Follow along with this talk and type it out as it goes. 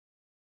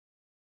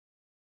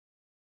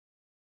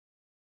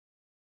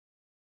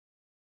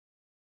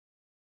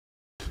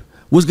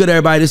What's good,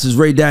 everybody? This is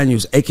Ray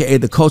Daniels, aka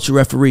the Culture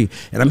Referee,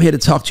 and I'm here to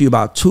talk to you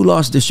about Two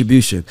Lost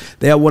Distribution.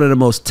 They are one of the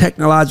most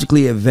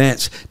technologically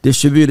advanced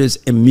distributors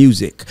in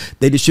music.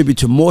 They distribute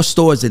to more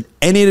stores than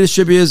any of the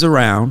distributors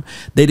around.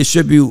 They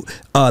distribute,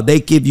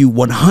 they give you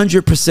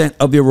 100%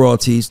 of your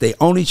royalties. They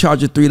only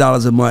charge you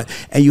 $3 a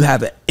month, and you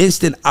have an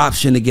instant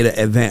option to get an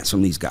advance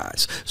from these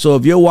guys. So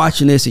if you're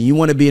watching this and you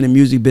want to be in the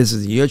music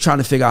business and you're trying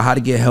to figure out how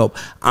to get help,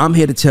 I'm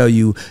here to tell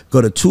you,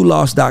 go to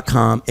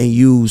twolost.com and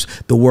use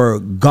the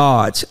word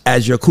GODS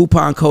as your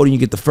coupon code, and you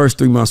get the first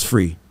 3 months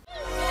free.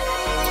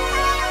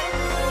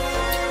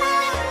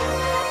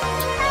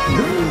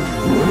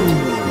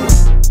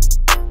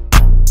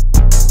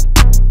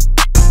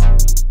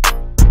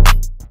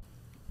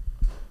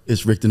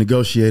 It's Rick the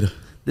Negotiator.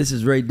 This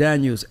is Ray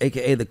Daniels,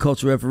 aka the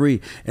Culture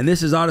Referee, and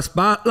this is Artist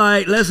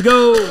Spotlight. Let's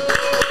go.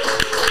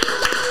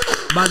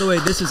 By the way,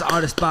 this is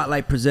Artist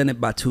Spotlight presented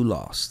by Two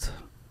Lost.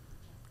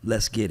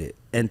 Let's get it.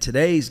 And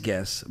today's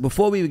guest,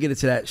 before we even get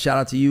into that, shout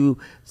out to you.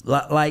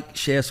 Like,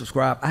 share,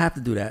 subscribe. I have to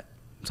do that,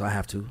 so I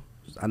have to.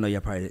 I know y'all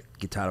probably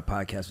get tired of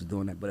podcasts for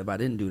doing that, but if I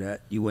didn't do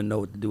that, you wouldn't know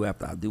what to do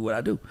after I do what I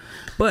do.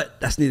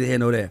 But that's neither here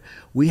nor there.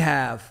 We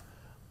have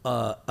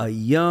a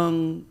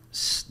young,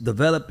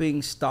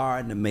 developing star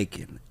in the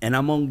making. And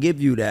I'm going to give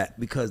you that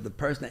because the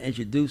person that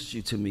introduced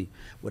you to me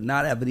would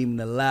not have even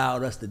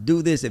allowed us to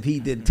do this if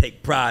he didn't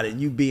take pride in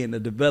you being a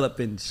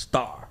developing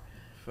star.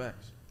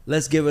 Facts.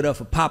 Let's give it up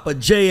for Papa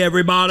J,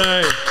 everybody.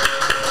 Yeah.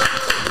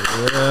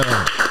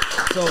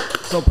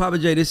 So Papa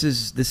J, this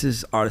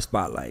is Artist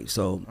Spotlight.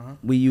 So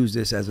we use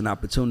this as an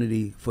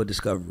opportunity for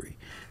discovery.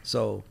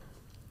 So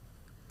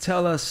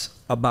tell us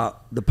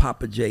about the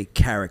Papa J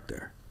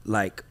character.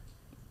 Like,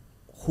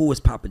 who is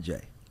Papa J?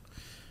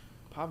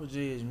 Papa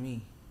J is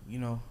me. You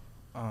know,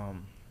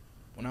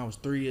 when I was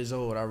 3 years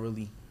old, I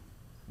really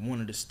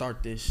wanted to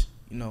start this.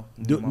 You know,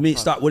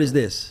 What is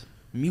this?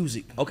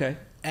 Music. Okay.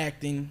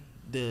 Acting.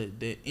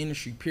 The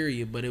industry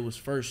period, but it was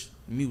first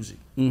music,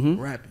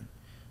 rapping.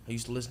 I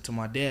used to listen to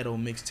my dad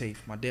on mixtapes.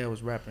 My dad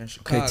was rapping in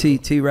Chicago. Okay,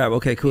 T rap.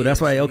 Okay, cool. Yeah,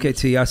 that's why. Okay,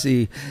 T. I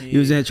see you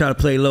was in there trying to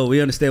play low. We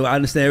understand. I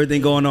understand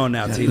everything going on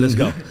now. T. Let's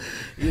go.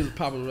 He was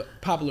a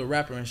popular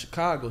rapper in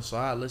Chicago, so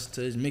I listened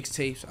to his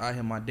mixtapes. I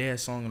heard my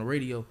dad's song on the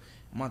radio.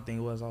 My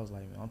thing was, I was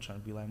like, man, I'm trying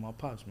to be like my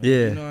pops, man.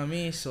 Yeah. You know what I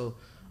mean? So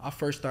I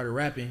first started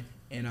rapping,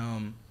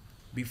 and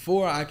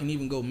before I can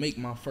even go make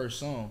my first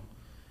song,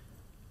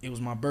 it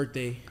was my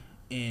birthday.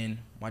 And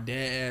my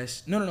dad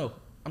asked, no,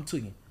 I'm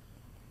tweaking.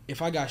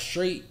 If I got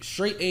straight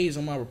A's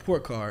on my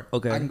report card, I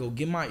can go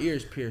get my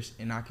ears pierced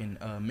and I can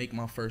make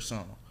my first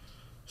song.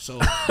 So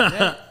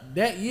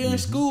that year in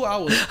school, I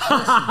was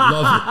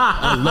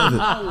hustling. Love it.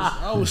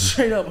 I was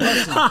straight up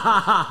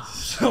hustling.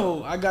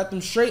 So I got them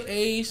straight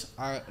A's.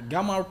 I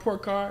got my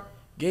report card,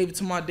 gave it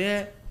to my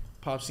dad.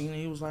 Pop seen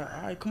it. He was like,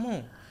 all right, come on.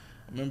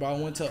 I remember I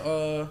went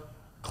to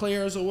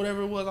Claire's or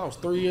whatever it was. I was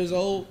 3 years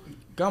old.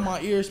 Got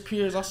my ears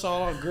pierced. I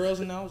saw all the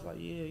girls and I was like,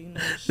 yeah, you know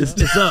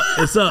what's up.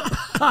 It's up.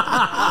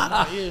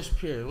 My ears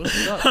pierced.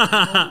 What's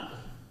up?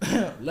 You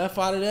know? Left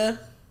out of there,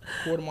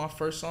 recorded my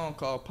first song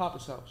called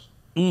Papa's House.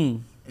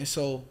 And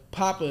so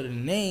Papa, the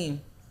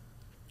name,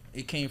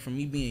 it came from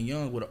me being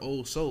young with an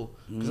old soul.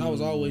 Because I was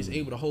always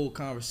able to hold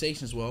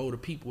conversations with older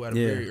people at a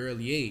very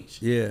early age.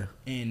 Yeah.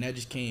 And that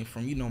just came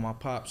from, you know, my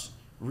pops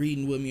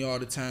reading with me all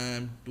the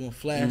time, doing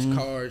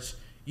flashcards.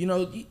 You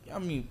know, I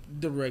mean,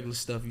 the regular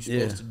stuff you're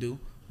supposed to do.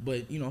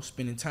 But, you know,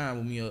 spending time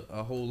with me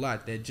a whole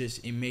lot,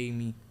 it made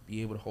me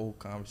be able to hold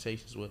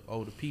conversations with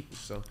older people.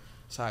 So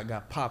that's how I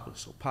got Papa.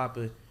 So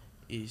Papa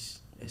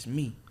is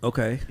me.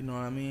 Okay. You know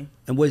what I mean?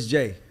 And what's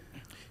J?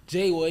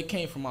 J, well, it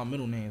came from my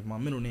middle name. My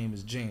middle name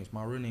is James.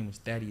 My real name is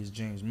Thaddeus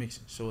James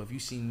Mixon. So if you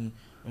see me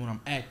and when I'm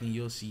acting,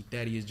 you'll see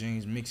Thaddeus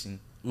James Mixon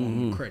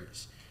on the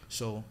credits.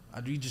 So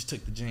we just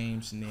took the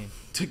James and then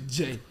took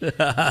J. You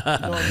know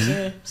what I'm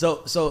saying?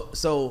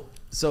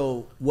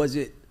 So was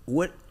it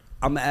what?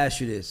 I'm gonna ask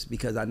you this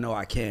because I know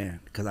I can,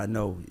 because I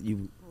know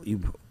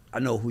I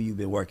know who you've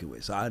been working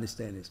with, so I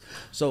understand this.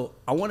 So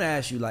I want to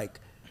ask you,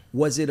 like,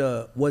 was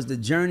the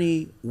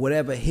journey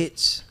whatever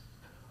hits,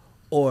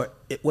 or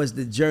was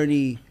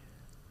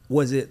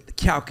it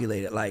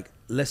calculated? Like,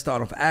 let's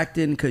start off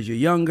acting because you're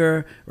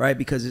younger, right?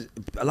 Because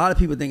a lot of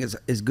people think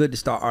it's good to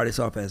start artists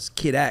off as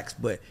kid acts,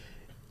 but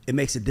it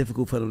makes it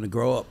difficult for them to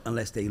grow up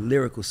unless their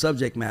lyrical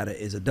subject matter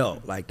is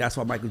adult. Like, that's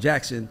why Michael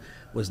Jackson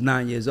was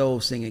 9 years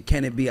old singing,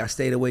 "Can It Be I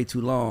Stayed Away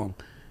Too Long?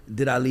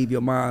 Did I Leave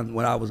Your Mind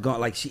When I Was Gone?"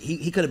 Like,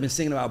 he could have been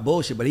singing about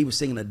bullshit, but he was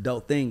singing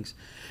adult things.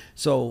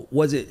 So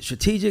was it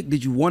strategic?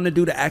 Did you want to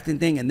do the acting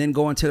thing and then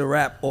go into the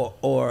rap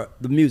or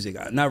the music?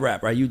 Not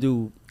rap, right? You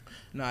do.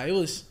 Nah, it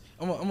was.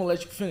 I'm gonna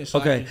let you finish. So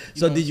okay.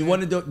 Did you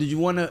want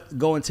to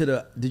go into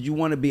the? Did you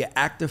want to be an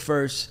actor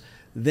first,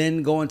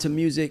 then go into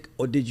music,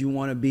 or did you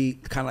want to be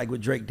kind of like what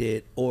Drake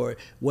did, or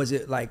was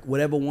it like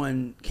whatever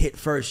one hit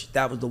first,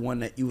 that was the one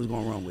that you was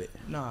gonna run with?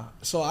 Nah.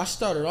 So I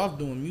started off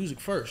doing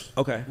music first.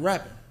 Okay.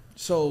 Rapping.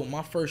 So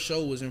my first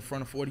show was in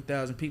front of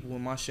 40,000 people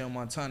with Marshall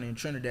Montana in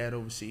Trinidad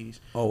overseas.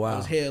 Oh, wow. I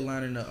was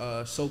headlining the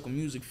Soca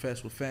Music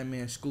Fest with Fat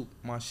Man Scoop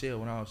Marshall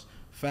when I was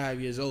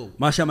 5 years old.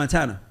 Marshall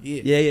Montana.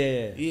 Yeah.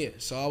 Yeah. Yeah,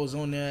 so I was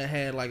on there. I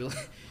had like,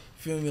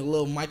 feel me, a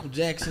little Michael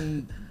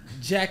Jackson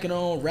jacket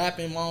on,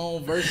 rapping my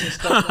own verse and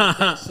stuff like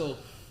that. So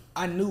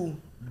I knew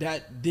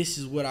that this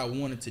is what I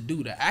wanted to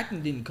do. The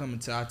acting didn't come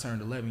until I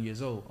turned 11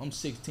 years old. I'm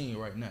 16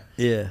 right now.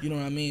 Yeah. You know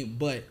what I mean?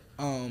 But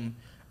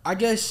I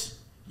guess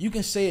you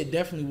can say it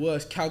definitely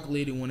was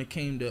calculated when it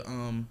came to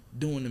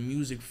doing the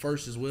music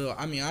first as well.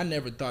 I mean, I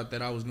never thought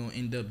that I was gonna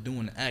end up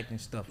doing the acting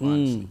stuff.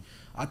 Honestly,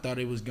 I thought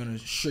it was gonna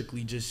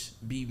strictly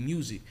just be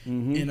music.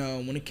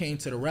 And when it came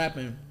to the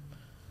rapping,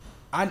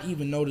 I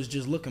even noticed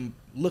just looking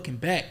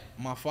back,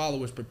 my father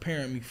was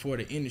preparing me for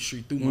the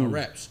industry through my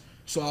raps.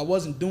 So I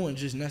wasn't doing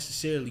just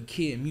necessarily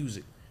kid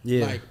music.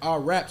 Yeah. Like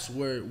our raps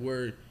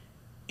were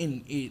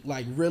in it,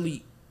 like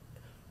really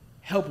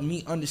helping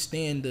me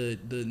understand the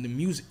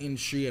music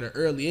industry at an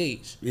early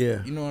age.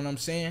 Yeah. You know what I'm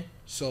saying?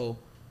 So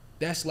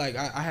that's like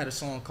I had a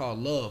song called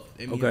Love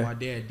that me and my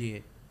dad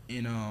did.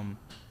 And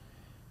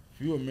if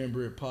you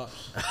remember it,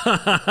 Pops. You know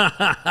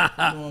what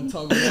I'm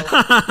talking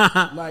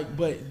about? Like,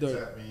 but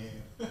yeah,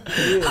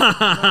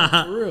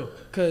 for real.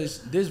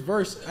 Cause this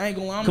verse, I ain't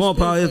gonna lie. Come on,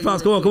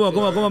 Pops. Come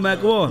on,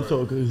 man. Go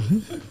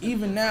on.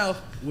 Even now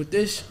with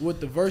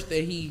the verse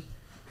that he,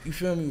 you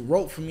feel me,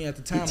 wrote for me at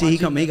the time. T,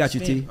 he got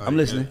you, T. I'm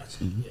listening.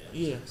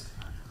 Yeah.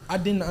 I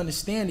didn't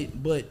understand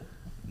it, but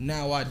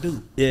now I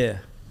do. Yeah.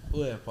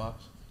 Go ahead,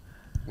 Pops.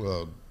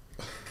 Well,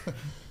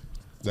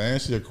 to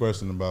answer your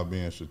question about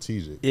being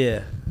strategic,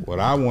 Yeah. what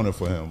I wanted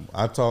for him,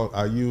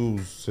 I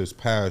used his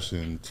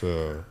passion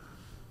to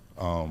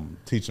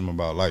teach him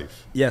about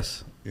life.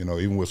 Yes. You know,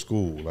 even with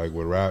school, like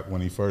with rap,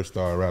 when he first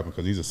started rapping,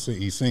 because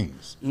he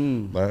sings,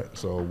 right?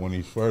 So when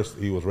he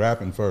was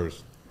rapping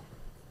first,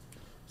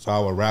 so I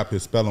would rap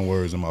his spelling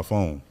words in my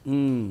phone,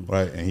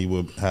 right? And he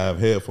would have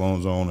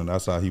headphones on, and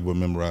that's how he would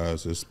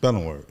memorize his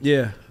spelling words.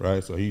 Yeah.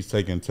 Right? So he's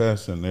taking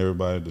tests, and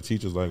the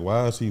teacher's like,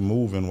 why is he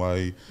moving?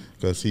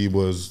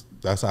 Because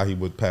that's how he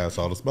would pass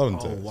all the spelling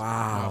tests.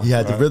 Wow. He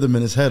had the rhythm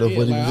in his head of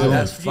what he was doing.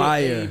 That's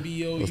fire.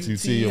 What's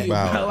UT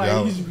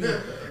about?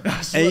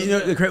 And you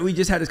know, we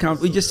just had this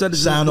conversation. We just said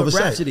this Sound with over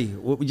sight. Rhapsody.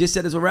 We just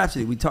said this with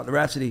Rhapsody. We talked to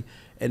Rhapsody,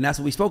 and that's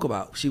what we spoke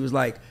about. She was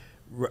like,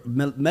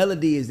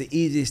 melody is the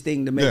easiest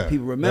thing to make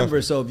people remember.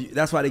 Definitely. So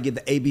that's why they get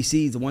the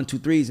ABCs, the 1, 2,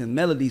 3s, and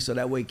melody, so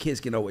that way kids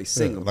can always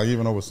sing them. Like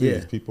even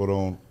overseas, people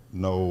don't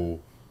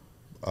know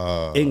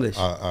English,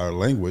 our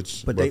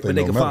language, but they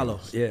know can follow.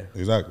 melodies. Yeah,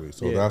 exactly.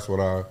 So that's what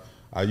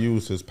I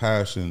used his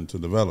passion to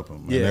develop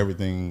him, and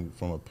everything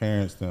from a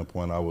parent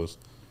standpoint. I was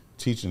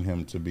teaching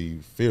him to be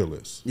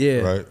fearless. Yeah.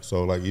 Right.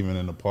 So like even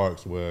in the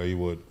parks where he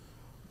would,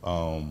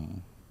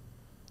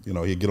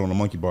 he'd get on the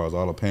monkey bars.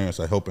 All the parents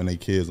are helping their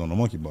kids on the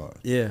monkey bars.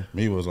 Yeah.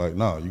 Me was like,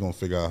 no, you're gonna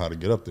figure out how to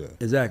get up there.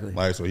 Exactly.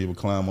 Like so he would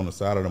climb on the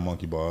side of the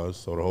monkey bars.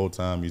 So the whole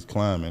time he's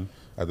climbing.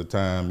 At the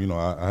time,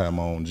 I had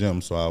my own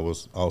gym, so I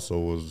was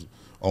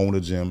own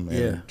the gym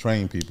and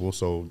train people.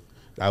 So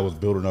I was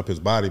building up his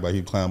body by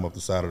he'd climb up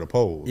the side of the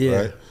poles. Yeah.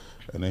 Right.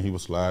 And then he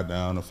would slide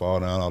down and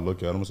fall down. I'd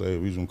look at him and say, hey,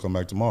 we just gonna come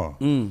back tomorrow.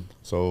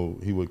 So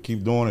he would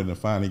keep doing it, and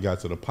finally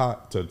got to the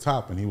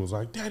top, and he was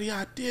like, Daddy,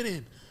 I did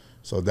it.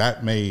 So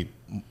that made,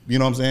 you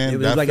know what I'm saying? It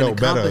was that like felt an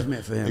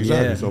accomplishment for him.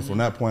 Exactly. Yeah. So from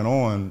that point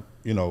on,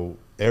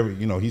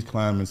 he's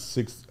climbing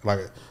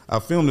I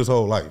filmed his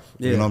whole life.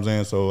 You know what I'm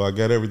saying? So I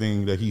got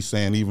everything that he's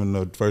saying, even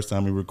the first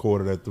time he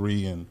recorded at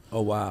 3. And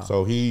oh, wow.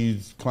 So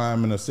he's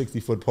climbing a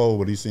 60-foot pole,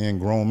 but he's seeing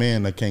grown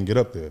men that can't get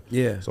up there.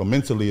 Yeah. So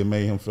mentally it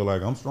made him feel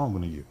like I'm stronger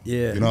than you.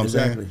 Yeah. You know what I'm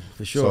saying? Exactly.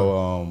 For sure.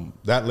 So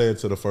that led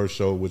to the first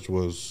show, which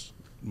was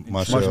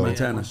Marshall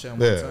Montana.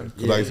 Yeah.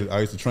 Because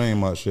I used to train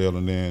Marshall,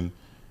 and then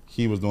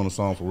he was doing a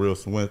song for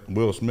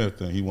Will Smith,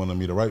 and he wanted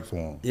me to write for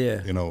him.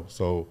 Yeah.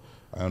 So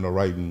I ended up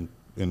writing,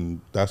 and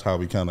that's how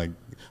we got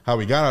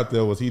out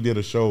there. Was he did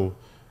a show,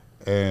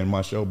 and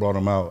my show brought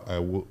him out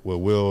where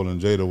Will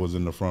and Jada was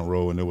in the front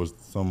row, and there was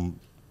some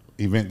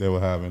event they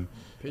were having.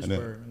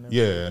 Pittsburgh.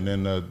 And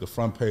then the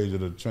front page of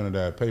the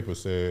Trinidad paper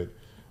said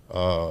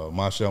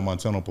Marshall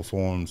Montana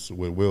performs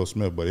with Will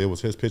Smith, but it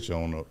was his picture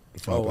on the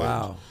front page. Oh,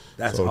 wow.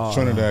 That's so hard.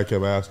 Trinidad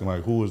kept asking,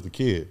 like, who was the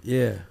kid?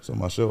 Yeah. So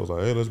Marshall was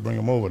like, hey, let's bring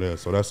him over there.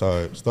 So that's how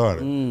it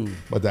started.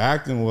 But the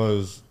acting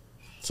was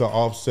to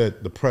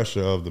offset the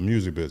pressure of the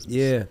music business.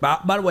 Yeah.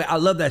 By the way, I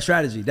love that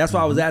strategy. That's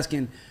why I was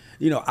asking,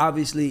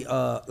 obviously,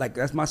 like,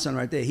 that's my son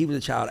right there. He was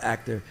a child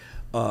actor.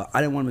 I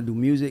didn't want him to do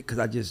music because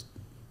I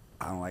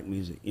don't like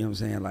music. You know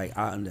what I'm saying? Like,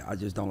 I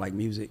just don't like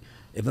music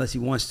unless he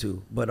wants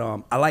to. But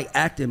I like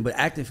acting, but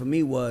acting for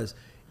me was,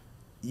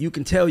 you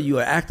can tell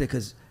you're an actor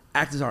because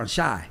actors aren't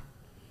shy.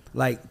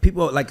 Like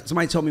people, like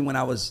somebody told me when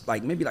I was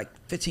maybe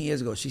 15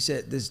 years ago, she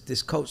said,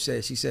 this coach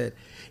said, she said,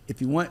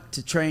 if you want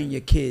to train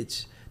your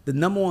kids, the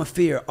number one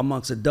fear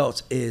amongst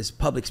adults is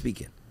public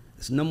speaking.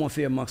 It's the number one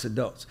fear amongst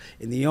adults.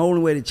 And the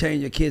only way to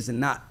train your kids and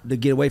not to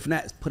get away from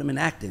that is put them in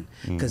acting.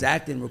 Because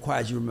acting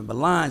requires you to remember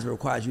lines, it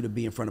requires you to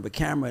be in front of a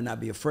camera and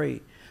not be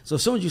afraid. So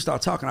as soon as you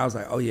start talking, I was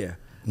like, oh yeah,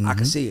 I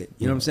can see it.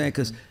 You know what I'm saying?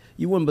 Because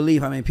you wouldn't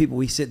believe how many people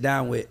we sit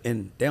down with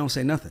and they don't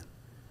say nothing.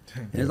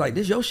 And it's like,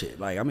 this your shit.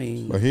 Like, I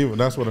mean. But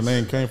that's where the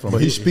name came from. But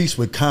he speaks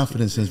with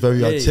confidence and is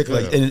very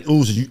articulate. And it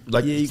oozes.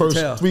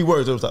 First 3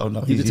 words, it was like, oh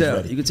no, he's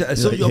ready. You can tell.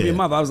 As soon as you open your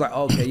mouth, I was like,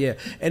 okay, yeah.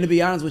 And to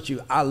be honest with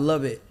you, I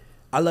love it.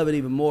 I love it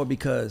even more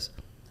because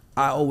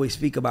I always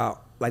speak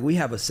about, like, we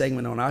have a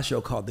segment on our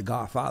show called The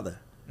Godfather.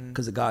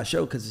 Because the God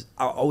Show, because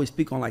I always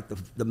speak on, like,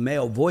 the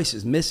male voice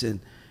is missing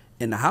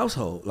in the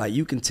household. Like,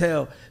 you can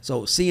tell.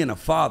 So seeing a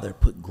father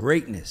put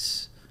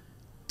greatness,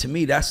 to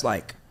me, that's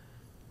like,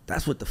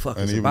 that's what the fuck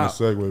is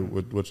about. And even to segue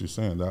with what you're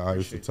saying, that I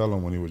used to tell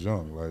him when he was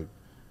young, like,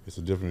 it's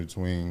a difference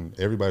between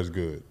everybody's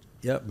good.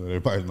 Yep. But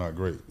everybody's not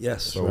great.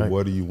 Yes. So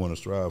what do you want to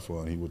strive for?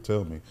 And he would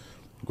tell me,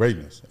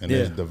 greatness. And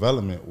his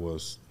development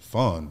was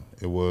fun.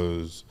 It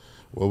was,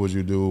 what would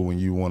you do when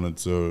you wanted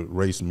to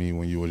race me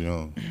when you were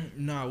young?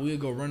 Nah, we'd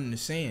go run in the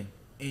sand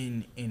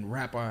and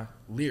rap our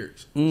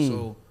lyrics.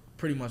 So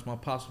pretty much my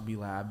pops would be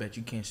like, I bet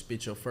you can't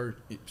spit your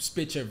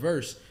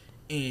verse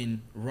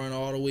and run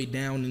all the way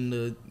down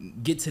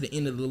get to the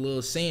end of the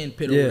little sand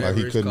pit or whatever.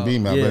 Like, he couldn't beat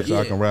me. I bet you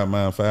I can rap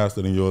mine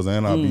faster than yours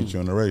and I'll beat you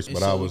in the race. And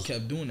but so I was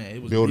kept doing that.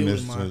 It was building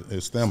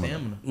his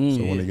stamina.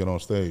 So when he get on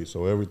stage,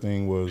 so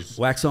everything was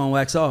wax on,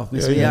 wax off.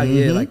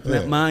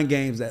 Mind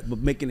games that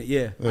making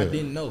it. I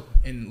didn't know,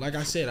 and like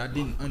I said, I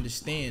didn't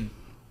understand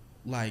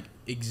like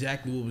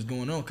exactly what was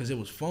going on because it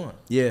was fun.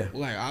 Yeah,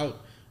 like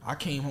I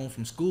came home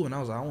from school and I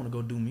was like, I want to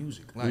go do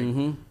music. Like,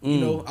 you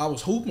know, I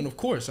was hooping, of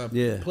course. I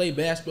played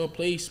basketball,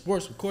 played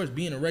sports, of course,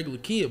 being a regular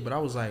kid. But I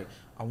was like,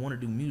 I want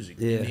to do music.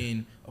 Yeah. And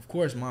then, of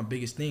course, my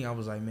biggest thing, I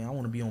was like, man, I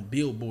want to be on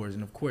billboards.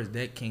 And, of course,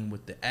 that came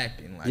with the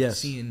acting. Like,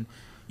 seeing,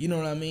 you know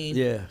what I mean?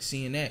 Yeah.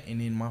 Seeing that.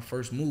 And then my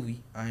first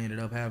movie, I ended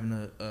up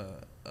having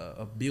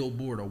a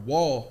billboard, a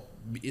wall.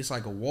 It's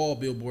like a wall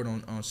billboard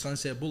on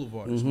Sunset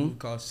Boulevard. It's a movie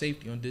called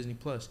Safety on Disney+.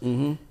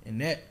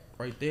 And that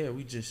right there,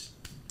 we just...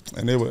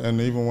 And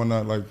even when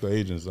I, like, the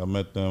agents, I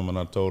met them and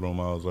I told them,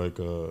 I was like,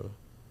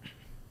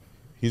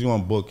 he's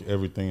going to book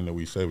everything that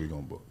we say we're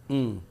going to book.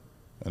 And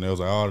they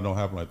was like, oh, it don't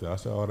happen like that. I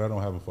said, oh, that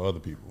don't happen for other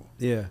people.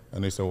 Yeah.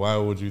 And they said, why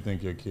would you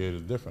think your kid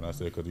is different? I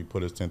said, because he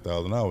put his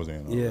 10,000 hours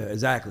in. Yeah,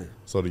 exactly.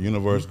 So the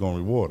universe going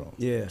to reward him.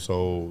 Yeah.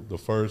 So the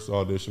first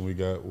audition we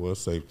got was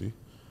Safety.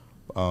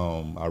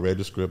 I read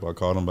the script. I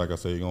called them back. I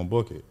said, you're going to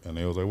book it. And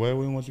they was like, well,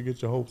 we want you to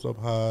get your hopes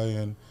up high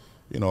and,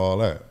 you know, all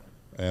that.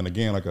 And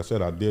again, like I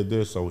said, I did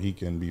this so he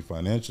can be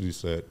financially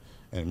set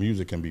and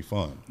music can be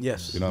fun.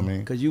 Yes. You know what I mean?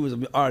 Because you was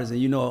an artist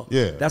and you know,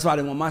 that's why I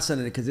didn't want my son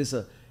in it, because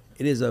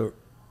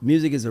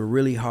music is a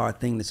really hard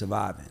thing to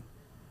survive in.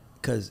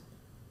 Because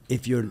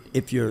if you're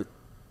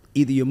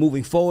either you're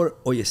moving forward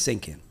or you're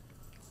sinking.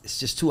 It's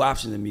just 2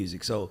 options in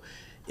music. So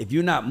if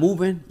you're not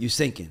moving, you're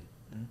sinking.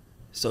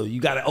 So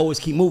you got to always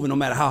keep moving no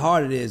matter how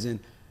hard it is.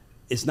 And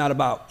it's not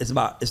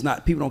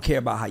people don't care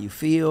about how you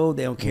feel.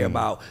 They don't care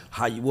about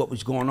what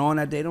was going on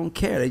that day. They don't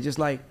care. They just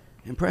like,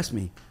 impress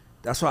me.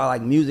 That's why I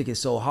like music is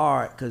so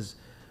hard, because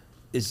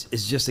it's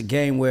just a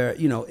game where,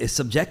 you know, it's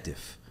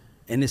subjective.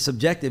 And it's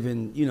subjective,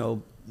 and, you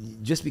know,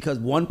 just because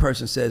one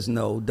person says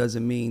no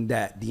doesn't mean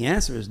that the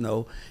answer is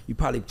no. You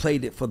probably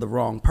played it for the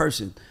wrong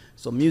person.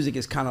 So music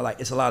is kind of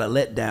like, it's a lot of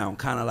letdown,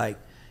 kind of like,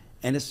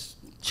 and it's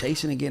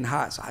chasing and getting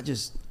hot. So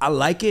I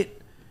like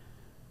it,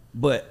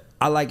 but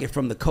I like it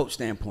from the coach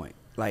standpoint.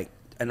 Like,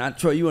 and I'm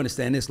sure you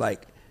understand this,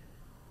 like,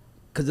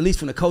 because at least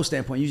from the coach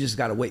standpoint, you just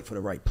got to wait for the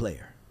right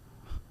player.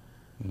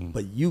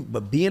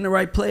 But being the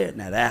right player,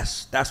 now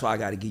that's why I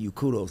got to give you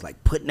kudos.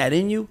 Like, putting that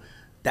in you,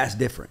 that's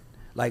different.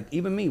 Like,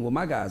 even me with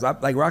my guys,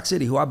 like Rock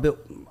City, who I built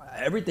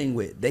everything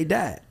with, they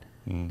dad.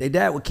 They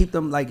dad would keep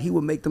them, like, he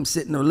would make them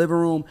sit in their living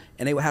room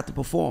and they would have to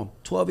perform.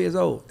 12 years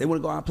old, they want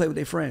to go out and play with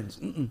their friends.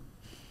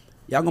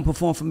 Y'all gonna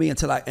perform for me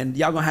and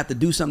y'all gonna have to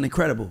do something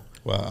incredible.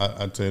 Well,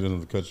 I tell you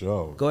this to cut you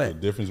off. Go ahead. The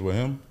difference with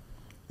him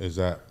is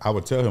that I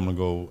would tell him to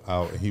go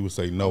out and he would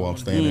say, no, I'm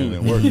staying in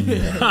and working. No,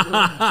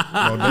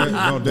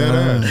 dead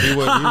ass. He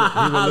would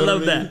I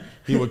love that.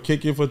 He would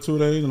kick you for 2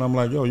 days and I'm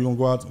like, yo, you gonna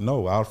go out?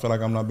 No, I feel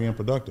like I'm not being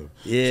productive.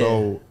 Yeah.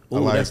 So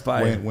like, that's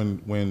fire.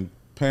 When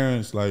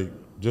parents, like,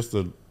 just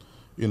to,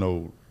 you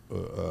know,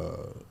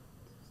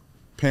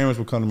 parents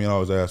would come to me and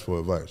always ask for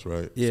advice,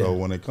 right? Yeah. So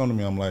when they come to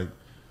me, I'm like,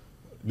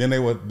 then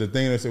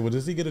they say, well,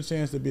 does he get a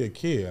chance to be a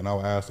kid? And I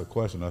would ask a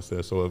question. I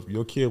said, so if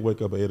your kid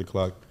wake up at 8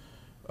 o'clock,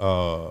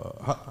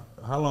 what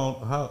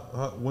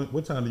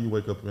time do you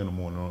wake up in the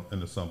morning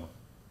in the summer?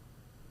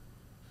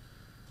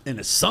 In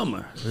the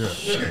summer? Yeah.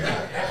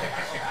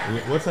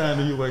 What time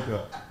do you wake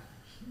up?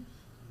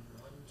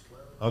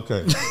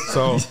 Okay,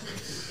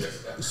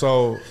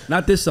 so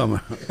not this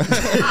summer.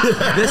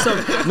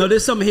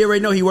 This summer he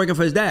already know he working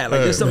for his dad.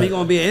 Like, this summer he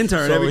gonna be an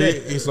intern every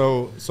day.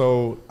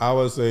 So I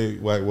would say,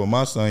 like, well,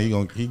 my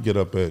son he get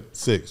up at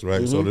 6,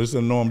 right? So this is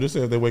the norm. Just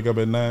say if they wake up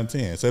at 9,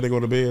 10. Say they go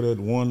to bed at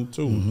 1,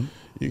 2.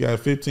 You got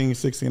 15,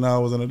 16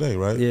 hours in a day,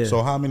 right? Yeah.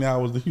 So how many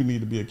hours do you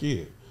need to be a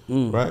kid,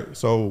 right?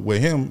 So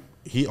with him,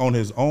 he on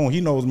his own. He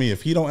knows me.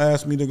 If he don't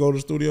ask me to go to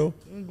the studio,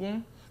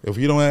 if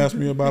he don't ask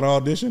me about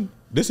audition,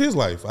 this is his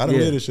life. I done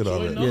live this shit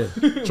already.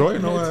 Troy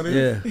know how it is.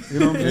 Yeah. You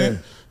know what I'm saying?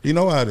 He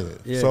know how it is.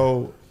 Yeah.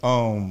 So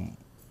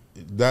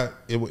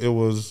it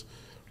was.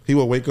 He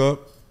would wake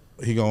up.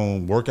 He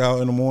gonna work out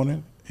in the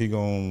morning. He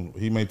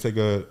may take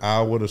an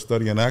hour to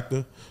study an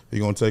actor. He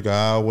gonna take an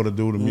hour to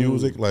do the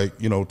music, like,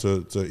 you know,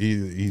 to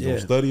either he's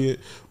gonna study it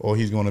or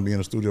he's gonna be in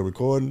the studio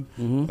recording,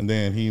 and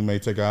then he may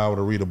take an hour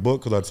to read a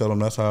book, because I tell him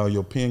that's how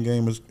your pen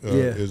game is.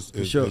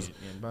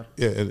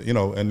 You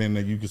know, and then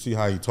you can see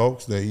how he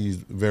talks, that he's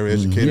very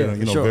educated, and,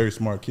 you know, very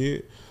smart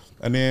kid.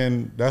 And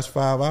then that's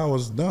 5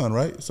 hours done,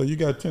 right? So you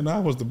got 10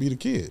 hours to be the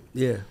kid.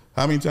 Yeah.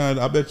 How many times,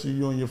 I bet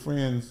you and your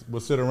friends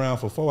would sit around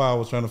for 4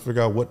 hours trying to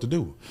figure out what to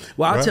do.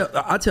 Well, right?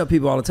 I tell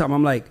people all the time,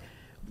 I'm like,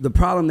 the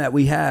problem that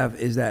we have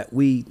is that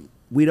we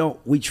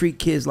treat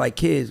kids like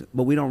kids,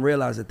 but we don't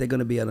realize that they're going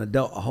to be an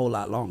adult a whole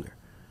lot longer.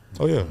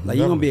 Oh, yeah. Like,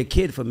 you're going to be a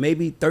kid for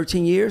maybe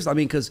 13 years. I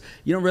mean, because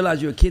you don't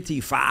realize you're a kid till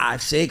you're 5,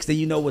 6, then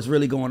you know what's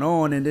really going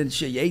on, and then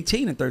shit, you're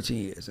 18 in 13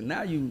 years, and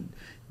now you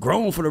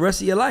grown for the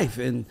rest of your life.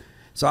 And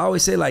so I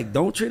always say, like,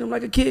 don't treat them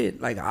like a kid.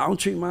 Like, I don't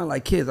treat mine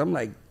like kids. I'm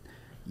like,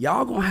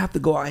 y'all gonna have to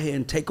go out here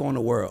and take on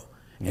the world.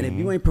 And if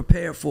you ain't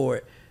prepared for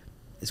it,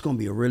 it's gonna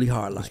be a really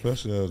hard life.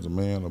 Especially as a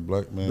man, a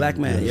black man. Black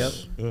man,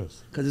 yes.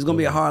 Yes. Because it's gonna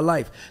be a hard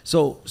life.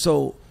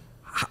 So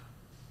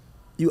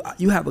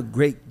you have a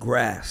great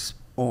grasp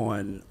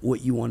on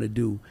what you want to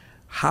do.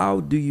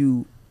 How do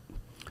you?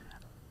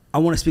 I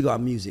want to speak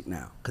about music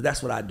now, because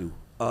that's what I do.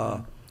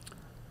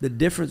 The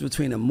difference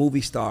between a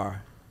movie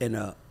star and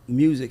a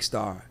music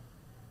star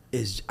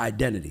is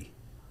identity.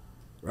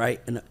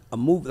 Right? And a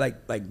movie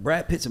like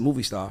Brad Pitt's a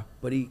movie star,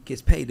 but he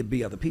gets paid to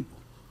be other people.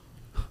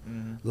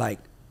 Like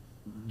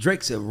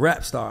Drake's a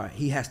rap star,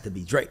 he has to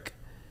be Drake.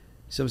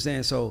 See what I'm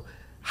saying? So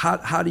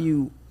how do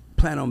you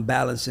plan on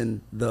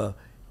balancing the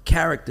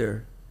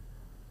character,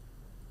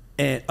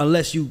 and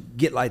unless you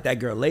get like that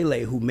girl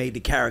Lele who made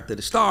the character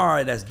the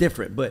star, that's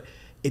different. But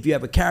if you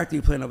have a character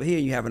you're playing over here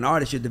and you have an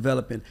artist you're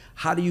developing,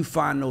 how do you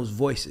find those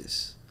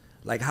voices?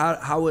 Like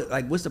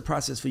what's the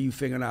process for you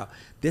figuring out,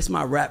 this is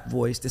my rap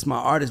voice, this is my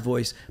artist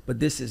voice, but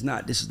this is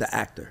not, this is the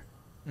actor?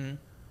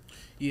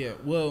 Yeah,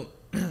 well,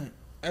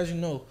 as you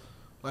know,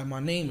 like, my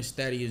name is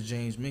Thaddeus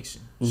James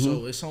Mixon,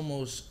 so it's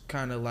almost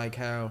kind of like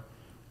how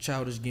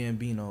Childish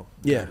Gambino.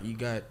 Yeah, you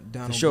got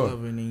Donald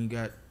Glover, and then you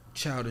got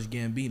Childish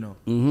Gambino.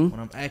 When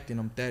I'm acting,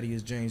 I'm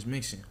Thaddeus James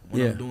Mixon.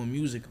 When I'm doing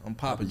music, I'm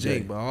Papa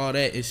J. But all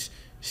that is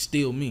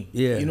still me.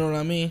 Yeah, you know what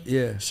I mean?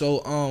 Yeah.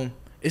 So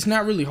it's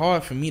not really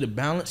hard for me to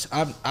balance.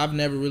 I've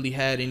never really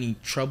had any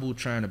trouble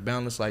trying to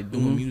balance, like,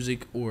 doing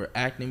music or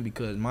acting,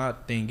 because my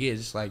thing is,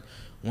 it's like,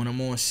 when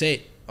I'm on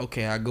set,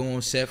 okay, I go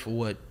on set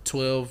for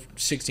 12,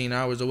 16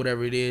 hours or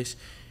whatever it is.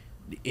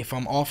 If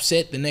I'm off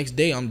set the next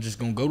day, I'm just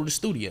gonna go to the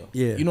studio.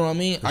 Yeah. You know what I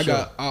mean?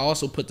 I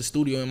also put the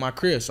studio in my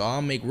crib, so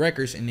I'll make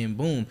records, and then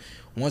boom,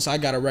 once I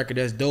got a record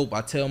that's dope,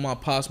 I tell my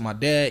pops, my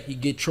dad, he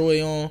get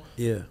Troy on.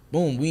 Yeah.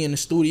 Boom, we in the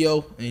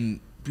studio and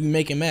we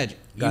making magic.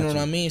 You know what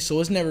I mean? So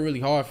it's never really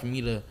hard for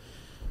me to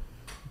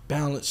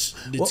balance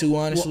the two,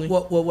 honestly.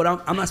 What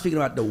I'm not speaking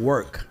about the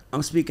work.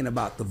 I'm speaking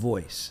about the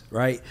voice,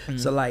 right?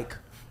 So like,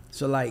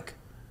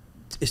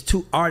 it's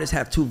two artists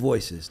have two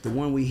voices: the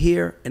one we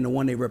hear and the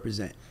one they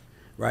represent,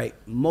 right?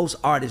 Most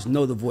artists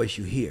know the voice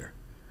you hear.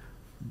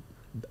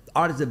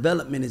 Artist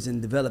development is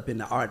in developing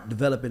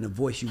the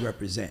voice you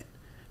represent,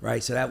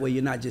 right? So that way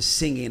you're not just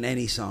singing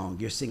any song;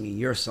 you're singing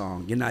your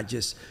song. You're not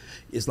just.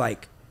 It's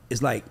like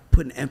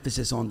putting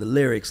emphasis on the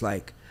lyrics.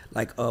 Like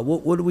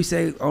what did we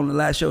say on the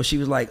last show? She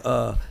was like,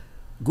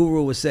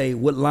 Guru would say,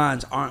 "What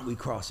lines aren't we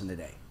crossing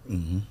today?"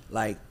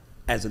 Like,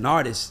 as an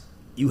artist,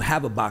 you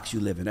have a box you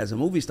live in. As a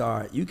movie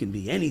star, you can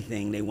be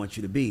anything they want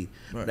you to be.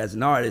 Right. But as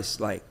an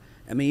artist, like,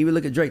 I mean, even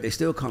look at Drake. They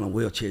still call him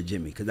Wheelchair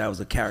Jimmy because that was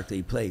a character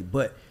he played.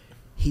 But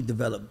he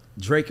developed.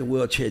 Drake and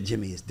Wheelchair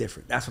Jimmy is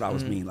different. That's what I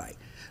was mean.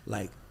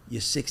 Like you're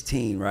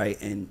 16,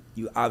 right? And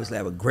you obviously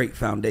have a great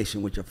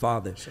foundation with your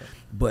father. Sure.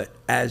 But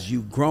as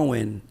you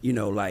growing, you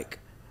know, like,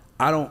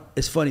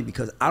 it's funny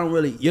because I don't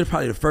really, you're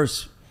probably the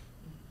first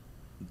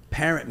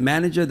parent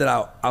manager that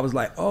I was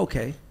like, oh,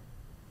 okay,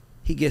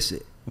 he gets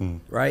it,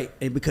 right?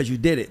 And because you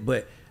did it.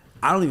 But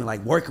I don't even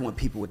like working with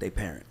people with their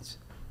parents,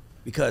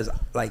 because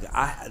like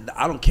I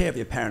don't care if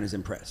your parent is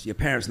impressed. Your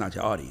parent's not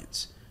your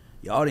audience.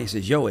 Your audience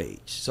is your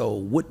age. So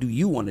what do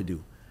you want to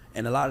do?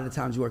 And a lot of the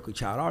times you work with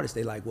child artists,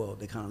 they like, well,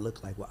 they kind of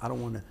look like, well, I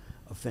don't want to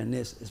offend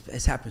this.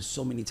 It's happened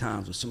so many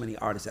times with so many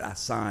artists that I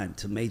signed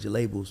to major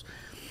labels.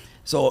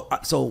 So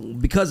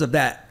because of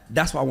that,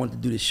 that's why I wanted to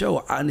do this show.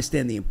 I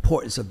understand the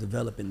importance of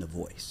developing the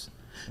voice.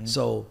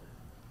 So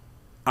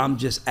I'm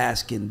just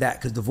asking that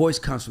because the voice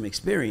comes from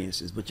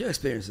experiences, but your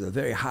experience is a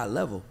very high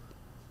level.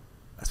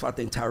 That's why I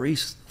think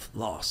Tyrese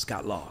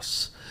got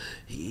lost.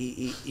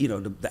 He you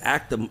know, the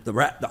actor,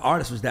 the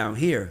artist was down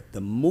here.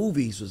 The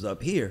movies was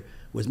up here,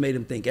 which made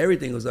him think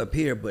everything was up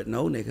here. But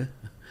no, nigga,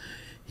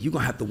 you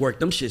gonna have to work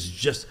them shits.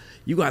 Just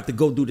you gonna have to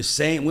go do the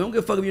same. We don't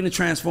give a fuck if you're in the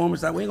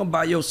Transformers. Like, we ain't gonna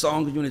buy your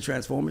song because you're in the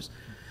Transformers.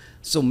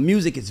 So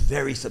music is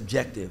very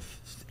subjective.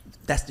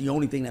 That's the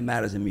only thing that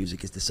matters in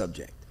music is the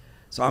subject.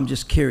 So I'm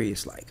just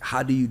curious, like,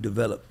 how do you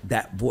develop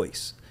that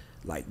voice?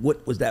 Like,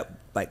 what was that?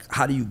 Like,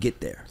 how do you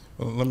get there?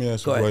 Well, let me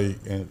ask you, Ray,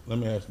 and let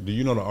me ask, do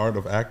you know the art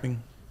of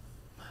acting?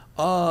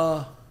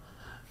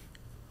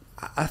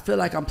 I feel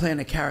like I'm playing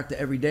a character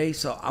every day,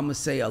 so I'm gonna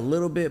say a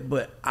little bit,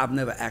 but I've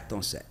never acted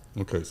on set.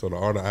 Okay, so the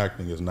art of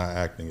acting is not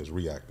acting, it's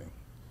reacting.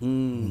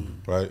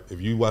 Right?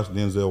 If you watch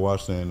Denzel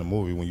Washington in the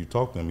movie, when you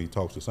talk to him, he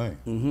talks the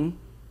same.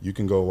 You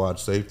can go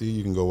watch Safety,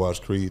 you can go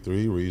watch Creed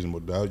 3,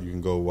 Reasonable Doubt, you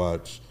can go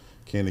watch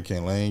Candy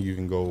Cane Lane, you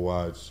can go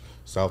watch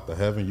South to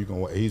Heaven,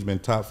 he's been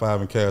top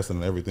 5 in casting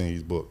and everything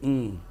he's booked.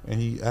 And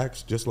he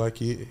acts just like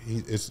see,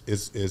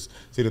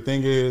 the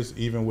thing is,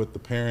 even with the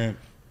parent,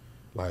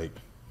 like,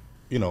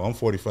 you know, I'm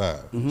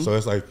 45, so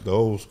it's like the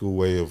old school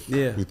way of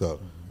we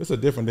thought. It's a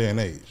different day and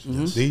age.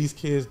 These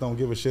kids don't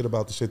give a shit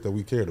about the shit that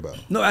we cared about.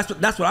 No,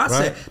 that's what I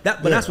said.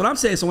 That's what I'm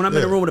saying. So when I'm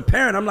in the room with a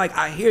parent, I'm like,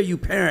 I hear you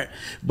parent,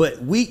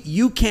 but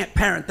you can't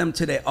parent them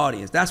to their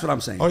audience. That's what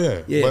I'm saying. Oh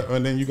yeah.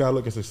 And then you gotta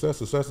look at success.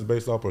 Success is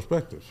based off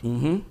perspective.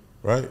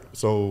 Right?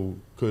 So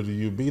could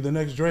you be the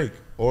next Drake,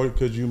 or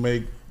could you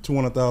make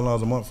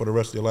 $200,000 a month for the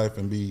rest of your life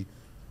and be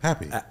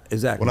happy?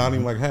 Exactly. Well, not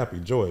even like happy.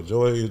 Joy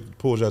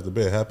pulls you out the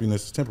bed.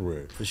 Happiness is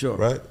temporary. For sure.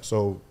 Right?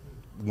 So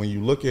when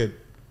you look at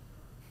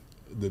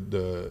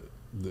the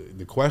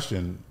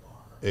question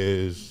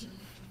is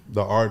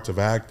the art of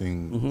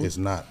acting is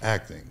not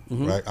acting,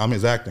 right? I'm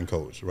his acting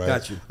coach, right?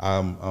 Got you.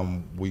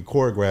 We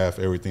choreograph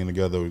everything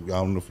together. I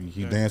don't know if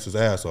he dances his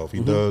ass off. He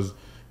does.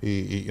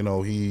 He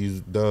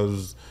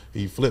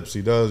flips.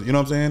 He does. You know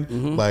what I'm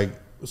saying? Like,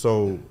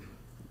 so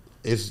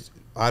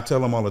I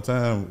tell him all the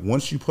time,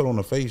 once you put on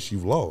a face,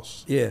 you've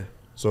lost. Yeah.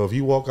 So if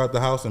you walk out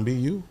the house and be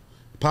you,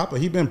 Papa,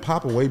 he been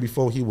Papa way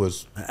before he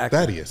was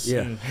Thaddeus.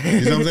 Yeah.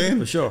 You know what I'm saying?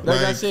 For sure.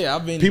 Like I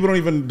said, people don't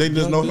even, they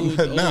just know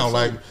him now.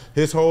 Like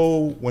his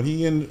whole, when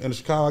he in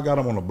Chicago, I got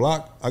him on the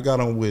block. I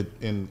got him with,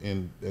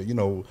 you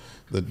know,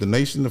 the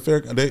Nation, the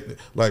fair.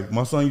 Like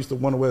my son used to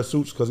want to wear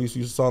suits because he used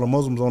to saw the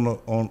Muslims on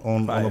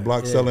the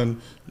block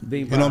selling,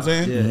 you know what I'm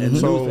saying? Yeah.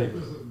 So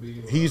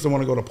he used to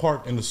want to go to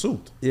Park in the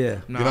suit. Yeah.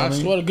 Nah, you know I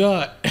swear to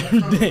God.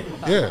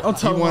 Yeah. I'm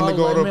talking about,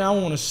 like, man, I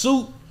want a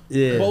suit.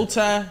 Yeah. Bow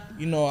tie,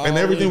 you know. And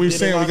everything we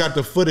saying, we got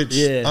the footage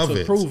of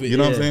it. Prove it. You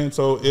know what I'm saying?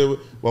 So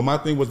my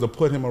thing was to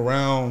put him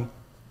around,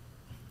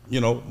 you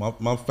know,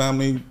 my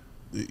family,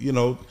 you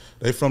know,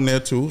 they from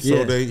there too.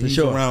 So he's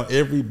around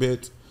every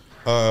bit.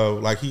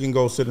 Like he can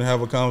go sit and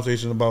have a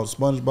conversation about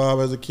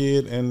SpongeBob as a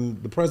kid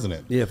and the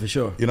president. Yeah, for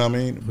sure. You know what I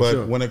mean?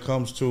 But when it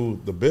comes to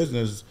the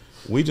business,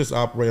 we just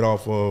operate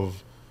off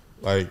of,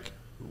 like,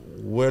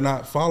 we're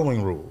not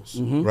following rules,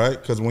 right?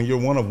 Because when you're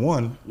one of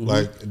one,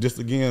 like, just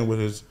again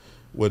with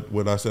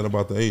what I said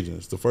about the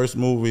agents. The first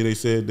movie, they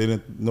said they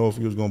didn't know if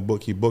he was going to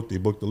book. He booked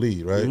the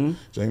lead, right?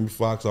 Jamie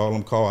Foxx, all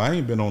them call. I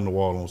ain't been on the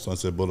wall on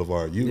Sunset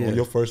Boulevard. You on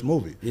your first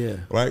movie,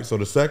 right? So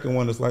the second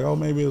one is like, oh,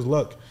 maybe it's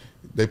luck.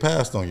 They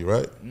passed on you,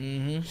 right?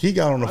 He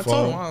got on the phone. I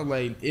told him, I was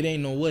like, it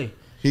ain't no way.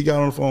 He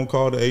got on the phone,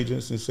 called the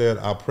agents, and said,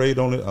 I prayed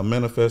on it, I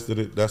manifested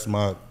it. That's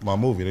my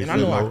movie. They and said,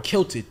 I know I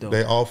killed it, though.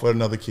 They offered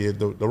another kid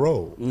the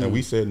role. And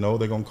we said, no,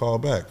 they're going to call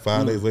back.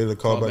 5 days later, they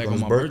called back on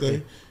his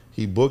birthday.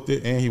 He booked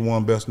it, and he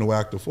won Best New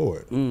Actor for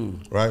it.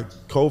 Right?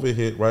 COVID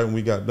hit right when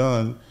we got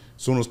done.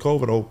 As soon as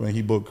COVID opened,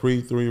 he booked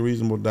Creed 3,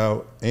 Reasonable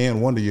Doubt,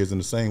 and Wonder Years in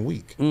the same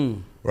week.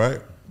 Right?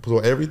 So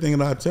everything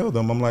that I tell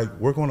them, I'm like,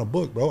 we're going to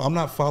book, bro. I'm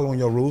not following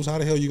your rules. How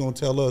the hell are you going to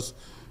tell us?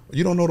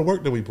 You don't know the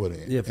work that we put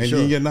in. Yeah, for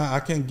sure. You're not, I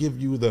can't give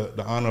you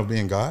the honor of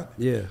being God.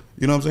 Yeah.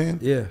 You know what I'm saying?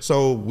 Yeah.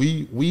 So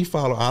we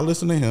follow, I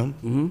listen to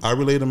him, I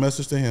relay the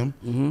message to him,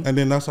 and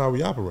then that's how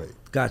we operate.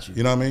 Got you.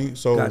 You know what I mean?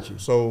 So Got you.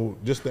 So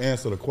just to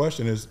answer the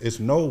question is, it's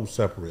no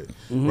separate,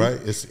 right?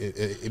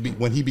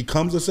 When he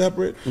becomes a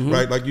separate,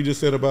 right? Like you just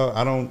said about,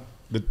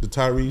 the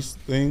Tyrese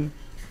thing,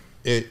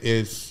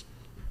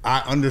 I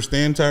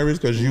understand Tyrese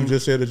because you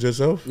just said it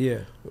yourself. Yeah.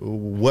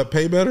 What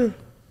pay better?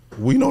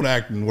 We know the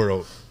acting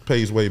world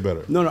pays way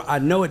better. No, I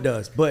know it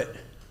does, but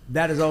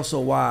that is also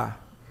why,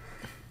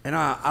 and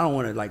I don't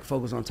want to like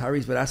focus on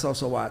Tyrese, but that's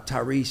also why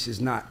Tyrese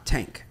is not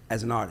Tank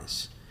as an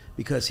artist,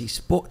 because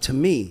to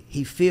me,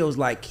 he feels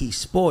like he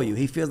spoil you.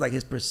 He feels like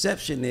his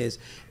perception is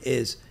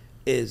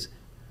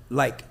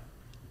like,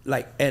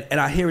 and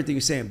I hear everything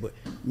you're saying, but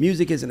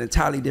music is an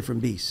entirely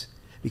different beast,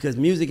 because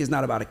music is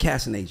not about a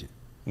casting agent.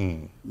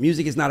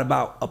 Music is not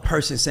about a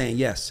person saying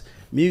yes.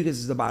 Music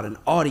is about an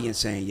audience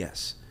saying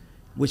yes,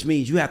 which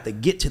means you have to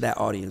get to that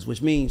audience,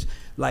 which means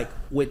like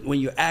when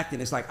you're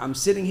acting, it's like I'm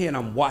sitting here and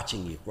I'm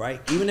watching you,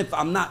 right? Even if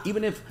I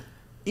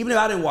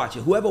didn't watch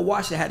it, whoever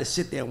watched it had to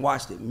sit there and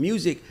watch it.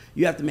 Music,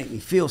 you have to make me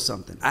feel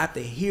something. I have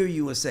to hear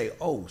you and say,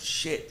 oh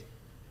shit,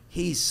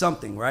 he's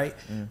something, right?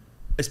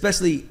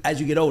 Especially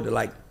as you get older,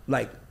 like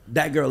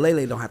that girl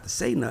Lele don't have to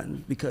say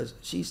nothing because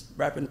she's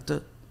rapping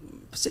to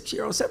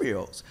 6-year-olds,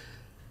 7-year-olds.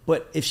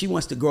 But if she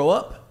wants to grow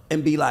up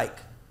and be like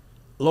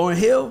Lauryn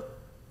Hill,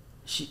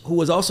 who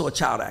was also a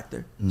child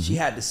actor, she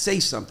had to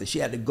say something. She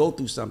had to go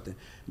through something.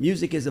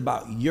 Music is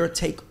about your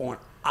take on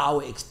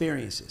our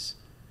experiences.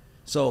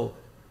 So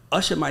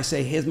Usher might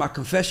say, here's my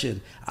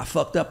confession. I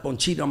fucked up on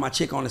cheating on my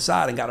chick on the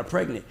side and got her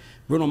pregnant.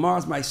 Bruno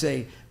Mars might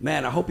say,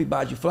 man, I hope he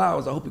buys you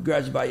flowers. I hope he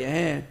grabs you by your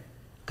hand,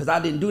 because I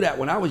didn't do that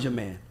when I was your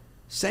man.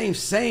 Same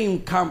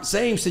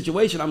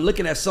situation. I'm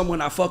looking at someone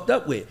I fucked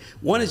up with.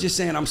 One is just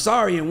saying I'm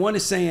sorry, and one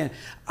is saying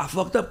I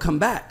fucked up, come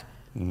back.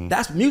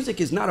 That's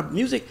music. Is not a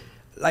music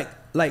like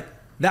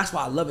that's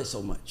why I love it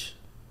so much,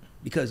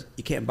 because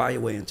you can't buy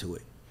your way into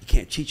it. You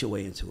can't cheat your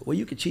way into it. Well,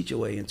 you can cheat your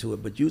way into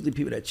it, but usually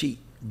people that cheat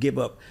give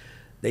up.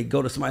 They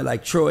go to somebody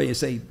like Troy and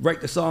say,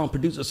 write the song,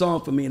 produce a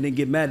song for me, and then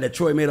get mad that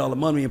Troy made all the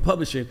money in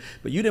publishing,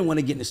 but you didn't want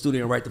to get in the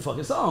studio and write the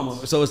fucking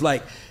song. So it's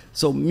like,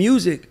 so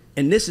music,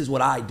 and this is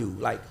what I do.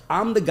 Like,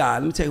 I'm the guy,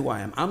 let me tell you who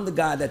I am. I'm the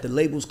guy that the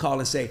labels call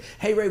and say,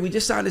 hey, Ray, we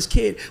just signed this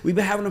kid. We've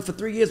been having him for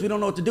 3 years. We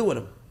don't know what to do with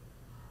him.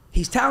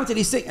 He's talented,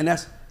 he's sick, and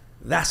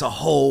that's a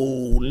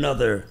whole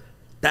nother,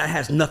 that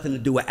has nothing to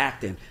do with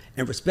acting.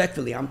 And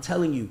respectfully, I'm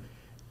telling you,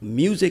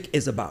 music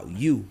is about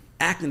you.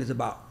 Acting is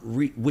about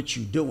what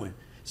you're doing.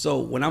 So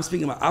when I'm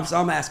speaking about,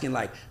 I'm asking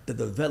like the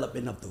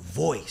development of the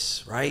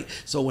voice, right?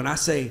 So when I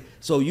say,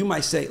 so you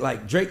might say,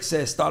 like Drake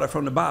says, started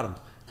from the bottom.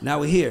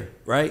 Now we're here,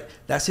 right?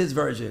 That's his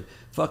version.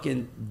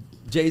 Fucking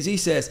Jay-Z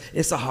says,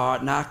 it's a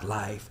hard knock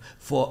life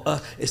for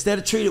us. Instead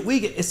of treat it,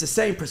 it's the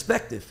same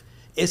perspective.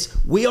 It's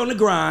we on the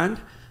grind,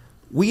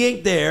 we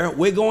ain't there,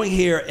 we're going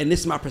here, and this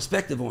is my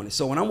perspective on it.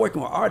 So when I'm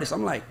working with artists,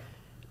 I'm like,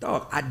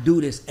 dog, I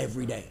do this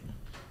every day.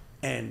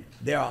 And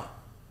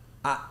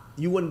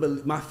you wouldn't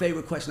believe, my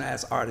favorite question I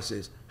ask artists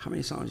is, how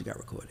many songs you got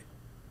recorded?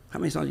 How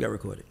many songs you got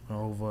recorded?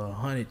 Over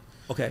 100.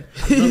 Okay,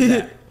 I love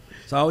that.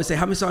 So I always say,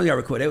 how many songs you got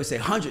recorded? They would say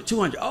 100,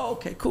 200. Oh,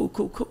 okay, cool.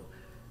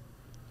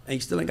 And you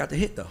still ain't got the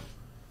hit though.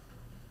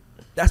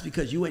 That's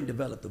because you ain't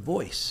developed the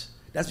voice.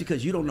 That's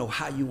because you don't know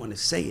how you want to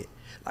say it.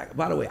 Like,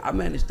 by the way, I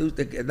managed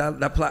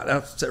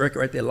that record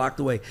right there, Locked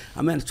Away.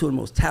 I managed two of the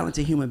most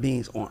talented human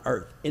beings on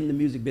earth in the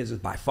music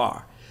business by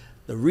far.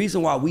 The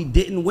reason why we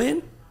didn't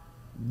win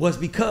was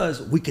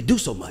because we could do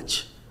so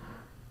much.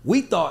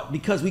 We thought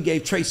because we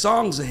gave Trey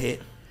Songz a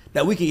hit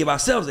that we can give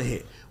ourselves a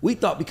hit. We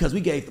thought because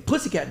we gave the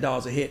Pussycat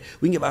Dolls a hit,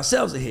 we can give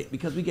ourselves a hit.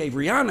 Because we gave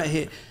Rihanna a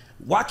hit,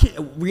 why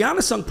can't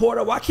Rihanna sung Pour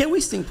It Up? Why can't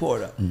we sing Pour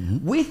It Up?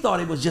 We thought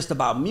it was just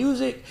about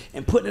music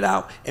and putting it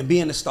out and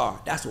being a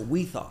star. That's what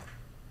we thought.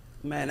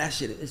 Man, that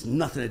shit, it's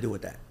nothing to do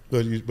with that.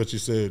 But you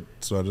said,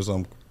 so I just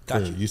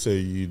you say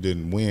you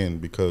didn't win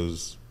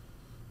because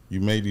you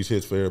made these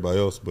hits for everybody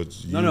else,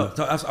 but you... No.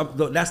 That's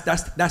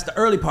the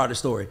early part of the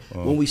story.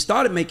 When we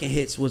started making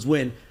hits was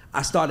when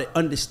I started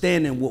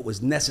understanding what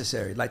was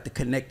necessary, like the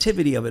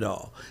connectivity of it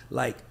all.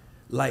 Like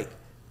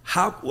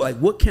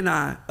what can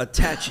I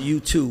attach you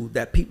to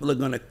that people are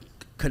gonna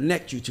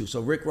connect you to?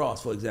 So Rick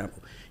Ross, for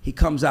example, he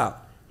comes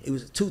out. It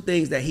was two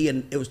things that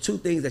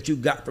you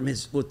got from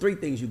his, well, three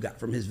things you got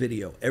from his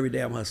video, Every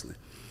Day I'm Hustling.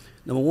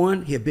 Number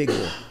one, he a big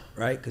boy,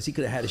 right? Because he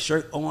could have had his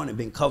shirt on and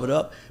been covered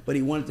up, but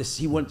he wanted to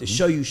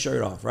show you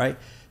shirt off, right?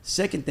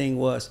 Second thing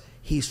was,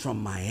 he's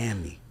from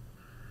Miami.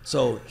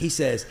 So he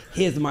says,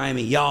 here's the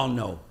Miami y'all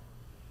know.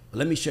 But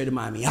let me show you the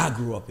Miami I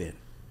grew up in.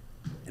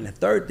 And the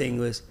third thing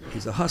was,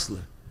 he's a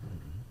hustler.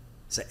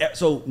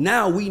 So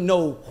now we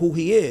know who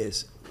he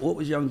is. What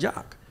was Young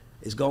Jock?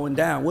 It's going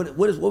down. What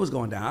was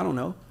going down? I don't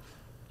know.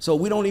 So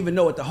we don't even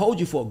know what to hold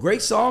you for.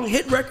 Great song,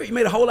 hit record, you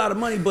made a whole lot of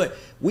money, but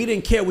we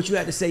didn't care what you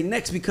had to say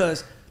next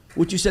because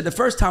what you said the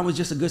first time was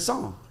just a good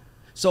song.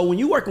 So when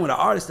you're working with an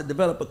artist to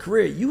develop a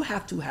career, you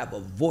have to have a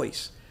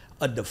voice,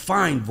 a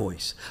defined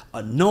voice,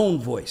 a known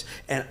voice.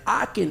 And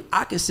I can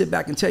sit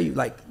back and tell you,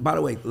 like, by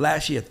the way,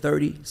 last year,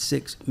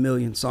 36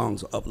 million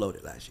songs were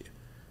uploaded last year.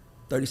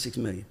 36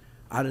 million.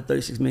 Out of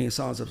 36 million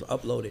songs that were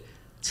uploaded,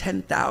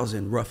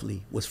 10,000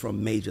 roughly was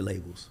from major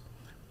labels.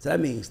 So that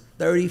means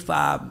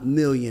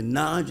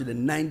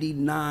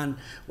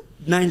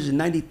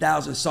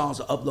 35,990,000 songs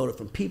are uploaded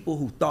from people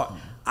who thought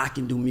I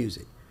can do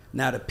music.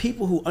 Now the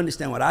people who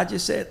understand what I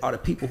just said are the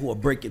people who are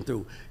breaking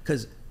through.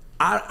 Because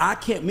I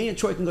can't, me and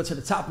Troy can go to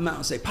the top of the mountain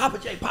and say, Papa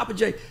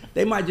J.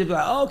 They might just be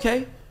like, oh,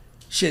 okay,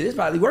 shit, it's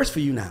probably worse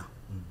for you now.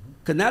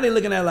 Because now they're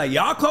looking at it like,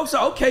 y'all closer,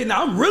 okay,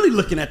 now I'm really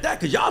looking at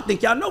that because y'all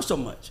think y'all know so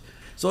much.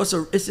 So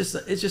it's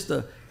just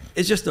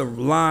a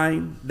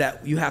line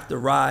that you have to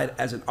ride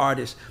as an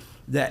artist.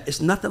 That it's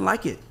nothing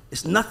like it.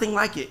 It's nothing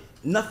like it.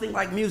 Nothing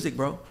like music,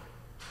 bro.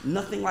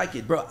 Nothing like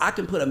it, bro. I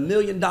can put $1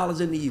 million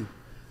into you.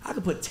 I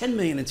can put 10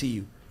 million into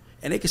you,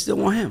 and they can still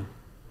want him.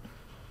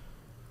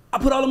 I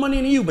put all the money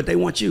into you, but they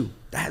want you.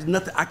 That has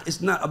nothing.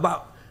 It's not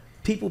about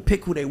people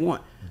pick who they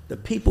want. The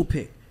people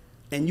pick,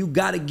 and you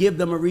got to give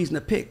them a reason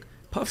to pick.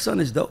 Puff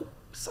Son is dope.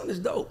 Son is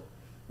dope.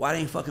 Why they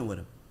ain't fucking with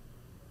him?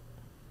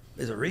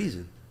 There's a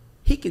reason.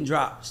 He can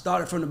drop,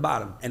 started from the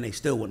bottom, and they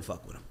still wouldn't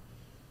fuck with him.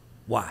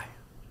 Why?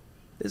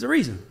 There's a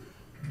reason.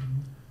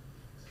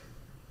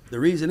 The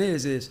reason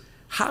is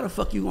how the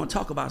fuck you gonna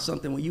talk about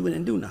something when you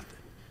didn't do nothing?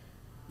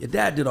 Your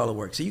dad did all the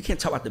work. So you can't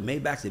talk about the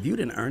Maybachs if you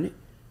didn't earn it.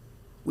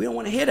 We don't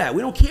want to hear that.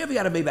 We don't care if you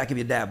got a Maybach if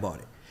your dad bought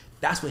it.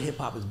 That's what hip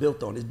hop is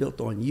built on. It's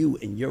built on you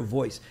and your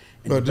voice.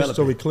 And but just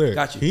so we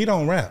clear, he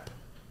don't rap.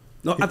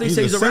 No, I think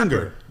he's a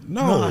singer.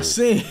 No, I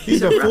sing.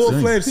 He's a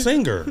full-fledged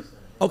singer.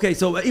 Okay,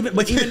 so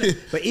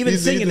even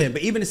singing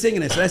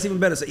it, so that's even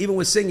better. So even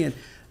with singing,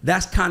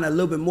 that's kind of a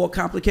little bit more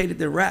complicated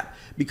than rap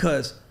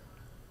because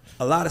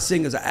a lot of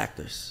singers are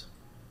actors.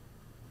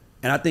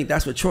 And I think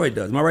that's what Troy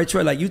does. Am I right,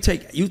 Troy? Like you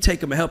take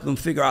them and help them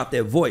figure out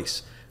their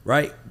voice,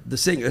 right? The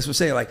singer. That's what I'm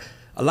saying. Like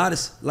a lot of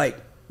like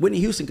Whitney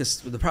Houston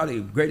is probably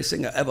the greatest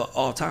singer ever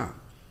all time.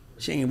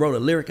 She ain't wrote a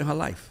lyric in her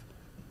life.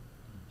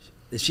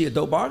 Is she a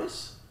dope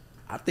artist?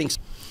 I think so.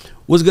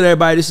 What's good,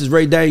 everybody? This is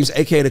Ray Daniels,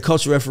 aka the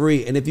Culture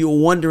Referee. And if you were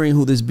wondering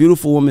who this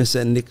beautiful woman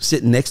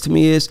sitting next to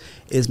me is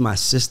my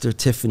sister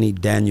Tiffany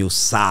Daniels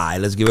Sy.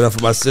 Let's give it up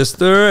for my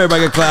sister.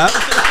 Everybody can clap.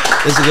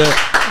 This is good.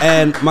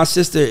 And my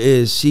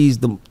sister she's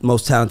the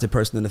most talented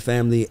person in the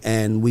family,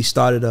 and we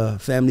started a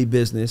family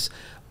business,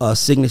 a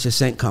signature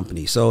scent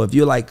company. So if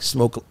you like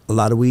smoke a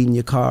lot of weed in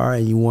your car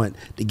and you want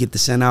to get the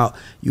scent out,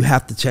 you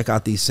have to check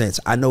out these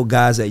scents. I know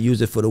guys that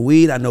use it for the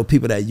weed. I know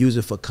people that use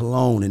it for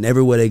cologne, and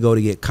everywhere they go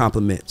to get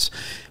compliments.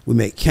 We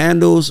make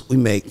candles. We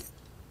make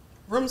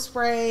room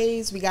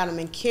sprays. We got them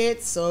in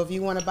kits. So if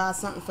you want to buy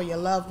something for your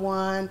loved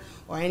one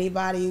or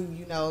anybody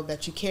you know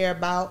that you care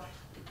about,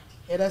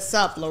 hit us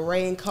up,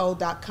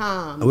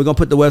 LorraineCo.com. And we're going to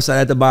put the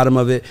website at the bottom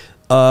of it.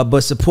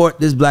 But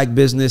support this black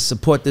business,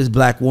 support this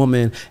black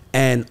woman,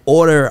 and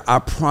order, I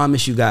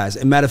promise you guys.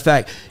 As a matter of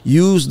fact,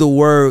 use the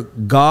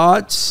word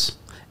gods,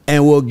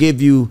 and we'll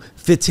give you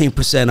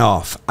 15%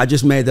 off. I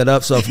just made that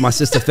up, so if my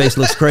sister's face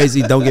looks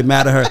crazy, don't get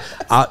mad at her.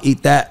 I'll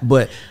eat that.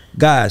 But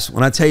guys,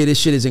 when I tell you this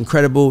shit is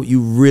incredible,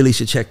 you really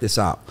should check this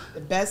out.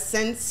 The best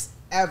scents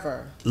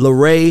ever.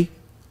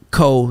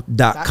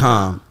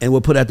 LorraineCo.com. And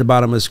we'll put it at the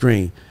bottom of the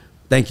screen.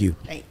 Thank you.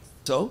 Thanks.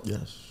 So?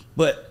 Yes.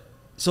 But,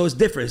 so it's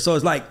different. So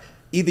it's like,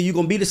 either you're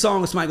going to be the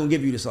song or somebody going to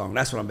give you the song.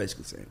 That's what I'm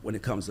basically saying when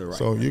it comes to writing.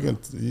 So you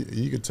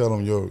can tell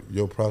them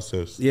your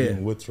process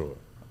even with Troy.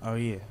 Oh,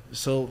 yeah.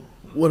 So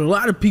what a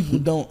lot of people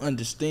don't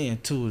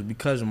understand, too, is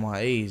because of my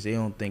age, they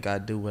don't think I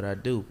do what I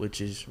do, which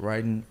is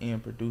writing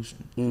and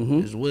producing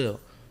as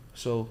well.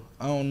 So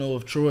I don't know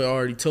if Troy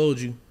already told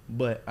you,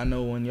 but I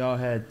know when y'all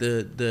had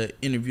the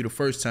interview the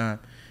first time,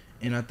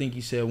 and I think he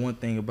said one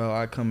thing about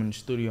I come in the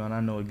studio and I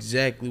know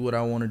exactly what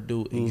I want to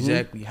do,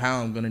 exactly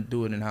how I'm going to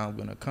do it and how I'm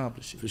going to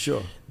accomplish it. For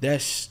sure.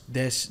 That's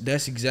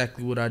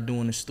exactly what I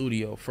do in the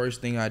studio. First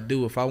thing I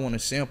do, if I want to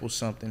sample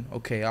something,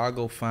 okay, I'll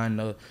go find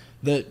the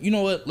you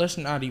know what, let's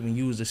not even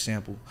use the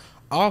sample.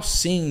 I'll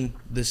sing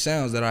the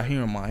sounds that I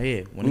hear in my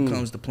head. When it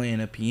comes to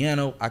playing a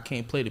piano, I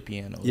can't play the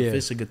piano. Yeah. If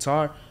it's a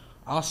guitar,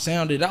 I'll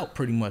sound it out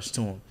pretty much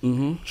to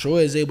him. Troy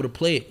is able to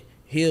play it.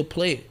 He'll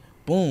play it.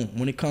 Boom.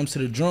 When it comes to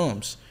the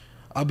drums,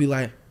 I'll be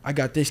like, I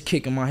got this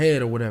kick in my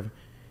head or whatever.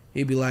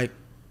 He'd be like,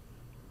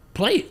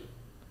 play it.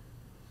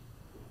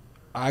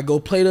 I go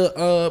play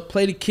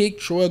the kick.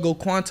 Troy go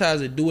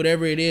quantize it, do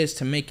whatever it is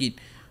to make it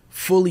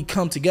fully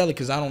come together,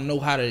 because I don't know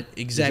how to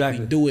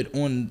exactly do it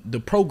on the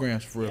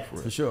programs for real.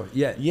 For sure.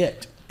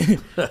 Yet.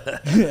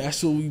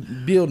 That's what we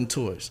building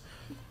towards.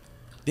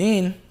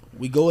 Then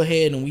we go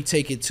ahead and we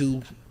take it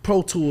to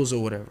Pro Tools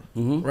or whatever,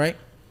 right?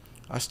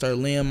 I start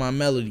laying my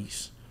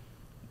melodies.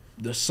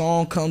 The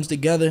song comes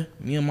together,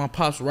 me and my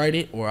pops write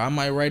it, or I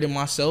might write it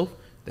myself.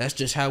 That's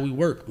just how we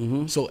work.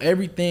 So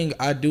everything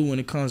I do when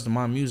it comes to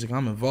my music,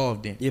 I'm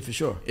involved in. Yeah, for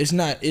sure. It's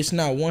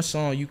not one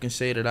song you can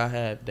say that I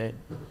have that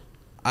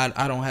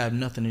I don't have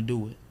nothing to do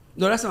with.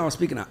 No, that's not what I'm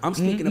speaking of. I'm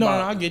speaking about.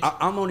 No, I get you.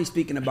 I'm only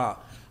speaking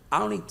about.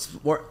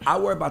 I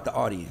worry about the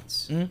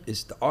audience.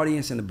 It's the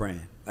audience and the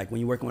brand. Like when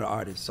you're working with an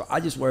artist, so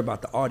I just worry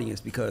about the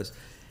audience, because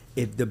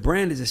if the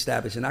brand is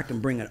established and I can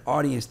bring an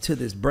audience to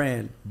this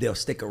brand, they'll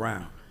stick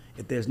around.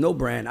 If there's no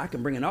brand, I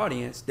can bring an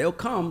audience. They'll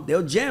come,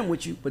 they'll jam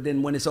with you, but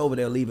then when it's over,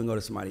 they'll leave and go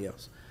to somebody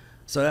else.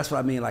 So that's what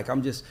I mean. Like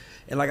and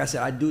like I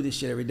said, I do this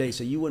shit every day.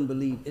 So you wouldn't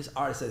believe it's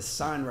artists that's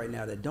signed right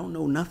now that don't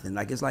know nothing.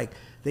 Like it's like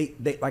they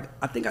like,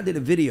 I think I did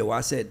a video where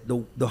I said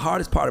the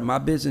hardest part of my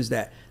business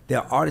that there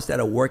are artists that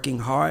are working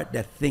hard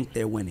that think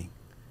they're winning.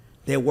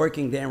 They're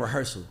working, they're in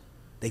rehearsal.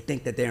 They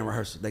think that they're in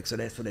rehearsal. Like, so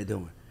that's what they're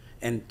doing.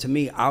 And to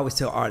me, I always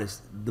tell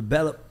artists,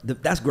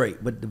 that's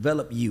great, but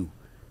develop you.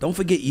 Don't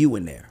forget you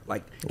in there.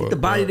 Like, get the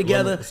body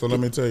together. Let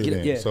me tell you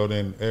then. Yeah.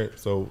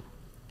 So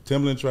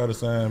Timbaland tried to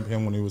sign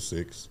him when he was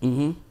 6.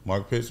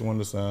 Mark Pitts wanted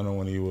to sign him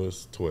when he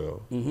was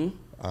 12.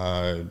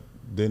 I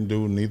didn't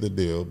do neither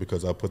deal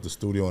because I put the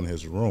studio in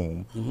his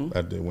room.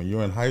 When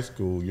you're in high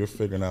school, you're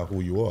figuring out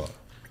who you are.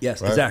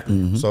 Yes, right?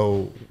 exactly.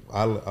 So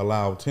I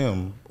allowed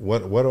him,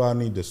 what do I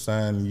need to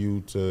sign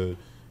you to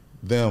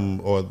them,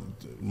 or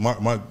Mark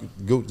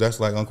Gucci, that's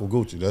like Uncle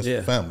Gucci, that's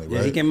family, right?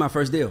 Yeah, he came my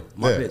first deal.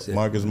 Mark Pitts,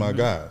 Mark is my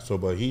guy. So,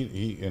 but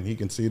he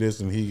can see this,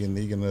 and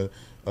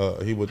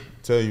he would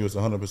tell you it's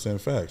 100%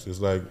 facts.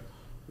 It's like,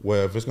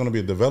 well, if it's going to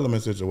be a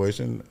development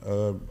situation,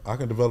 I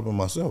can develop it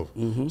myself.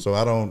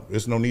 So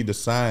there's no need to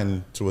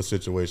sign to a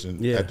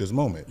situation at this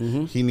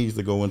moment. He needs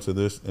to go into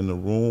this in the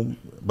room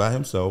by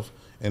himself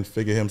and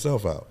figure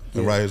himself out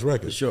and write his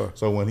record. Sure.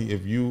 So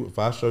if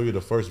I show you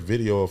the first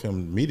video of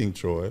him meeting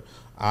Troy,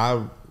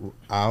 I've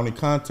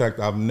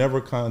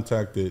never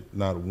contacted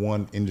not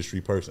one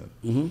industry person,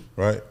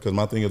 right? Because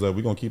my thing is that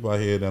we're gonna keep our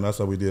head down. That's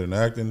how we did in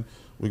acting.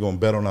 We're gonna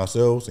bet on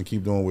ourselves and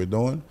keep doing what we're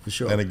doing. For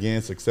sure. And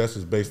again, success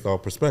is based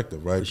off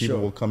perspective, right? People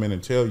will come in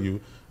and tell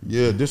you,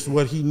 yeah, this is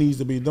what he needs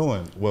to be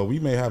doing. Well, we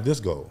may have this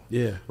goal.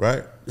 Yeah.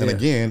 Right? And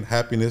again,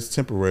 happiness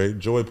temporary,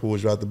 joy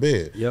pulls you out the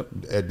bed. Yep.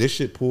 This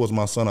shit pulls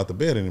my son out the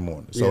bed in the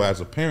morning. So as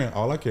a parent,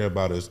 all I care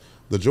about is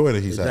the joy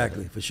that he's having.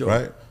 Exactly, for sure.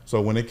 Right?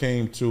 So when it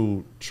came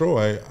to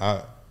Troy,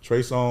 Trey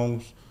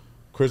Songz,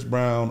 Chris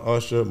Brown,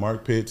 Usher,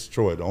 Mark Pitts,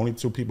 Troy, the only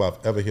 2 people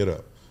I've ever hit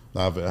up.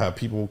 Now, I've had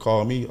people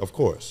call me, of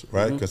course,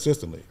 right?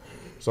 Consistently.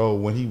 So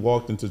when he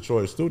walked into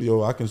Troy's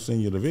studio, I can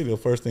send you the video.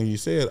 First thing he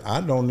said,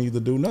 I don't need to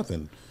do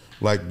nothing.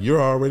 Like,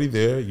 you're already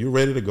there. You're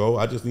ready to go.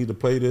 I just need to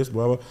play this,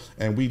 blah, blah.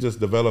 And we just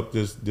developed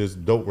this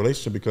dope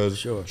relationship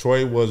because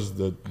Troy was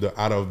the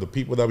out of the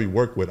people that we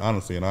work with,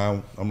 honestly, and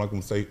I'm not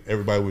going to say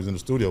everybody was in the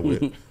studio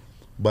with,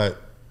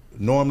 but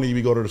normally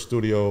we go to the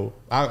studio.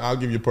 I'll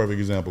give you a perfect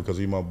example because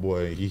he's my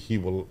boy. He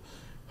will,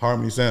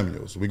 Harmony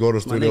Samuels. We go to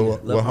the studio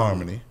with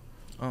Harmony.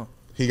 Oh.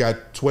 He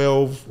got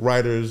 12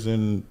 writers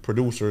and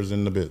producers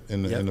in the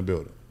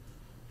building.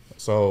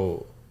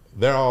 So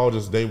they're all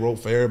they wrote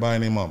for everybody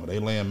and their mama. They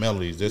laying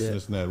melodies,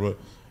 this and that.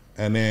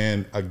 And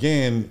then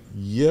again,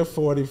 you're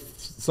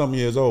 40-something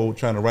years old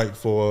trying to write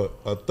for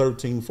a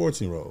 13,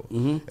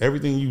 14-year-old.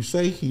 Everything you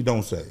say, he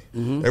don't say.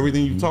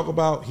 Everything you talk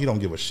about, he don't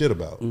give a shit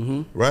about.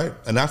 Right?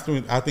 And that's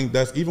I think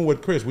that's even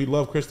with Chris. We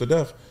love Chris to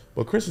death.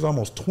 But Chris is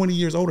almost 20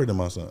 years older than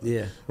my son.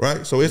 Yeah.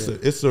 Right? So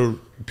it's a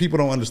people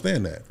don't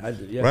understand that.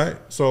 Right?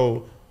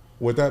 So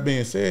with that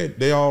being said,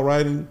 they all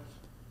writing.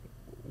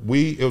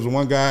 It was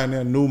one guy in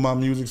there knew my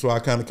music, so I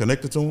kind of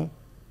connected to him.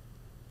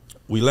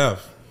 We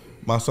left.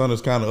 My son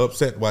is kind of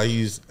upset why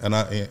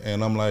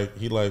I'm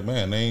like,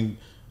 man, they ain't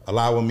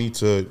allowing me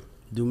to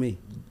do me.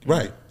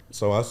 Right.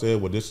 So I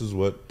said, well, this is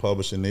what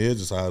publishing is.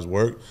 This is how it's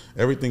worked.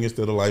 Everything is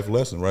still a life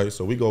lesson, right?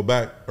 So we go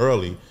back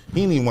early.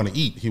 He didn't even want to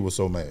eat. He was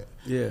so mad.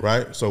 Yeah.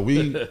 Right? So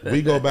we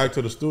go back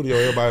to the studio.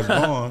 Everybody's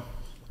gone.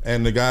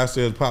 And the guy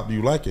says, Pop, do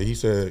you like it? He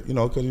said,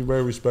 because he's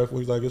very respectful.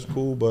 He's like, it's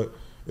cool, but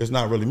it's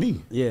not really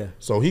me. Yeah.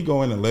 So he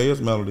go in and lay his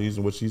melodies,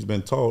 which he's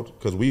been taught,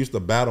 because we used to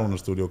battle in the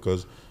studio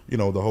because, the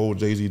whole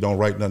Jay-Z don't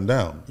write nothing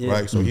down,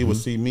 right? So he would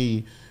see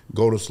me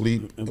go to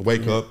sleep,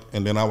 wake up,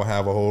 and then I would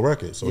have a whole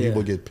record. So he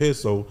would get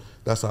pissed, so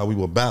that's how we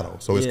would battle.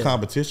 So his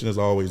competition has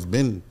always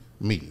been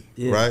me,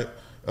 right?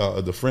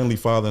 The friendly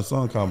father and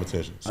son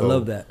competition. So, I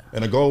love that.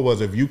 And the goal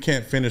was, if you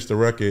can't finish the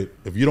record,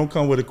 if you don't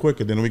come with it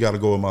quicker, then we got to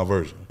go with my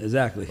version.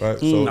 Exactly. Right?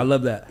 So I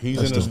love that.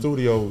 He's in the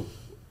studio,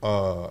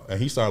 and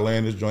he started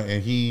laying this joint,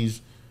 and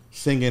he's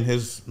singing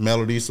his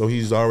melody, so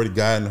he's already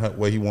guiding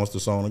where he wants the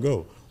song to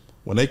go.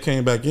 When they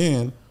came back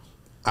in,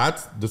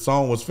 the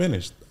song was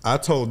finished. I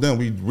told them,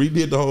 we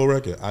redid the whole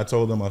record. I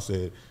told them, I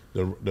said,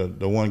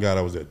 the one guy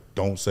that was there,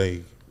 don't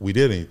say we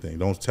did anything.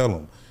 Don't tell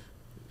them.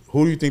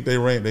 Who do you think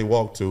they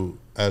walked to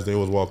as they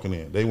was walking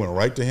in? They went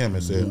right to him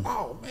and said,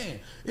 oh, man,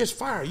 it's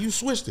fire. You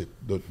switched it.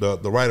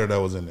 The writer that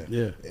was in there.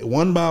 Yeah.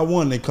 One by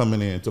one, they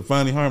coming in. To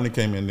finally Harmony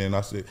came in there,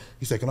 and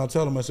he said, can I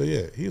tell him? I said,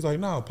 yeah. He's like,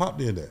 no, Pop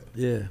did that.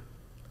 Yeah.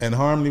 And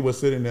Harmony was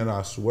sitting there, and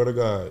I swear to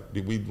God,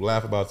 we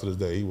laugh about it to this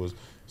day. He was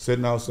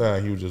sitting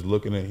outside, he was just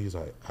looking at it. He's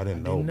like, I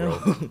didn't know, bro.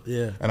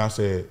 Yeah. And I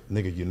said,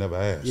 nigga, you never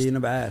asked. Yeah, you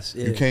never asked.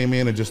 Yeah. You came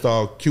in and just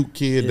saw a cute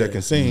kid that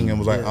can sing and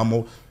was like, I'm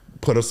going to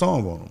put a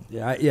song on him.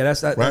 Yeah,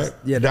 that's that. Right?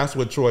 That's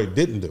what Troy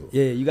didn't do.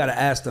 Yeah, you got to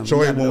ask them.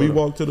 Troy, when we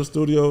walked to the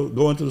studio,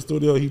 go into the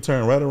studio, he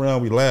turned right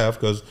around. We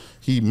laughed because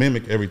he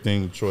mimicked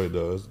everything Troy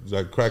does. He's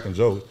like cracking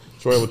jokes.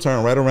 Troy would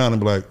turn right around and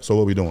be like, so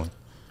what we doing?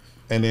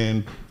 And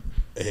then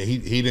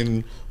he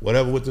didn't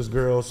whatever with this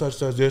girl, such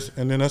this,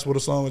 and then that's what the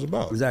song is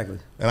about. Exactly.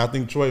 And I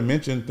think Troy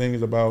mentioned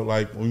things about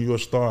like when you're a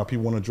star,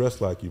 people want to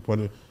dress like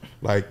you.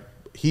 Like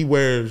he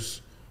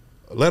wears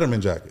Letterman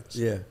jackets.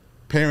 Yeah.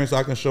 Parents,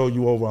 I can show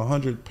you over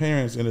 100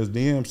 parents in his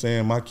DM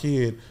saying my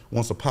kid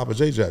wants a Papa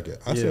J jacket.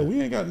 I said,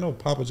 we ain't got no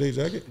Papa J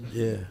jacket.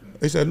 Yeah.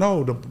 They said,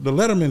 no, the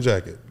Letterman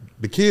jacket.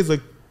 The kids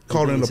are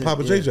calling it the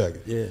Papa J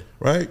jacket. Yeah.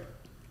 Right?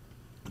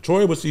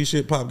 Troy would see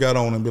shit Pop got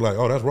on and be like,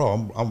 oh, that's raw.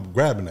 I'm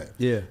grabbing that.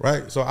 Yeah.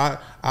 Right? So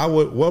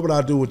what would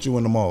I do with you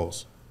in the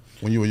malls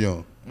when you were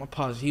young? My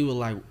pops, he would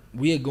like,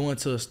 we'd go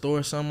into a store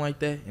or something like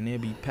that, and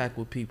it'd be packed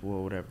with people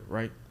or whatever,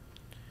 right?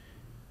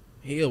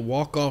 He'll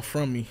walk off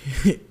from me,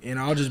 and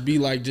I'll just be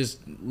like,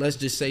 let's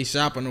just say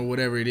shopping or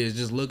whatever it is,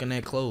 just looking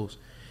at clothes.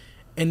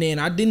 And then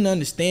I didn't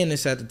understand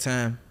this at the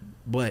time,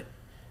 but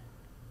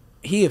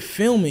he'd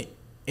film it,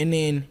 and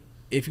then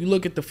if you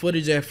look at the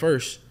footage at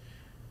first,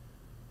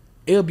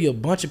 it'll be a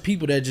bunch of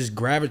people that just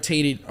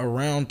gravitated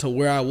around to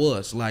where I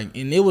was, like,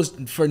 and it was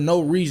for no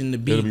reason to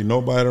be. There'll be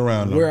nobody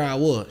around where I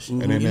was,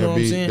 and then you know what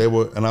I'm saying?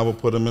 And I would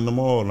put them in the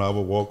mall, and I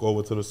would walk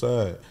over to the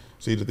side.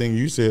 See, the thing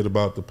you said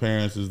about the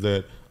parents is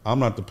that I'm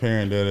not the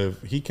parent that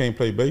if he can't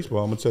play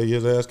baseball, I'm gonna tell you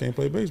his ass can't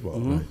play baseball.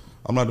 Right?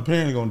 I'm not the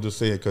parent gonna just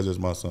say it because it's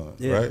my son,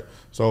 right?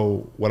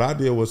 So what I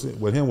did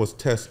with him was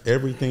test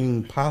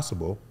everything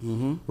possible,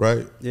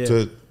 right? Yeah.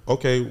 To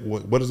okay,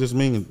 what does this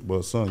mean?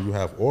 Well, son, you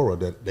have aura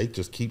that they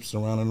just keep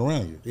surrounding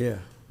around you. Yeah.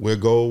 We'll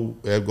go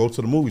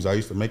to the movies. I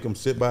used to make him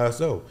sit by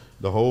himself.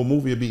 The whole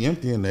movie would be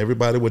empty, and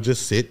everybody would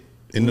just sit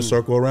in the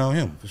circle around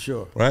him. For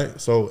sure. Right?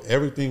 So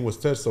everything was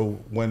touched. So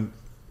when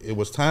it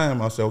was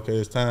time, I said, okay,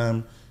 it's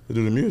time to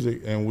do the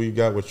music. And we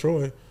got with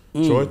Troy.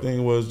 Troy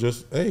thing was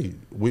just, hey,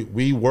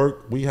 we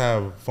work, we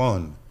have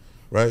fun,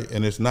 right?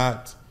 And it's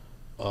not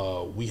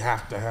we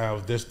have to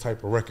have this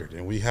type of record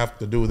and we have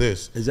to do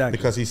this. Exactly.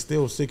 Because he's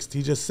still he's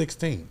just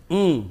 16. You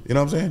know what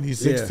I'm saying? He's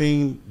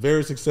 16,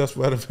 very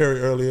successful at a very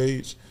early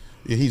age.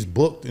 He's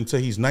booked until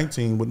he's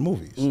 19 with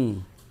movies.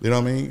 You know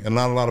what I mean? And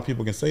not a lot of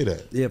people can say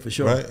that. Yeah, for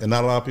sure. Right? And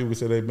not a lot of people can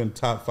say they've been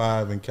top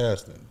 5 in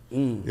casting.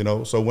 You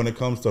know, so when it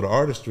comes to the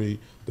artistry,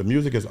 the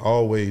music has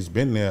always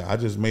been there. I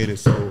just made it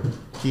so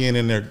he ain't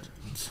in there,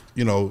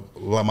 you know,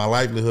 my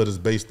livelihood is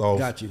based off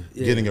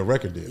getting a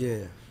record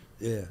deal.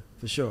 Yeah,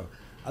 for sure.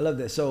 I love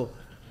that. So,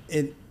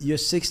 you're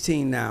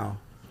 16 now.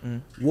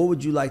 What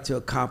would you like to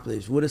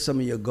accomplish? What are some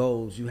of your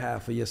goals you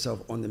have for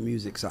yourself on the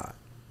music side?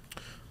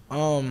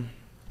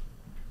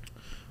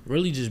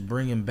 Really just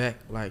bringing back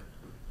like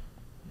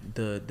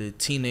the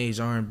teenage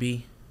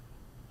R&B.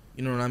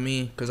 You know what I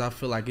mean? Because I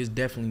feel like it's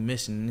definitely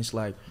missing. And it's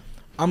like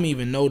I'm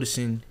even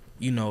noticing,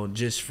 you know,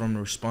 just from the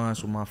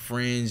response with my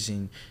friends,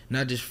 and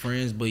not just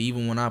friends, but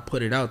even when I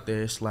put it out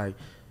there, it's like,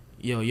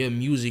 yo, your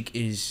music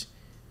is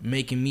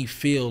making me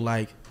feel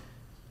like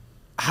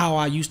how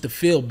I used to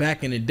feel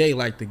back in the day,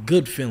 like the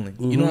good feeling.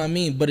 You know what I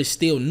mean? But it's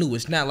still new.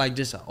 It's not like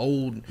just an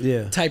old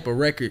type of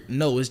record.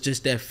 No, it's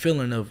just that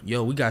feeling of,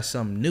 yo, we got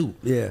something new.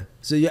 Yeah.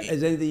 So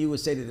is there anything you would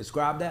say to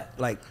describe that?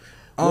 Like,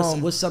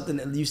 what's something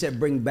that you said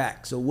bring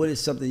back? So what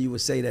is something you would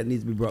say that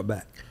needs to be brought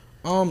back?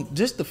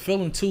 Just the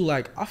feeling too.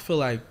 Like, I feel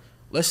like,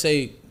 let's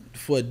say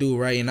for a dude,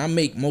 right? And I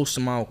make most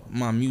of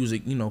my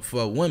music, you know,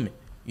 for women.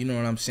 You know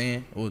what I'm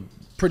saying? Or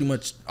pretty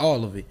much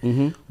all of it.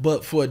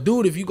 But for a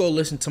dude, if you go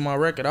listen to my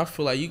record, I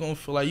feel like you're gonna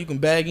feel like you can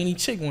bag any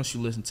chick once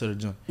you listen to the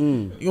joint.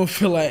 You're gonna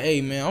feel like,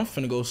 hey man, I'm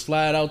finna go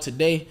slide out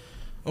today.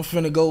 I'm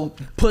finna go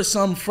put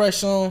something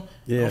fresh on.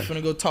 I'm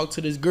finna go talk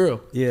to this girl.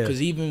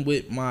 Cause even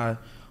with my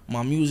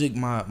music,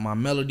 my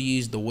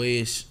melodies, the way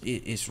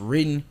it's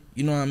written,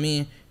 you know what I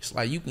mean? It's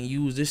like you can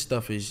use this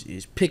stuff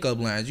as pickup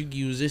lines. You can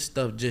use this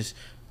stuff just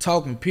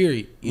talking,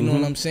 period. You know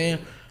what I'm saying?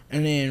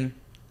 And then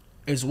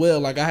as well,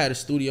 like I had a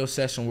studio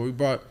session where we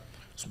brought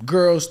some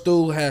girls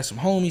through, had some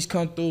homies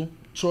come through.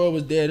 Troy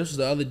was there. This was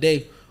the other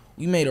day.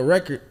 We made a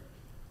record,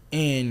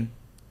 and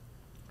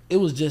it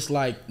was just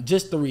like,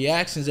 just the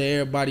reactions of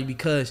everybody,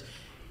 because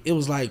it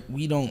was like,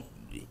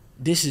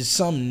 this is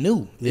something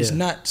new. It's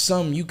not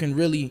something you can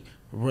really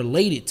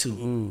relate it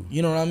to.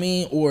 You know what I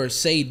mean? Or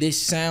say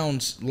this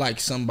sounds like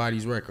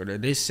somebody's record, or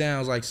this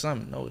sounds like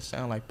something. No, it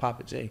sounds like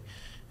Papa J.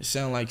 It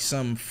sounds like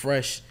something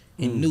fresh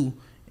and new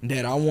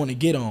that I want to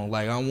get on.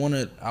 Like I want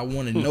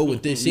to know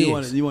what this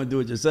is. You want to do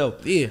it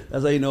yourself. Yeah,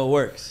 that's how you know it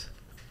works.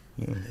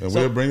 And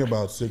we'll bring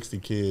about 60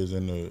 kids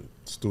in the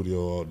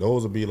studio.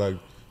 Those will be like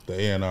the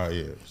A&R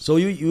ears. So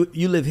you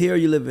live here? Or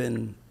you live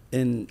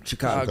in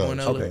Chicago? In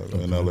LA.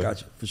 Okay, in LA.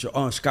 Got you for sure.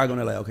 Oh, Chicago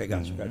and LA. Okay,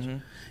 got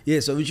you.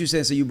 Yeah. So what you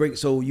saying?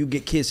 So you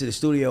get kids to the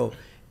studio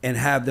and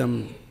have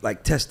them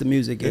like test the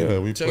music. Yeah,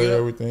 we play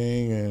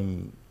everything,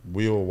 and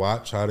we'll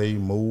watch how they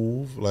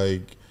move.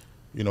 Like,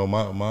 you know,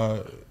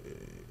 my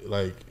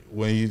like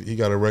when he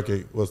got a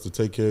record was To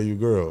Take Care of You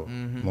Girl.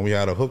 When we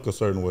had a hook a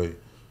certain way,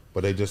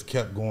 but they just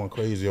kept going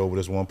crazy over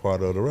this one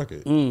part of the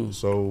record.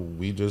 So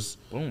we just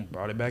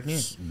brought it back in.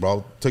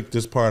 Took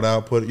this part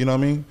out, put it, you know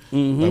what I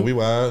mean? Like we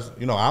were asked,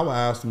 you know, I would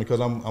ask him because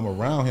I'm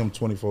around him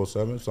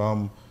 24/7,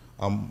 so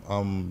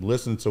I'm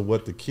listening to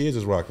what the kids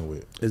is rocking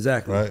with.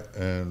 Exactly. Right?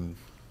 And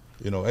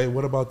you know, hey,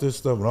 what about this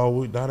stuff?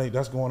 No,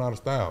 that's going out of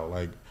style.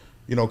 Like,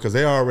 you know, because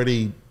they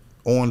already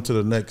on to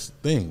the next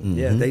thing.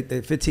 Yeah,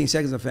 they 15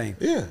 seconds of fame.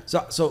 Yeah.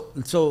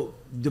 So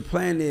the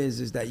plan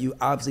is that you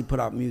obviously put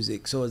out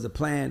music. So is the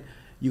plan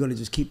you're gonna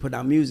just keep putting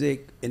out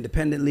music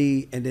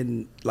independently, and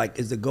then like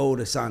is the goal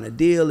to sign a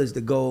deal? Is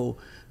the goal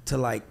to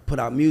like put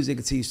out music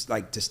and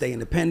like to stay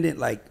independent?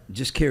 Like,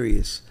 just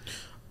curious.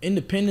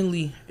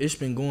 Independently, it's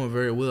been going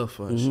very well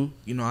for us.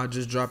 You know, I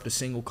just dropped a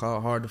single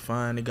called Hard to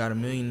Find. It got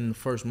 1 million in the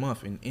first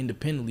month, and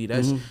independently,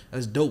 that's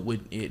dope.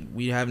 With it,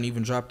 we haven't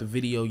even dropped a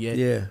video yet.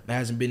 Yeah, there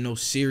hasn't been no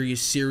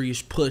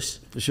serious push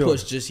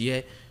just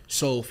yet.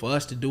 So for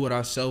us to do it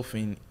ourselves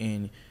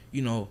and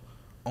you know,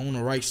 own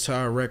the rights to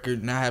our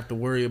record, not have to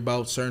worry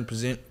about certain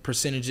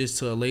percentages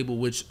to a label,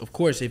 which of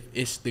course if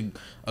it's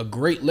a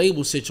great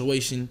label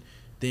situation,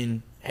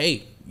 then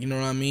hey, you know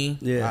what I mean?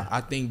 Yeah, I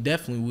think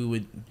definitely we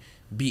would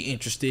be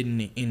interested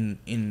in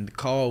the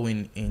call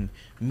and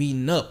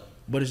meeting up.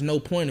 But there's no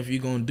point if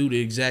you're gonna do the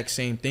exact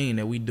same thing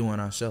that we doing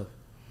ourselves.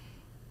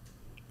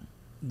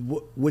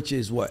 Which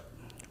is what?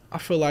 I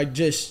feel like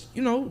just,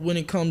 you know, when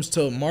it comes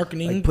to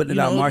marketing, like putting it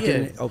out,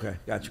 marketing. Yeah. Okay,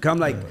 got you. Come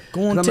like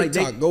go on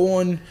TikTok, like go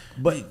on.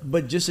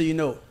 But just so you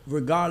know,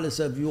 regardless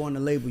of you on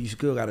the label, you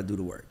still got to do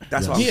the work.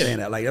 That's why I'm saying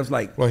that. Like that's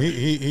like. Well,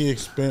 he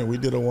experienced. We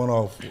did a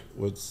one-off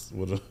with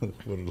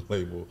a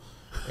label.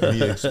 And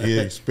he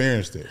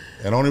experienced it.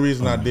 And the only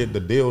reason I did the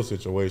deal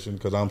situation,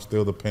 because I'm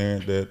still the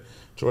parent that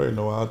Troy, you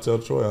know, I'll tell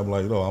Troy, I'm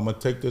like, no, I'm going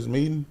to take this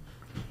meeting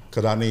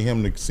because I need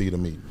him to see the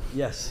meeting.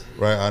 Yes.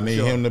 Right? I need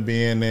him to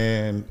be in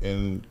there.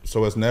 And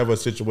so it's never a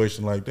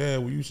situation like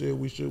that. Well, you said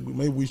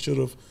maybe we should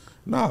have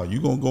No,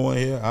 you gonna go in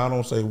here. I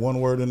don't say one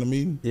word in the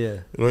meeting. Yeah.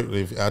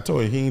 If I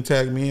told you he ain't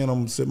tag me in, I'm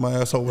gonna sit my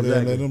ass over there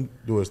and let him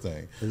do his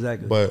thing.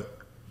 Exactly. But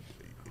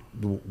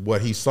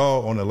what he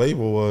saw on the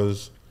label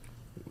was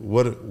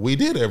what we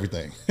did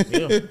everything.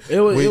 Yeah. It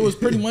was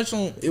pretty much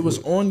on. It was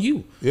on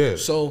you. Yeah.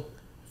 So.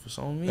 It's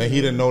on me. And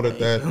he didn't know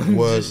that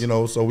was, you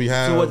know. So we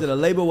have. So was it a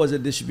label? Or was it a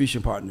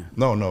distribution partner?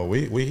 No.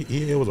 It was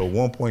a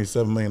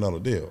 $1.7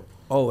 million deal.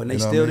 Oh, and they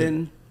still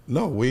didn't.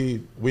 No, we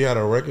had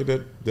a record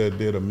that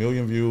did 1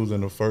 million views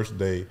in the first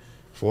day,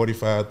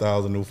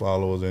 45,000 new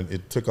followers, and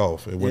it took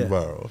off. It went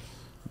viral.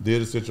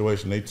 Did a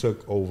situation. They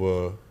took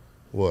over,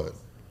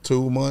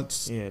 2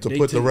 months to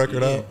put the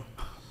record out?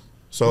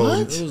 So what?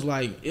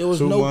 It was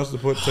 2 months to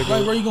put together.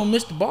 Like, where you gonna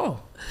miss the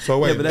ball? So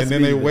wait, and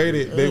then they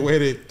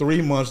waited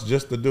 3 months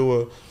just to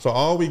do so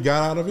all we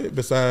got out of it,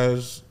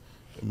 besides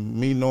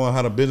me knowing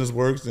how the business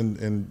works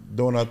and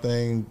doing our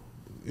thing,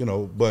 you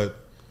know, but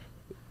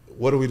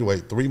what do we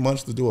wait 3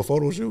 months to do a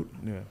photo shoot?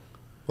 Yeah.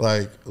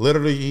 Like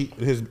literally,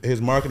 his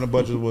marketing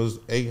budget was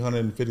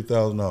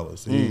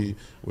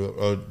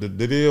 $850,000.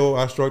 The deal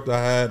I struck,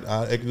 I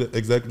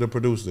executive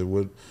produced it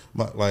with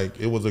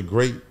it was a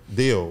great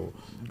deal.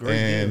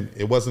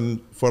 It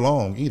wasn't for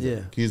long either.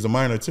 Yeah. He's a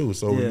minor too,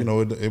 so you know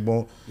it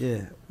won't.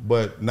 Yeah.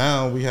 But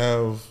now we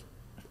have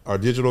our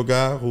digital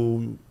guy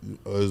who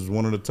is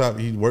one of the top.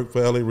 He worked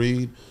for L.A.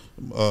 Reid.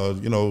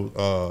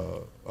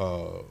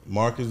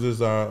 Marcus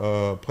is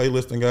our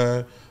playlisting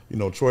guy. You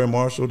know, Troy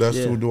Marshall. That's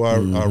who do our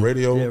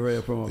radio. Yeah,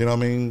 radio promo. You know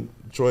what I mean?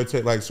 Troy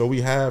so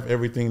we have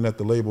everything that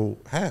the label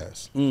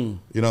has. You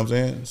know what I'm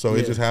saying? So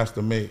it just has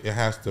to make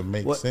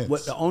sense.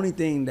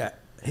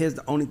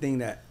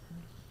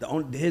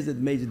 Here's the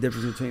major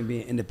difference between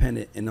being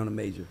independent and on a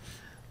major.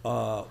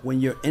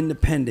 When you're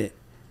independent,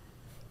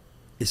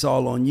 it's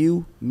all on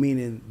you,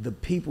 meaning the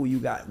people you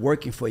got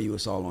working for you,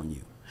 it's all on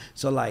you.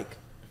 So like,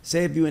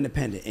 say if you're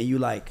independent and you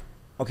like,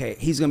 okay,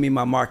 he's gonna be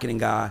my marketing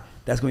guy,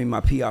 that's gonna be my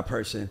PR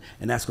person,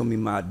 and that's gonna be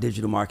my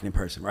digital marketing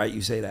person, right?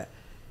 You say that.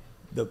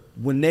 If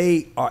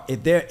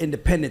they're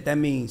independent, that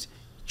means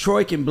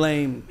Troy can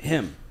blame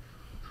him.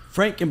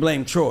 Frank can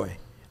blame Troy.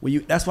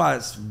 That's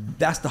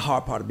the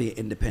hard part of being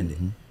independent.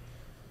 Mm-hmm.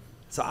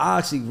 So I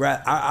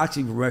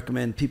actually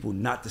recommend people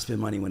not to spend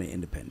money when they're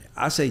independent.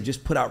 I say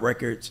just put out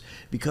records,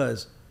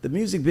 because the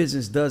music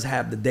business does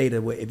have the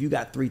data where if you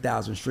got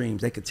 3,000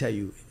 streams, they could tell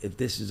you if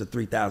this is a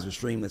 3,000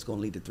 stream that's going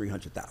to lead to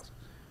 300,000.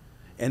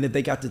 And if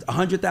they got to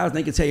 100,000,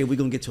 they can tell you we're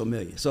going to get to 1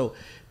 million. So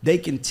they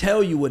can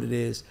tell you what it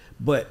is,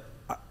 but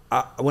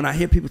when I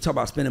hear people talk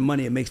about spending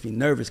money, it makes me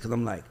nervous, because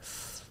I'm like,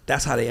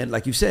 that's how they end,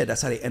 like you said,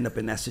 that's how they end up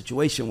in that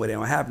situation where they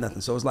don't have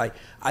nothing. So it's like,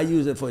 I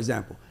use it for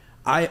example.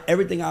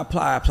 Everything I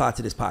apply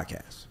to this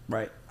podcast,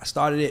 right? I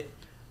started it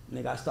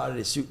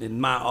shooting in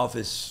my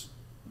office,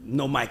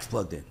 no mics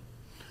plugged in.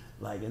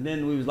 And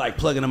then we was like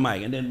plugging a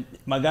mic, and then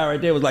my guy right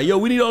there was like, yo,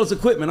 we need all this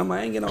equipment. I'm like,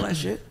 I ain't getting all that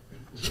shit.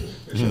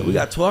 We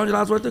got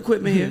 $1,200 worth of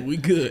equipment here. We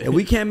good. And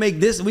we can't make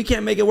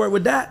it work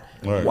with that.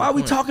 Right. Why are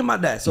we talking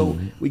about that? So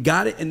we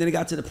got it, and then it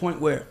got to the point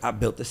where I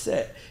built the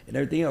set and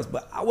everything else.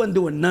 But I wasn't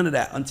doing none of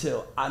that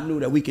until I knew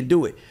that we could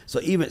do it.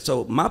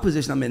 So my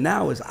position I'm in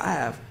now is I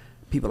have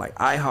people like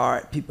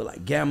iHeart, people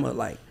like Gamma,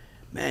 like,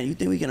 man, you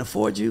think we can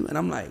afford you? And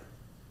I'm like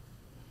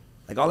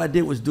all I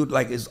did was do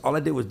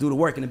the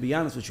work. And to be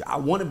honest with you, I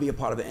want to be a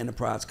part of an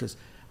enterprise, because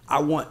I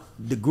want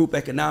the group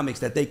economics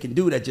that they can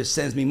do that just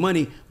sends me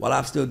money while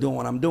I'm still doing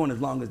what I'm doing, as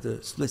long as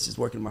the splits is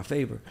working in my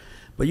favor.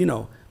 But you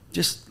know,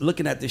 just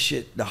looking at this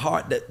shit,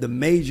 the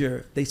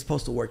major, they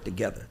supposed to work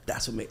together.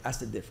 That's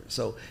the difference.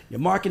 So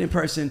your marketing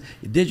person,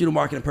 your digital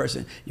marketing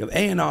person, your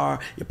A&R,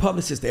 your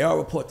publicist, they all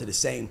report to the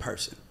same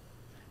person.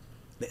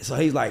 So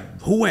he's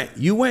like, who went?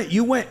 You went.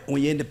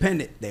 When you're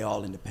independent, they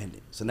all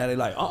independent. So now they're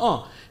like,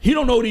 he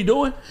don't know what he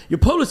doing. Your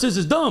publicist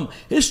is dumb.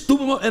 It's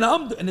stupid.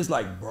 And it's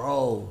like,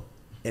 bro.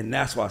 And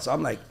that's why. So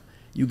I'm like,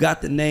 you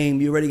got the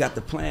name. You already got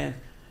the plan.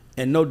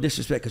 And no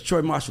disrespect, because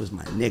Troy Marshall is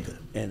my nigga.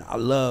 And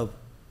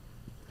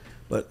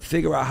but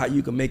figure out how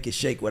you can make it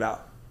shake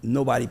without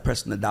nobody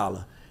pressing a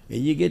dollar. And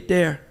you get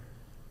there,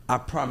 I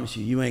promise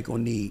you ain't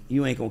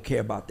gonna care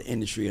about the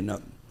industry or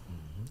nothing.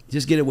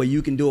 Just get it where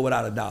you can do it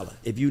without a dollar.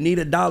 If you need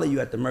a dollar,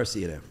 you're at the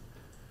mercy of them.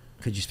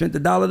 Because you spent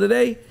 $1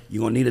 today,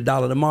 you're going to need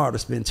 $1 tomorrow to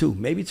spend 2,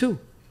 maybe 2.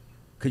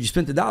 Because you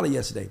spent $1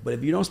 yesterday. But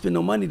if you don't spend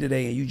no money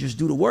today and you just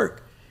do the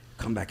work,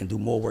 come back and do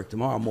more work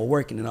tomorrow, more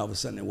work, and then all of a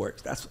sudden it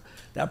works. That'd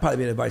probably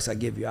be the advice I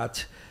give you. I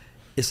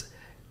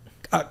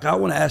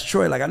want to ask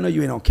Troy, like, I know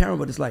you ain't on camera,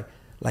 but it's like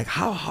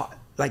how hard,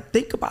 like,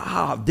 think about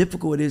how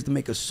difficult it is to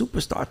make a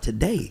superstar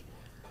today.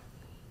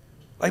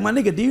 Like, my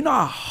nigga, do you know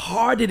how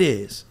hard it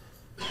is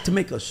to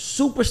make a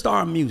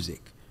superstar in music?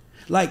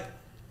 Like,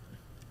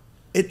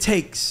 it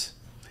takes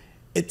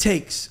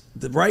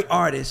the right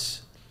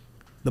artist,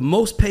 the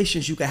most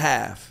patience you can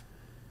have,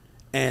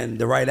 and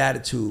the right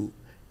attitude,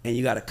 and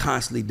you got to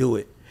constantly do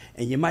it.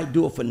 And you might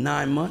do it for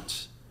 9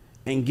 months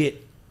and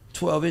get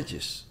 12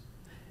 inches.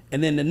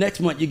 And then the next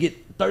month you get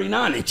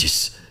 39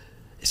 inches.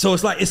 So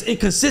it's like, it's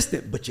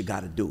inconsistent, but you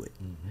got to do it.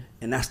 Mm-hmm.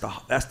 And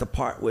that's the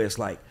part where it's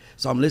like,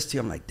 so I'm listening to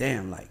you, I'm like,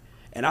 damn, like,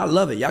 And I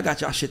love it. Y'all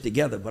got y'all shit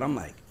together. But I'm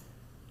like,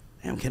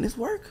 damn, can this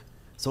work?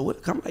 So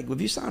what, I'm like,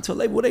 if you sign to a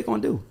label, what they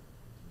gonna do?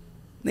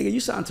 Nigga, you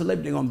sign to a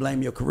label, they gonna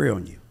blame your career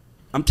on you.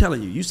 I'm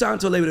telling you. You sign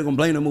to a label, they gonna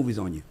blame the movies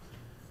on you.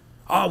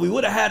 Oh, we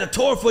would have had a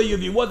tour for you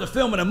if you wasn't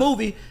filming a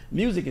movie.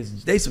 Music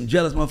is, they some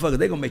jealous motherfuckers.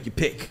 They gonna make you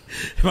pick.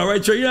 Am I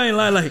right, Trey? You ain't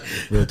lying. Like,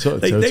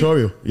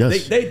 territorial.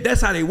 Yes. That's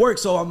how they work.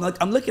 So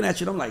I'm looking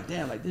at you and I'm like,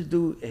 damn, like this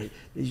dude,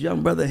 this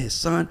young brother and his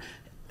son,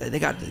 they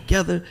got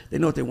together. They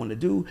know what they want to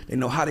do. They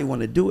know how they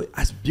want to do it.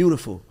 That's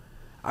beautiful.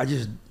 I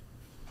just,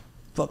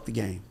 fuck the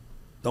game.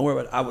 Don't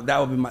worry about,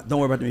 don't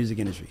worry about the music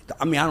industry.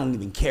 I mean, I don't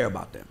even care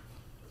about them.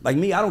 Like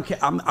me, I don't care.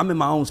 I'm in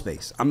my own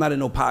space. I'm not in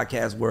no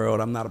podcast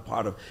world. I'm not a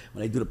part of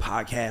when they do the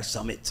podcast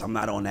summits. I'm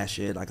not on that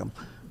shit. Like you know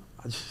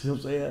what I'm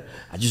saying?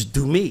 I just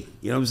do me.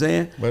 You know what I'm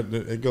saying? But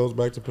it goes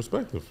back to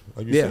perspective,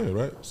 like you said,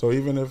 right? So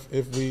even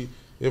if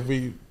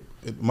we,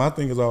 my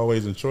thing is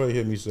always, and Troy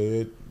hit me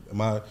said,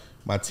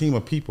 my team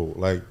of people.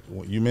 Like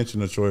you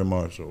mentioned the Troy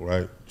Marshall,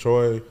 right?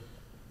 Troy,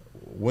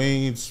 we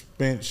ain't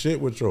spent shit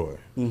with Troy.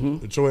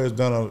 Mm-hmm. Troy has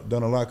done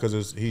a lot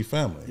because he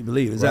family. You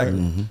believe exactly.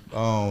 Right?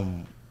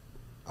 Mm-hmm.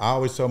 I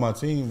always tell my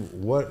team,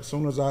 as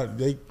soon as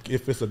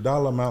if it's a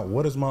dollar amount,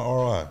 what is my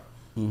ROI?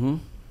 Mm-hmm.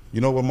 You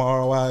know what my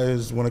ROI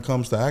is when it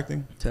comes to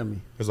acting? Tell me.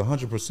 It's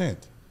 100%.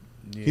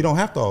 Yeah. He don't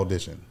have to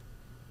audition.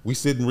 We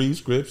sit and read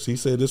scripts. He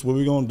said, this is what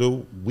we're going to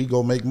do. We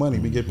go make money.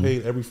 We get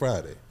paid every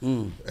Friday,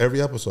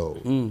 every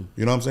episode. You know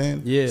what I'm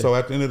saying? Yeah. So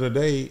at the end of the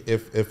day,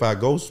 if I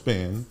go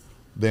spend,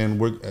 then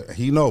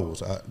he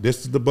knows. This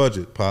is the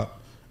budget, Pop.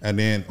 And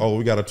then,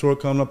 we got a tour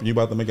coming up and you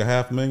about to make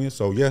 $500,000.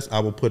 So yes, I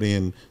will put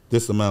in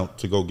this amount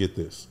to go get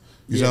this.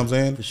 You see what I'm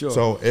saying? For sure.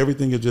 So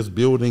everything is just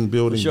building.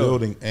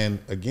 And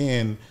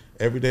again,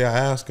 every day I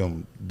ask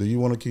him, do you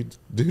want to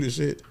do this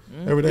shit?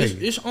 Every day.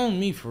 It's on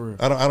me for real.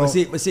 I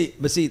don't. But see,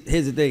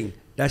 here's the thing.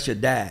 That's your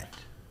dad.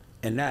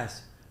 And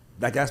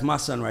that's my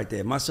son right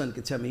there. My son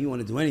can tell me he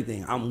want to do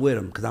anything. I'm with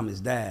him because I'm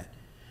his dad.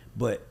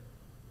 But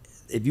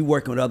if you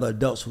working with other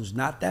adults who's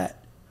not that,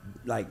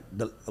 like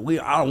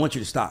I don't want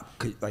you to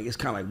stop. Like it's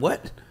kind of like,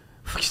 what?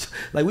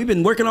 Like we've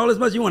been working all this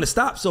much, you want to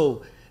stop?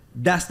 So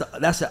that's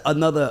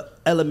another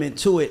element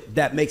to it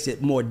that makes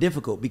it more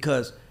difficult,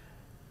 because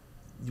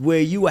where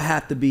you would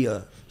have to be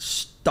a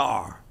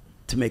star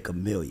to make $1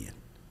 million.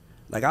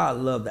 Like I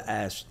love to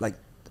ask, like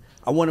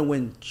I wonder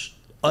when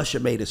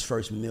Usher made his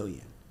first $1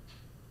 million.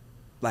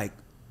 Like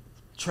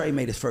Trey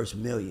made his first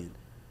 $1 million.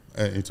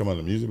 You talking about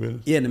the music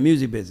business? Yeah, in the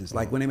music business.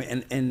 Like when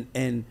they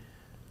and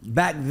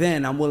back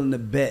then, I'm willing to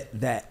bet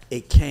that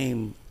it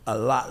came a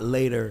lot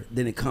later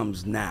than it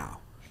comes now.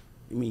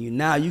 I mean,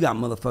 now you got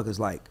motherfuckers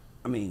like,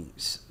 I mean,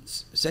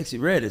 Sexy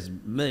Red is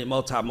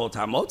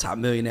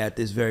multi-millionaire at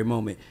this very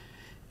moment,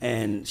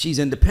 and she's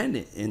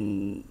independent,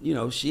 and you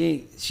know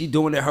she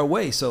doing it her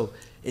way. So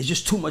it's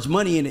just too much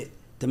money in it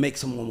to make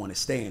someone want to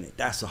stay in it.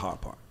 That's the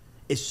hard part.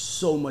 It's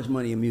so much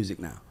money in music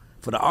now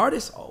for the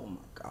artists. Oh my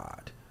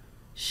God,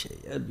 shit,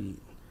 it'd be.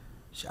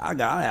 I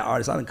had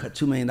artists I done cut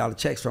 $2 million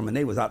checks from, and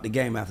they was out the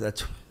game after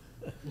that.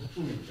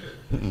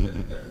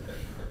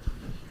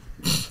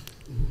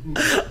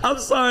 I'm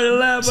sorry to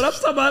laugh, but I'm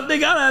talking about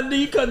nigga.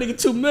 You cut nigga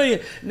 $2 million.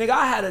 Nigga,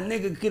 I had a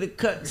nigga get a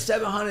cut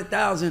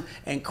 $700,000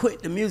 and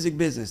quit the music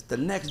business the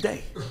next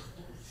day.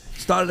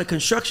 Started a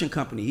construction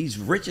company. He's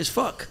rich as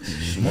fuck.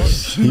 He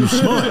was smart.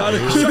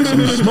 Started a construction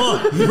company.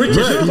 Smart. Rich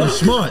as fuck. He was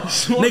smart.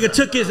 Nigga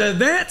took his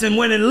advance and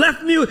went and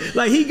left music.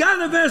 Like he got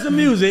an advance of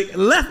music,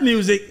 left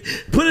music,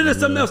 put it in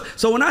something else.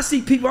 So when I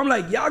see people, I'm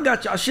like, y'all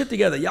got y'all shit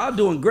together. Y'all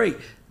doing great.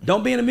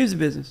 Don't be in the music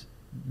business.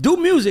 Do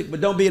music,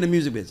 but don't be in the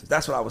music business.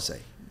 That's what I would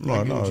say. No,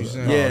 yeah,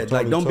 totally,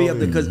 like don't be up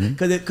there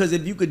because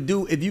if you could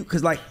do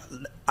because like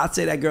I'd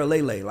say that girl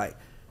Lele, like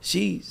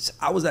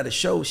I was at a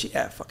show, she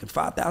had fucking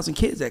 5,000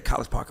 kids at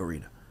College Park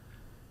Arena.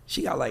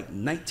 She got like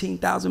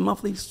 19,000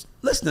 monthly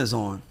listeners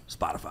on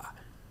Spotify.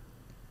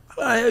 How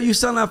the hell you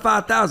selling out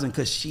 5,000?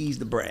 Because she's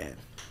the brand.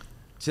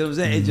 See what I'm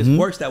saying? It just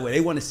works that way.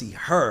 They want to see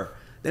her.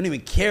 They don't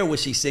even care what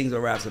she sings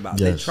or raps about.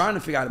 Yes. They're trying to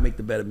figure out how to make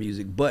the better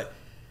music, but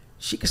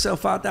she could sell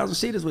 5,000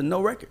 CDs with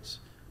no records.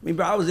 I mean,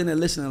 bro, I was in there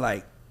listening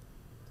like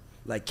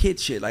kid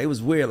shit. Like it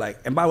was weird.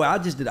 Like, and by the way,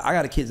 I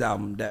got a kids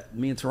album that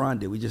me and Teron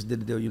did. We just did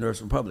the deal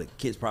Universal Republic,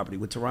 Kids Property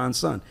with Teron's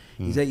son.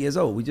 He's 8 years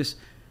old. We just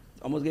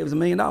almost gave us $1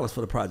 million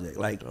for the project.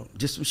 Like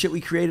just some shit we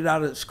created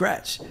out of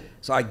scratch.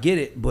 So I get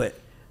it, but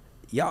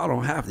y'all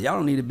don't have to. Y'all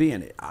don't need to be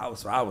in it. I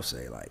would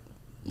say like,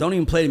 don't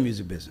even play the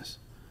music business.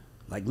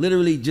 Like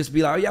literally just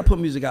be like, oh, y'all put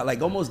music out.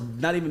 Like almost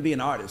not even be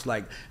an artist.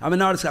 Like I'm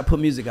an artist, I put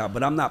music out,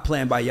 but I'm not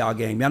playing by y'all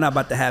game. Y'all not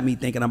about to have me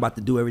thinking I'm about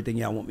to do everything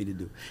y'all want me to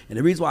do. And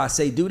the reason why I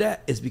say do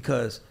that is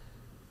because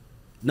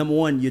number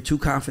one, you're too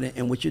confident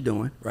in what you're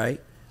doing, right?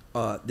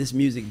 This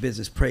music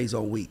business preys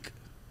on weak.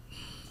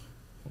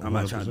 I'm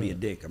not trying to be a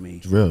dick. I mean,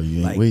 it's real.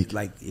 You ain't weak.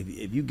 Like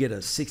if you get a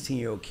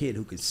 16-year-old kid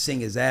who can sing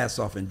his ass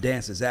off and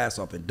dance his ass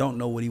off and don't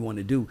know what he want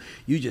to do,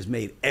 you just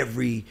made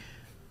every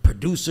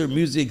producer,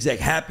 music exec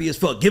happy as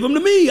fuck. Give him to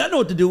me. I know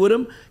what to do with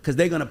him, because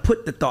they're gonna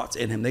put the thoughts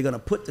in him. They're gonna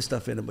put the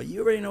stuff in him. But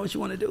you already know what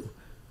you want to do.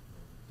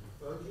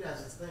 Well, he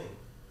has his thing.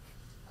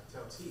 I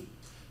tell T.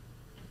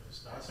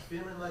 starts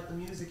feeling like the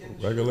music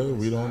industry. Record label,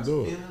 we don't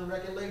do it. Feeling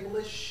record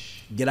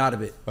label-ish. Get out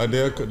of it. Like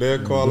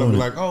they'll call and be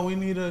like, oh, we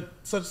need a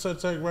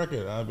such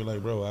record. I'll be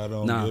like, bro, I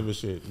don't give a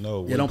shit.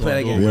 No, don't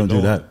play that game. We don't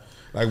do that.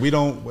 Like we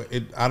don't.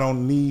 I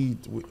don't need.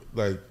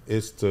 Like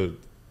it's to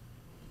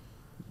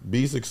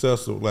be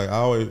successful. Like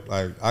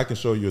I can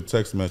show you a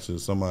text message.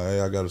 Somebody,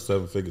 hey, I got a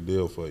 7-figure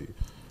deal for you.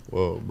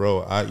 Well,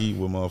 bro, I eat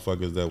with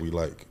motherfuckers that we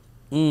like.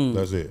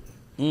 That's it.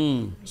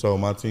 So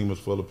my team is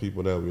full of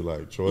people that we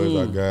like. Troy's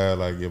our guy.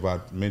 Like if I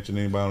mention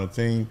anybody on the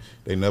team,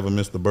 they never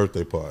missed the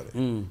birthday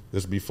party.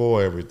 This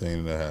before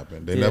everything that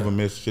happened. They never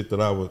missed shit that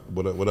I was,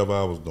 whatever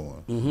I was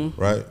doing.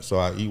 Right? So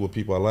I eat with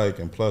people I like,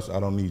 and plus I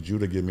don't need you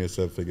to give me a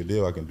 7-figure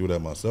deal. I can do that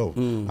myself.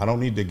 I don't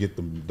need to get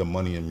the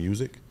money in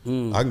music.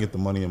 I can get the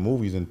money in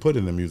movies and put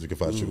it in music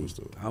if I choose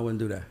to. I wouldn't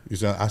do that. You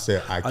said I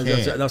said I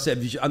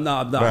can't. I'm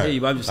not right. I hear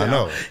you, but I'm just saying. I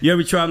know. You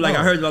ever try? I'm like,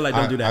 I heard you. I'm like,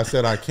 don't do that. I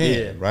said I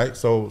can. Right?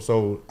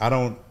 So I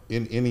don't.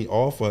 In any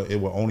offer,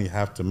 it will only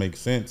have to make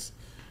sense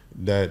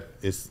that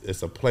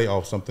it's a play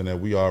off something that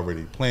we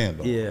already planned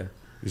on. Yeah.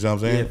 You see what I'm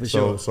saying? Yeah, for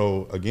sure.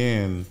 So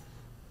again,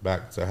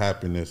 back to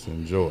happiness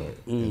and joy.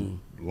 And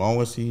as long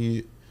as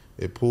it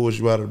pulls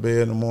you out of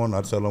bed in the morning,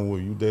 I tell them, well,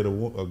 you date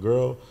a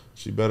girl,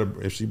 she better,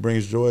 if she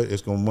brings joy,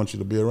 it's gonna want you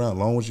to be around. As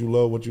long as you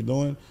love what you're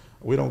doing,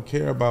 I don't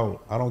care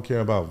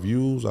about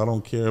views. I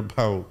don't care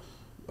about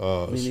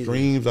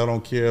streams. I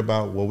don't care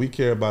about. What we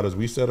care about is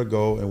we set a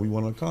goal and we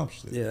want to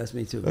accomplish it. Yeah, that's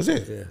me too. That's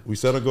it. Yeah. We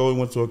set a goal and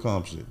went to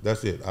accomplish it.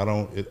 That's it.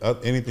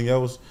 Anything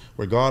else,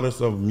 regardless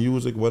of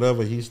music,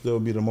 whatever, he still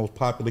be the most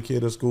popular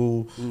kid at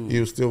school.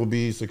 He'll still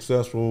be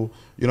successful.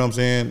 You know what I'm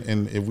saying?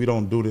 And if we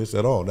don't do this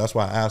at all, that's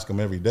why I ask him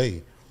every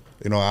day.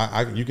 You know,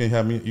 you can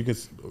have me. You can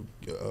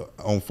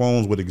on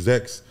phones with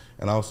execs,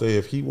 and I'll say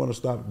if he want to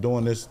stop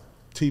doing this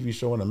TV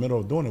show in the middle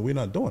of doing it, we're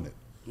not doing it.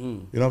 You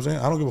know what I'm saying?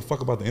 I don't give a fuck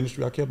about the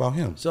industry. I care about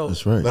him. So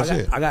that's right.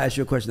 I got to ask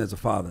you a question as a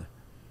father.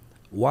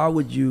 Why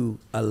would you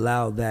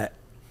allow that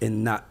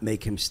and not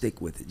make him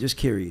stick with it? Just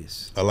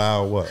curious.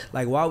 Allow what?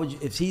 Like, why would you,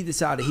 if he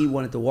decided he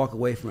wanted to walk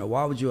away from it,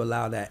 why would you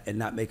allow that and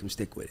not make him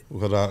stick with it?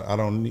 Because I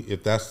don't need,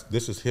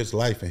 this is his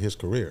life and his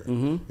career.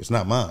 It's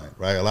not mine,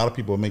 right? A lot of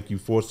people make you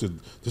force to,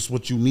 this is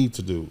what you need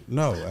to do.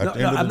 No, at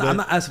the end of the day. I'm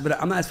not asking for that.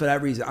 I'm not asking for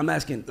that reason. I'm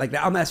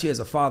asking you as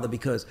a father,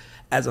 because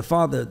as a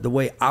father, the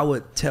way I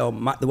would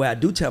the way I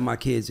do tell my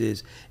kids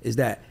is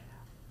that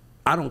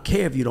I don't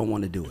care if you don't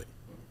want to do it.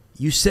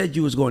 You said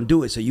you was going to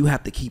do it, so you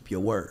have to keep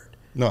your word.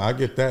 No, I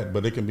get that,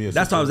 but it can be a.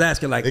 That's what I was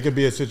asking. Like, it could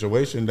be a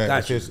situation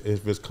that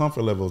if his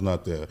comfort level is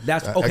not there.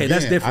 That's okay. Again,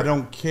 that's different. I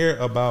don't care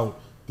about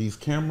these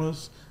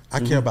cameras. I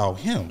care about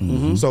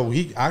him. So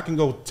I can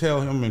go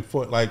tell him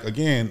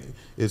again,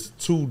 it's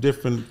two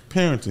different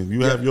parenting.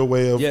 You have your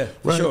way of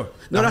for sure.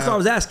 No, that's what I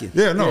was asking.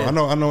 Yeah, no,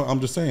 I know.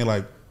 I'm just saying,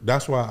 like,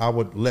 that's why I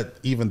would let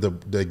even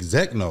the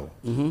exec know.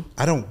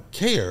 I don't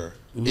care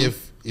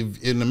if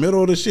in the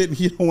middle of the shit and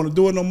he don't want to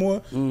do it no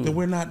more, then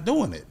we're not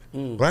doing it.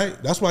 Right?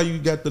 That's why you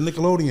got the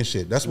Nickelodeon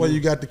shit. That's why you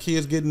got the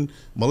kids getting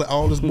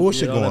all this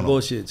bullshit going on.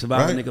 Bullshit.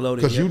 Surviving Nickelodeon.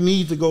 Because you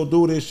need to go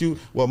do this.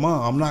 Well,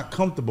 Mom, I'm not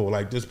comfortable.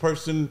 Like, this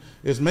person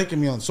is making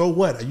me on. So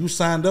what? You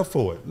signed up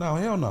for it? No,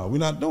 hell no. We're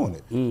not doing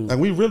it. And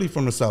we really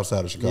from the south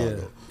side of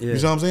Chicago. You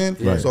see what I'm saying?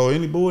 Right. So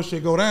any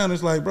bullshit go down,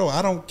 it's like, bro,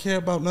 I don't care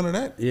about none of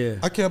that. Yeah.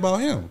 I care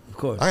about him. Of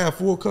course. I have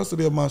full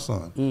custody of my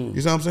son.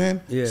 You see what I'm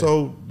saying? Yeah.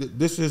 So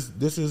this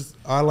is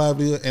our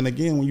livelihood. And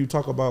again, when you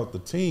talk about the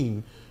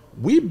team,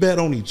 we bet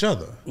on each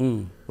other,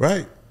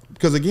 right?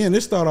 Because again,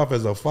 this started off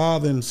as a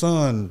father and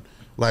son.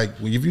 Like,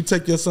 if you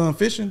take your son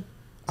fishing,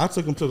 I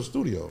took him to the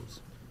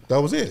studios. That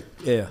was it.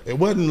 Yeah. It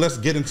wasn't let's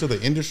get into the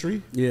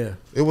industry. Yeah.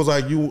 It was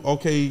like,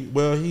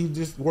 well, he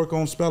just work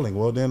on spelling.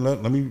 Well, then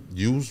let me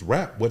use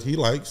rap, what he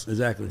likes.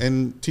 Exactly.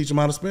 And teach him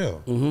how to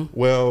spell.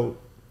 Well,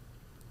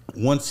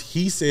 once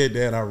he said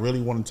that, I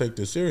really want to take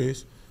this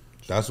serious,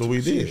 that's what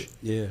we did.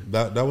 Yeah.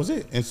 That was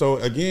it. And so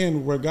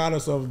again,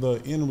 regardless of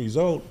the end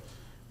result,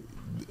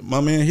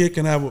 my man here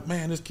can have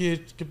this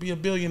kid could be a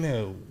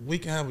billionaire. We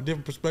can have a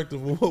different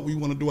perspective of what we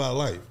want to do our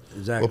life.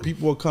 Exactly. But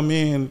people will come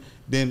in,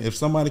 then if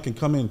somebody can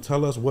come in and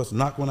tell us what's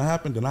not going to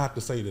happen, then I have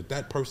to say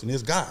that person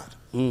is God.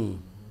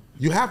 Then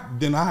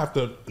I have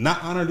to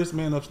not honor this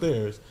man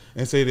upstairs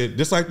and say that,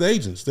 just like the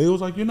agents, they was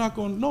like, that's not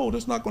going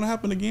to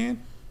happen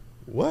again.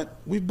 What?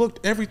 We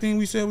booked everything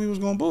we said we was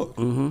going to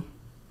book.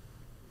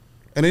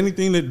 And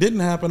anything that didn't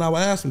happen, I would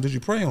ask them, did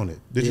you pray on it?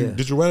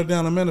 Did you write it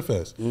down and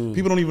manifest?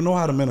 People don't even know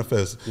how to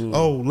manifest.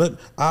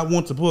 I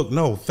want to book.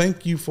 No,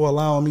 thank you for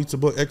allowing me to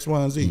book X, Y,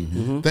 and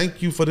Z.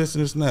 Thank you for this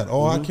and this and that.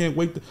 I can't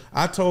wait.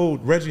 I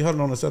told Reggie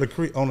Hutton on the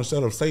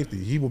set of Safety,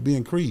 he will be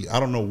in Creed.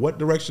 I don't know what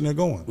direction they're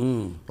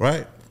going.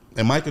 Right?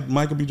 And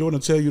Michael B. Jordan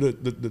will tell you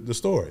the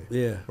story.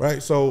 Yeah.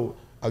 Right? So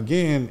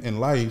again, in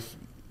life,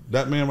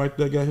 that man right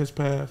there got his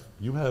path.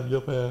 You have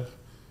your path.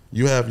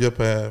 You have your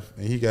path,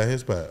 and he got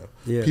his path.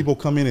 Yeah. People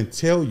come in and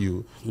tell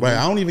you, right?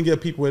 I don't even give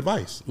people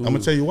advice. I'm gonna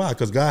tell you why,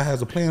 because God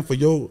has a plan for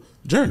your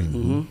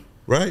journey,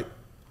 right?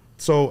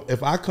 So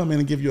if I come in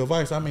and give you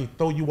advice, I may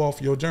throw you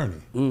off your journey,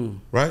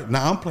 right?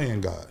 Now I'm playing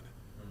God,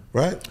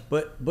 right?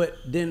 But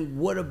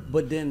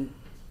then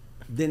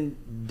then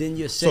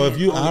you're saying.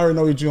 So if I already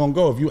know that you don't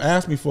go. If you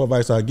ask me for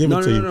advice, I'll give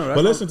it to you.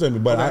 But listen to me.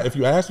 But if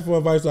you ask me for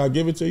advice, I'll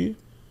give it to you.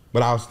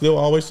 But I'll still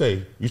always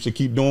say you should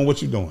keep doing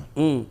what you're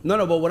doing.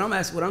 No. But what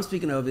I'm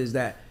speaking of is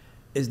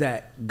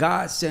that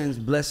God sends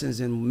blessings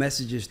and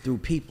messages through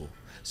people.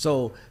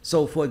 So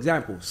for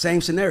example,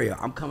 same scenario.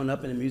 I'm coming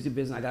up in the music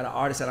business. I got an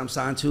artist that I'm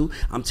signed to.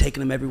 I'm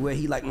taking him everywhere.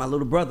 He like my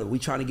little brother. We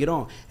trying to get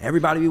on.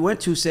 Everybody we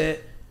went to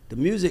said the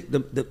music,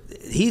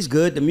 he's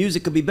good. The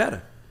music could be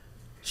better.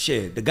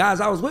 Shit, the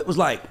guys I was with was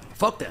like,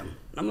 fuck them.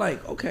 I'm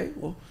like, okay,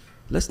 well,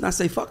 let's not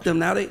say fuck them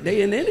now.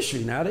 They in the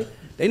industry now.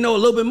 They know a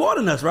little bit more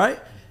than us, right?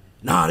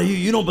 Nah,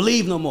 you don't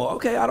believe no more.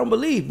 Okay, I don't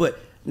believe, but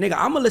nigga,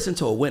 I'm gonna listen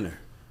to a winner.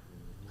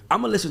 I'm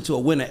gonna listen to a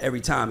winner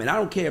every time, and I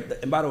don't care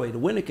if, and by the way, the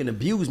winner can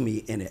abuse me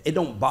in it. It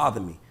don't bother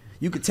me.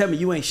 You could tell me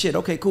you ain't shit.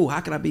 Okay, cool.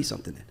 How can I be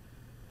something then?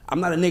 I'm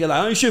not a nigga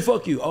like, I ain't shit,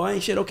 fuck you. Oh, I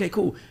ain't shit. Okay,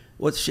 cool.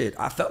 What's shit?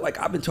 I felt like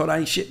I've been told I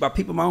ain't shit by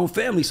people in my own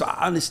family, so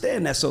I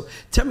understand that. So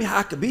tell me how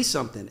I could be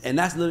something. And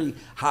that's literally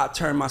how I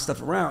turned my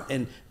stuff around.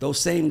 And those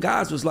same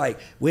guys was like,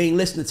 we ain't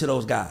listening to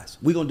those guys.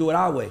 We gonna do it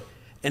our way.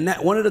 And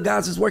that one of the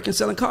guys is working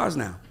selling cars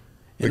now.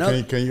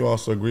 But can you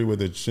also agree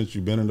with it, since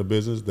you've been in the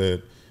business,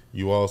 that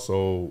you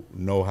also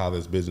know how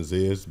this business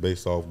is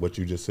based off what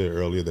you just said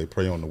earlier? They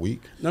prey on the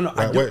weak. No,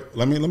 right, wait.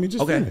 Let me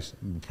just finish.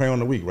 Prey on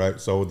the weak, right?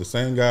 So the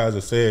same guys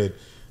that said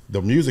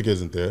the music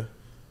isn't there,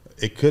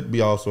 it could be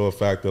also a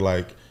factor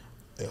like,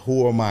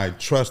 who am I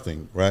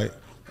trusting, right?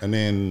 And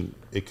then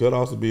it could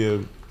also be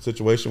a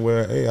situation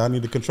where, hey, I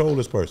need to control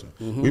this person.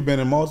 We've been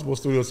in multiple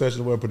studio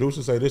sessions where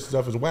producers say this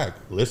stuff is whack.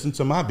 Listen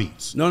to my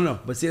beats. No.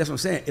 But see, that's what I'm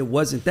saying. It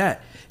wasn't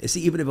that. And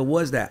see, even if it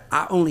was that,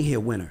 I only hear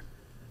winner.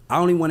 I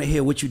only want to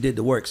hear what you did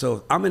to work. So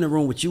if I'm in the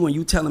room with you and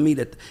you telling me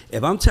that,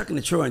 if I'm talking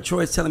to Troy and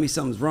Troy's telling me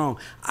something's wrong,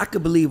 I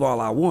could believe all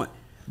I want.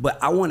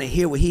 But I want to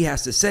hear what he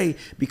has to say,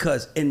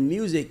 because in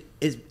music,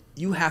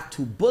 you have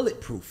to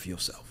bulletproof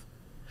yourself.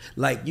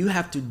 Like, you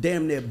have to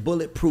damn near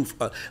bulletproof.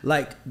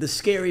 Like, the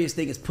scariest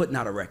thing is putting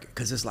out a record,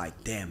 because it's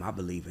like, damn, I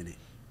believe in it.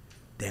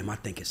 Damn, I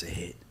think it's a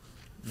hit.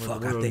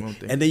 Fuck, I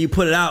think. And then you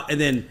put it out, and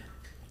then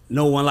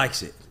no one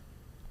likes it.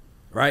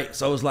 Right?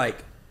 So it's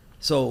like,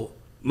 so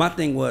my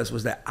thing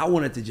was that I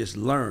wanted to just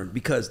learn,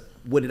 because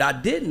what I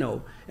did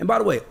know, and by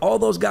the way, all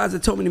those guys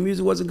that told me the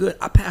music wasn't good,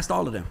 I passed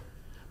all of them.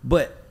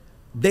 But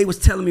they was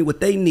telling me what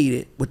they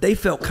needed, what they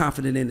felt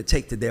confident in to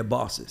take to their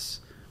bosses.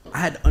 I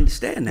had to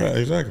understand that. Yeah,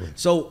 exactly.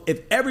 So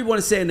if everyone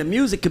is saying the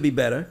music could be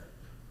better,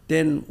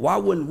 then why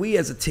wouldn't we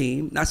as a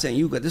team, not saying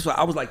you, but this is why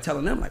I was like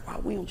telling them, like, why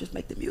we don't just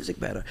make the music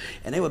better?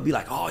 And they would be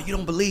like, oh, you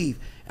don't believe.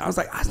 And I was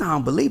like, that's not I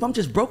don't believe, I'm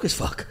just broke as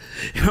fuck.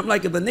 And I'm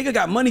like, if the nigga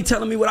got money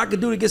telling me what I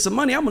could do to get some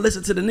money, I'm gonna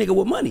listen to the nigga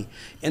with money.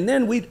 And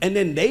then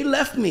they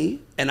left me,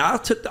 and I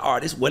took the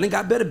artist, went and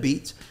got better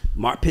beats.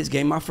 Mark Pitts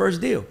gave my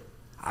first deal.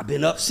 I've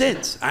been up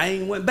since. I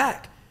ain't went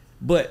back.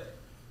 But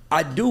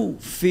I do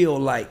feel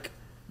like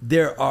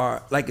there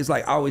are, like, it's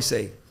like I always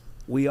say,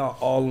 we are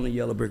all on the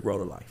yellow brick road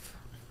of life.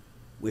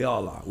 We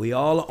all are. We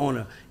all are on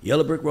a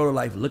yellow brick road of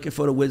life looking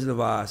for the Wizard of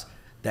Oz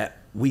that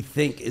we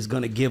think is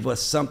going to give us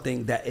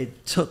something that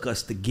it took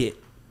us to get.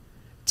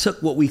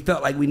 Took what we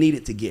felt like we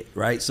needed to get,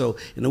 right? So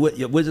in the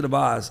Wizard of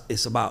Oz,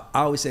 it's about, I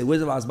always say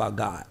Wizard of Oz is about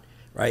God,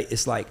 right?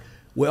 It's like,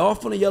 we're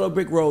off on a yellow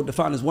brick road to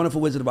find this wonderful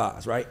Wizard of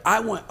Oz, right? I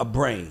want a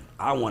brain.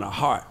 I want a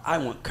heart. I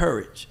want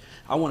courage.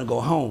 I want to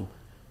go home.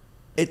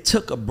 It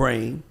took a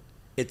brain,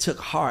 it took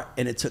heart,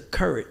 and it took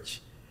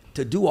courage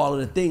to do all of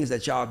the things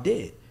that y'all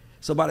did.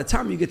 So by the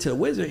time you get to the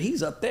wizard,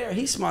 he's up there.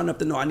 He's smart enough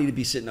to know I need to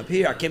be sitting up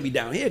here. I can't be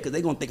down here because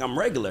they're going to think I'm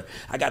regular.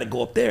 I got to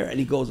go up there. And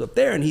he goes up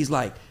there and he's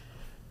like,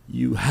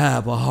 you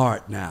have a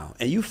heart now.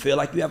 And you feel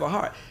like you have a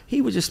heart.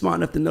 He was just smart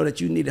enough to know that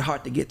you need a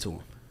heart to get to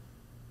him.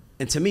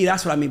 And to me,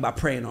 that's what I mean by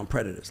preying on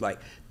predators. Like,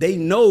 they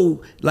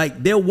know,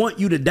 like, they'll want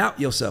you to doubt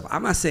yourself.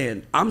 I'm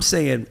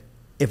saying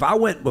if I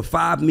went with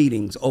 5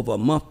 meetings over a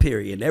month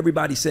period and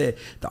everybody said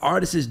the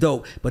artist is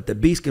dope, but the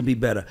beats can be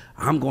better,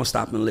 I'm going to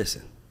stop and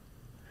listen.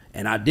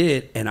 And I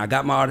did, and I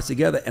got my artists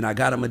together, and I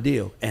got them a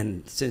deal.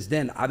 And since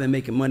then, I've been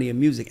making money in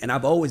music, and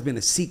I've always been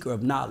a seeker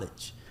of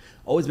knowledge,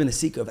 always been a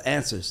seeker of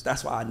answers.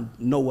 That's why I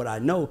know what I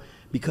know,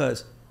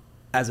 because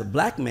as a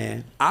black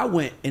man, I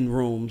went in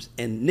rooms,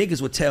 and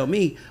niggas would tell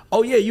me,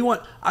 oh yeah, you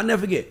want, I'll never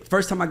forget,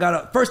 first time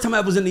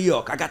I was in New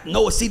York, I got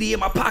Noah CD in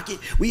my pocket,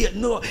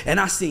 and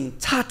I seen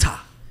Tata,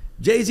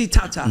 Jay-Z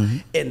Tata,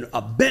 in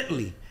a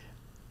Bentley,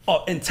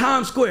 in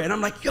Times Square, and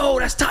I'm like, yo,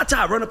 that's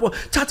Tata. Run up on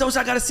Tata,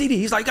 I got a CD.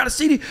 He's like, got a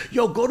CD?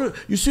 Yo,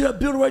 you see that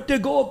building right there?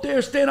 Go up there,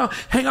 stand out,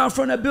 hang out in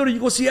front of that building. You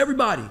gonna see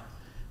everybody.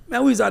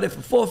 Man, we was out there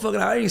for 4 fucking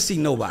hours. I ain't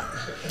seen nobody.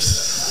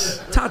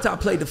 Tata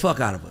played the fuck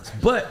out of us.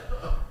 But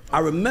I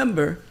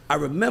remember,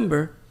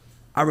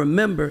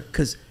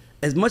 because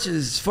as much as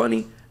it's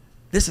funny,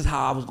 this is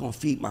how I was gonna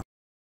feed my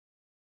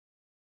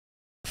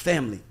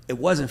family. It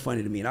wasn't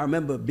funny to me, and I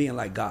remember being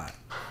like, God,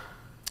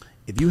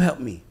 if you help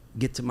me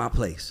get to my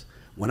place,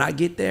 when I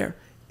get there,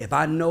 if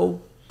I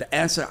know the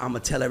answer, I'm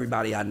going to tell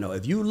everybody I know.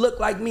 If you look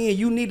like me and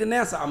you need an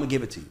answer, I'm going to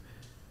give it to you.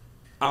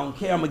 I don't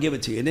care, I'm going to give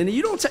it to you. And then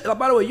you don't take,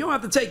 by the way, you don't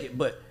have to take it,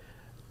 but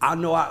I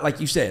know, like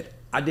you said,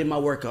 I did my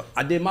work.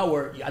 I did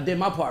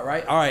my part,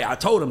 right? All right, I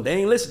told them, they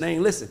ain't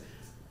listen.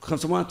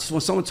 Because when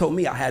someone told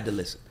me I had to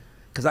listen,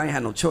 because I ain't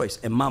had no choice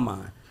in my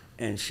mind.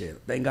 And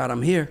shit, thank God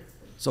I'm here.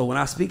 So when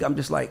I speak, I'm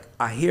just like,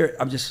 I hear it.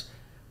 I'm just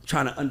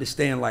trying to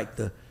understand like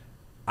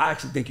I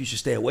actually think you should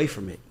stay away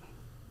from it.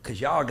 Because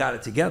y'all got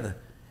it together.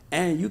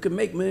 And you can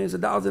make millions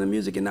of dollars in the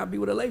music and not be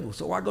with a label.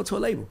 So why go to a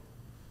label?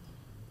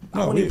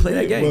 I don't even play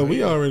that game. Well,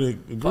 we already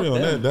agree on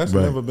that. That's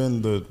never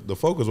been the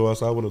focus, or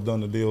else I would have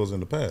done the deals in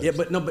the past. Yeah,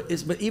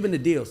 but even the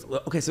deals.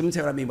 Okay, so let me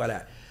tell you what I mean by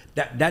that.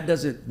 That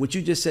doesn't, what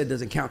you just said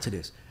doesn't count to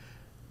this.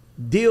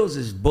 Deals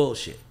is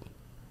bullshit.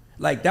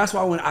 Like, that's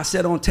why when I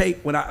said on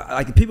tape,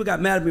 people got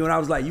mad at me when I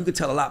was like, you could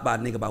tell a lot about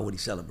a nigga about what he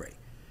celebrate.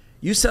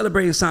 You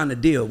celebrate and sign a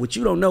deal. What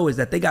you don't know is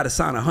that they got to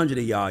sign 100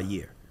 of y'all a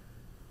year.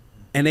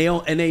 And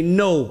they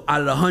know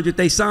out of the 100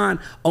 they sign,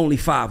 only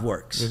 5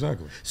 works.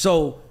 Exactly.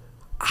 So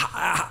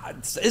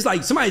it's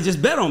like somebody just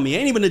bet on me.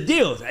 Ain't even the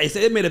deal. They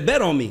said they made a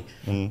bet on me.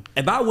 Mm-hmm.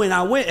 If I win,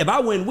 I win. If I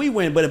win, we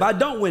win. But if I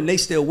don't win, they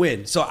still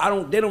win. So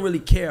they don't really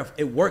care if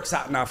it works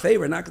out in our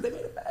favor or not, because they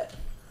made a bet.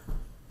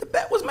 The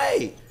bet was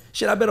made.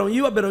 Shit, I bet on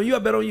you, I bet on you, I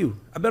bet on you.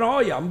 I bet on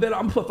all y'all.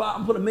 I'm put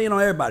 $1 million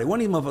on everybody.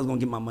 One of these motherfuckers gonna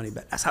get my money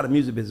back. That's how the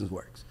music business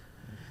works.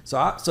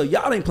 So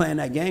y'all ain't playing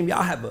that game.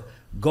 Y'all have a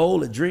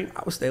goal, a dream.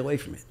 I would stay away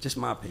from it. Just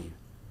my opinion.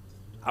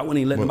 I wouldn't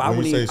even let them.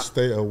 When you say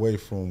stay away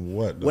from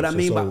what? Though? What I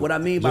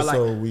mean by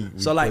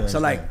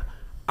like,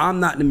 I'm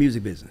not in the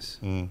music business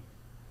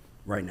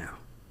right now.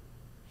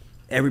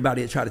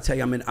 Everybody that try to tell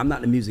you I'm not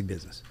in the music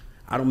business.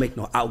 I don't make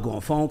no outgoing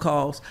phone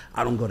calls.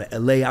 I don't go to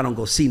LA. I don't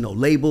go see no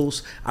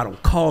labels. I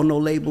don't call no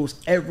labels.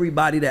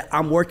 Everybody that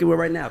I'm working with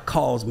right now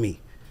calls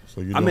me.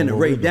 So I'm in the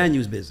Ray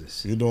Daniels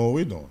business. You're doing what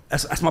we're doing.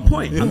 That's my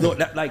point. Yeah. I'm doing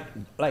that, like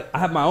I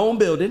have my own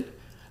building.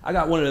 I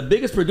got one of the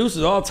biggest producers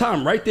of all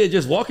time right there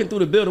just walking through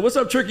the building. What's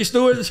up, Tricky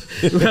Stewart?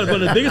 We got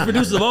one of the biggest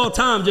producers of all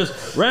time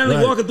just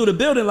randomly walking through the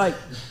building. Like,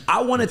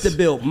 I wanted to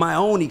build my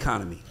own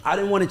economy. I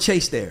didn't want to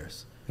chase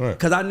theirs.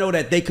 Because I know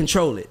that they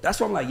control it. That's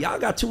why I'm like, y'all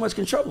got too much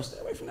control.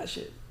 Stay away from that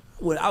shit.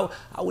 I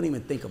wouldn't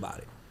even think about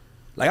it.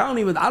 Like,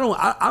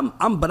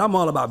 but I'm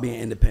all about being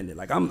independent.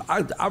 Like,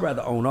 I'd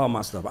rather own all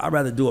my stuff. I'd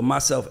rather do it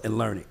myself and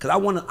learn it.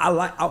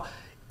 Because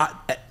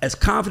as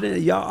confident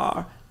as y'all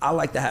are, I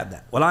like to have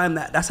that. Well, I am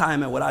that. That's how I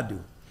am at what I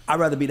do. I'd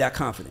rather be that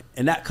confident.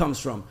 And that comes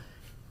from,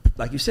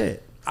 like you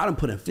said, I done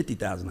put in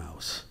 50,000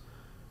 hours.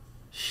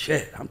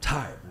 Shit, I'm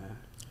tired, man.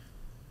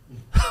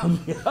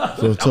 I'm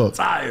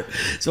tired.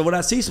 So when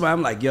I see somebody,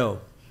 I'm like, yo,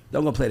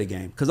 don't go play the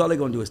game. Because all they're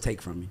going to do is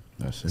take from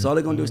you. So all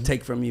they're going to do is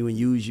take from you and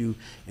use you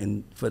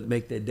and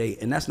make their day.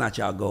 And that's not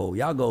y'all goal.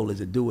 Y'all goal is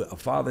to do it. A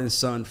father and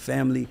son,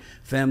 family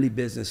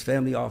business,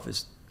 family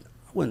office.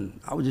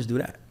 I would just do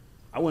that.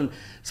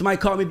 Somebody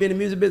called me being in the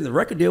music business.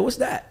 Record deal, what's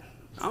that?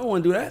 I don't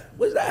want to do that.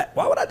 What's that?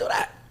 Why would I do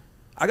that?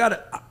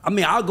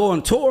 I'll go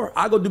on tour.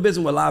 I'll go do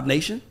business with Live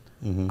Nation.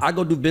 Mm-hmm. I'll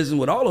go do business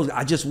with all those.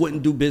 I just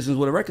wouldn't do business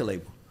with a record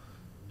label.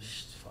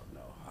 Fuck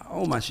no. I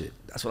own my shit.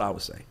 That's what I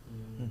would say.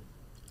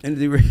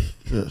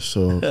 Yeah,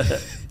 so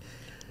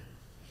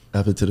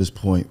after to this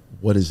point,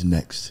 what is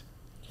next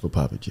for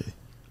Papa J?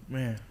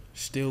 Man,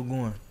 still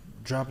going.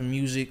 Dropping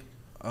music,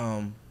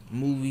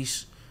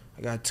 movies.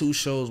 I got 2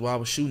 shows. Well, I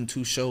was shooting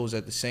 2 shows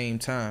at the same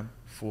time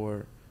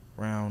for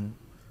around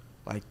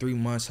like 3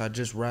 months. I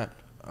just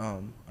wrapped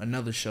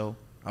another show.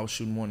 I was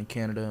shooting one in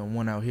Canada and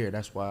one out here.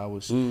 That's why I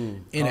was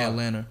in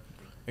Atlanta.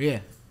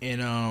 Yeah.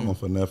 And one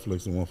for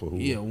Netflix and one for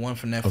Hulu. Yeah, one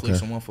for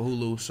Netflix and one for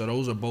Hulu. So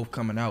those are both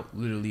coming out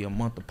literally a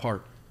month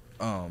apart.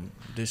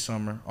 This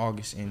summer,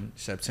 August and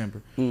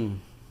September.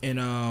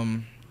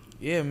 And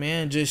yeah,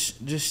 man,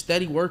 just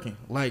steady working.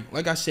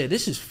 Like I said,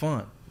 this is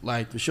fun.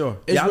 Like, for sure.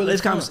 It's really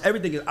fun.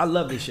 Everything is, I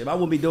love this shit. I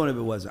wouldn't be doing it if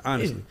it wasn't,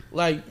 honestly. Yeah.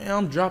 Like, man,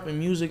 I'm dropping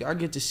music. I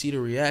get to see the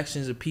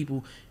reactions of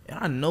people, and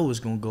I know it's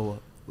gonna go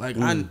up. Like,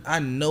 I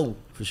know.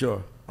 For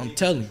sure. I'm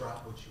telling you.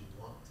 Drop what you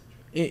want.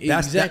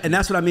 Exactly. And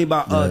that's what I mean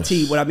by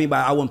T. What I mean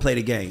by I wouldn't play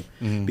the game,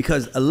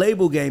 because a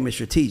label game is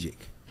strategic.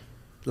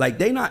 Like,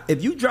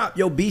 if you drop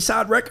your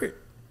B-side record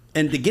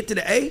and to get to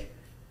the A,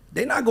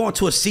 they not going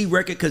to a C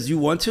record because you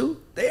want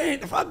to. They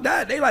ain't, fuck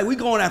that. They like, we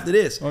going after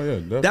this. Oh yeah,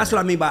 definitely. That's what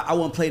I mean by I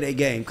won't play their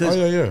game. Because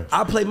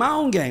I play my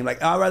own game.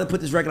 Like, I'd rather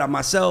put this record out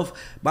myself.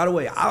 By the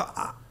way,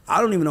 I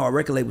don't even know our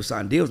record label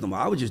sign deals no more.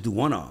 I would just do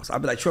one-offs.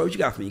 I'd be like, Troy, what you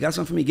got for me? You got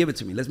something for me? Give it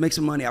to me. Let's make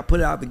some money. I put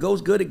it out. If it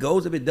goes good, it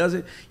goes. If it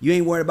doesn't, you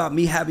ain't worried about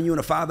me having you in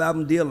a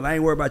 5-album deal, and I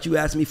ain't worried about you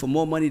asking me for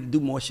more money to do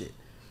more shit.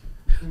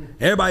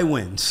 Everybody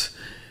wins.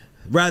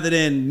 Rather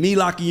than me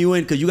locking you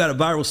in because you got a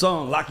viral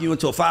song, locking you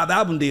into a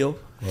 5-album deal.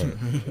 Right.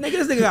 Nigga,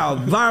 this nigga got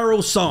a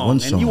viral song,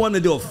 and you want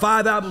to do a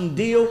 5-album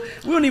deal.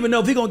 We don't even know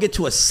if he's gonna get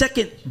to a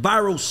second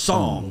viral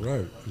song.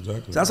 Right,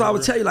 exactly. So that's why I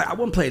would tell you, like, I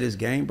wouldn't play this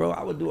game, bro.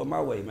 I would do it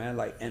my way, man.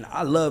 Like, and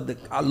I love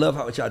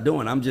how what y'all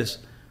doing. I'm just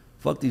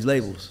fuck these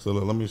labels. So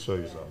look, let me show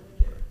you something.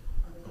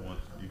 I want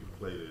you to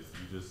play this.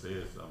 You just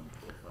said something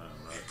profound,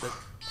 right?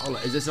 Hold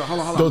on, is this? Hold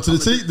on. Go to the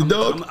seat, the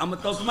dog. I'm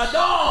gonna throw to my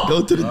dog.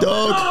 Go to the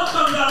dog.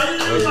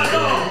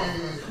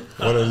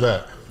 What is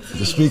that?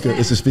 The speaker.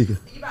 It's a speaker.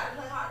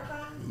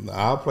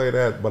 I'll play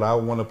that, but I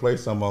want to play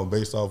some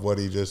based off what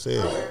he just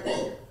said.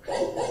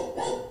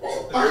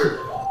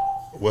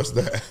 What's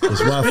that? It's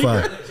Wi-Fi.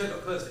 It's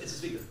a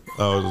speaker.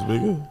 Oh, it's a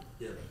speaker?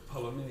 Yeah.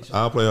 Hold on,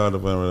 I'll play Hard to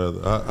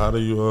Find. How do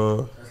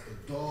you,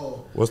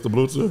 what's the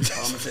Bluetooth? I'm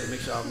gonna say, make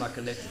sure I'm not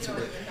connected to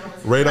it.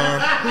 Radar?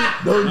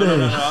 No,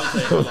 No, I'm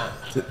saying, hold on.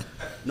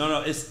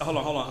 No, it's, hold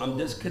on. I'm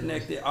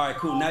disconnected. All right,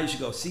 cool. Now you should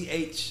go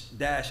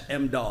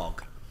CH-M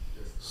dog.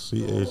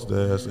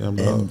 CH-M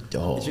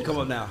dog. It should come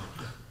up now.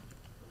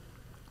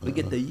 We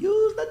get to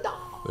use the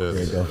dog. There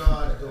you go.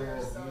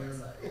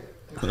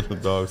 The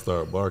dog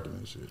start barking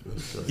and shit.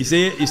 You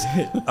see it? You see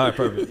it? All right,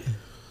 perfect.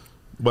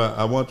 But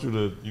I want you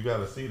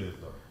gotta see this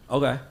though.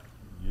 Okay.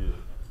 Yeah.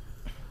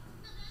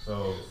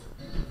 So.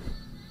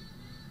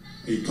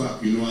 Hey,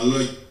 Pop, you know I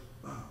love you.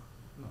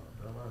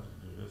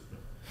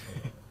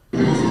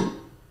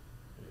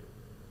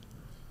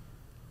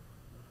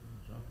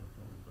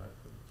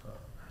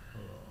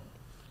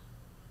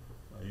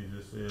 You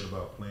just said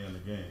about playing the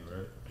game,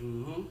 right?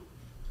 Mm-hmm.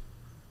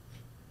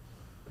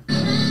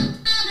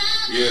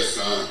 Yes,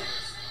 son.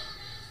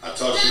 I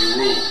taught you the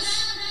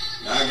rules.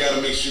 Now I gotta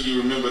make sure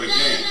you remember the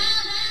game.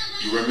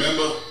 You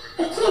remember?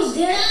 Of course,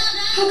 Dad.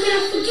 How can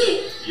I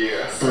forget?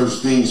 Yeah.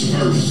 First things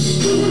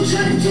first. We gon'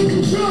 try to take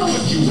control.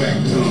 But you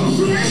act dumb.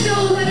 Yeah, I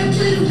know how to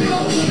play the They role.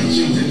 all wanna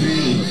change the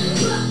name.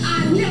 But I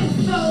never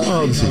fold.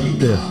 Oh, Cause I'm young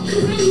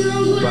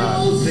with an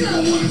old They soul.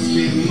 don't wanna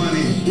spend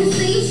money And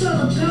say it's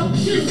all about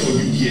you. before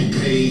you get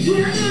paid. Yeah, I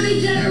know they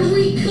gotta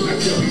recoup. I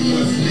tell you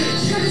what's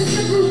next. Try to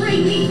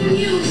separate me from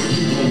you. What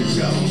you gonna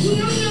tell them?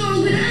 Yeah, I'm young,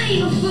 but I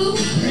ain't a fool.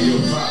 Hey, yo,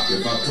 Pop,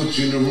 if I put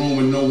you in a room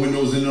with no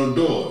windows and no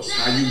doors,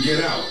 how you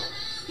get out?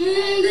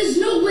 There's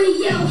no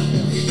way out.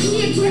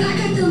 Yeah, Dad, I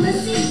got the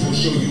lesson. I'll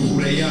show you who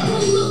they are.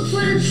 Don't look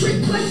for the trick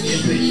If question.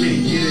 they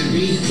can't get at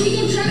me, We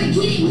gon' try to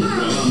get it, well,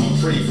 mom. I'ma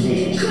pray for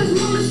them. Cause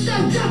mama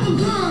stop dropping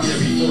bombs. Yeah,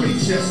 before they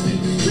test it.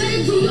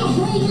 Better do your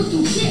homework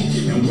and check.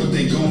 And what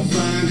they gon'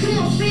 find? Come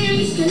on,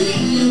 families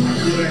connected. I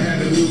could've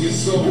had $1 million The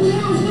sold.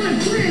 moms wanna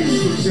grill me.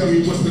 So tell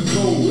me what's the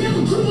code?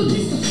 Never grew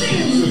against the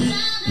family.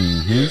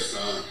 Yes,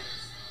 son.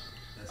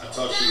 I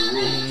taught you the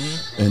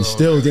rules.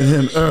 Instilled in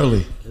him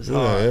early.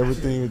 Yeah,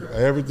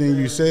 everything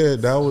you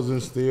said, that was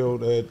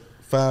instilled at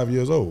 5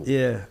 years old.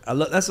 Yeah, I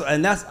love that's what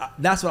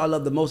I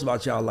love the most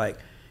about y'all. Like,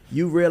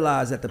 you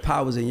realize that the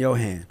power's in your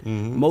hand.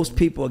 Mm-hmm. Most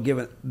people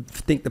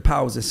think the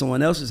power's in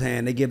someone else's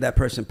hand. They give that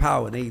person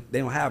power. They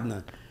don't have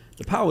none.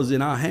 The power's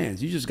in our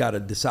hands. You just got to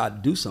decide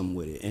to do something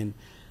with it. And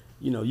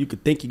you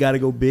could think you got to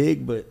go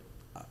big, but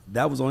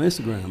that was on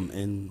Instagram.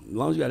 And as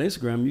long as you got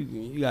Instagram,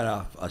 you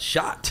got a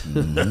shot.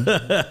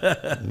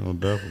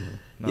 Definitely.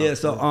 Yeah.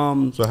 So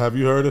So have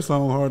you heard the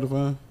song Hard to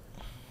Find?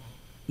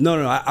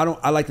 No. I don't.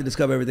 I like to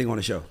discover everything on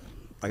the show.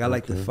 Like, I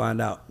like to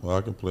find out. Well,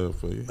 I can play it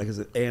for you. Like, it's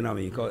an A&R,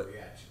 you call it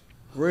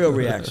real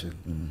reaction.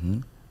 Mm-hmm.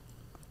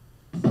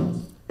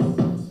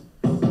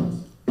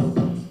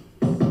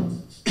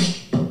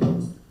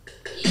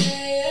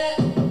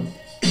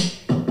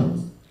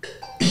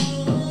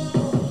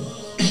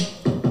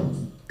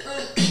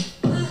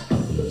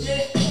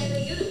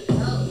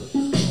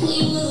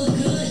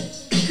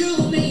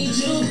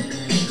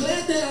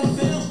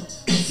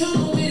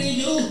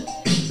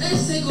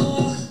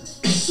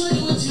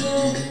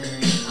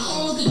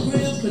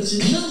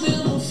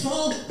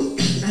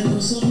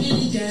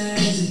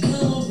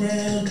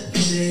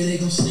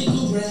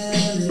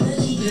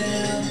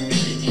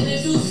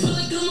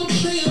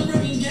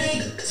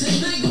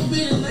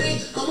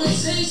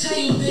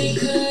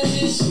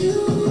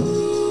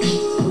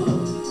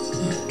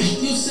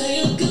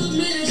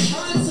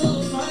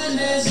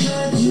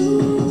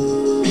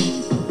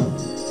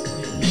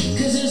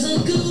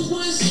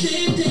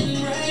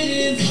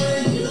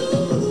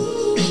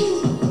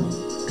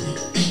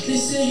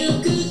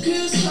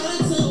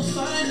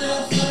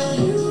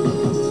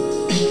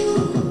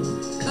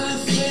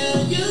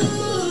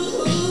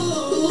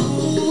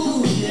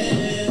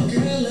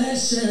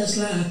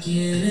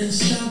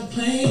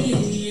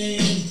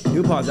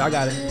 I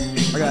got it.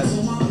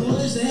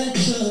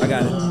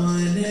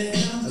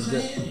 That's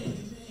good.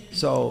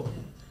 So,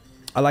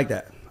 I like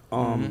that.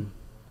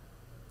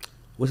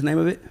 What's the name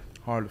of it?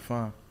 Hard to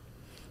Find.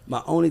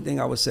 My only thing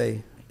I would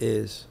say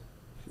is,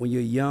 when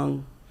you're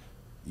young,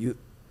 you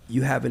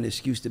have an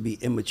excuse to be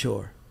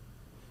immature.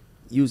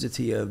 Use it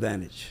to your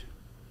advantage.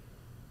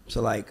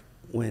 So, like,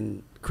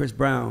 when Chris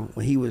Brown,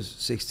 when he was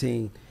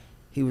 16,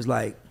 he was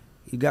like,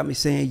 "You got me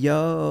saying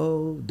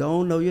yo,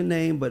 don't know your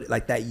name," but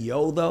like that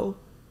yo though,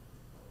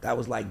 that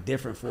was like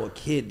different for a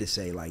kid to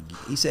say. Like,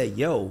 he said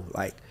yo,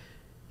 like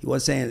he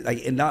wasn't saying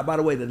like, and not, by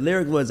the way, the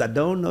lyric was, "I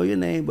don't know your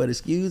name, but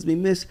excuse me,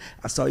 miss,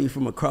 I saw you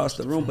from across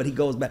the room." But he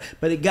goes back,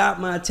 "But it got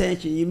my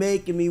attention, you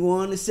making me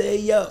want to say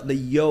yo." The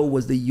yo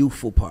was the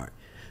youthful part.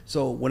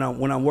 So when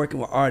I'm working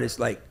with artists,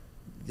 like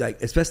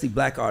especially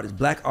black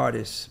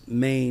artists'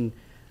 main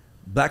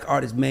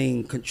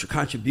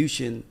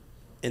contribution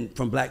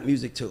from black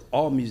music to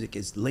all music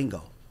is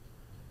lingo.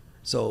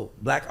 So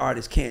black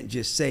artists can't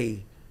just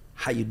say,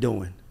 "How you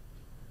doing?"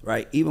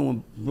 Right? Even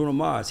when Bruno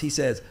Mars, he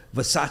says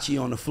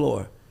Versace on the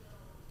floor,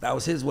 that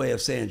was his way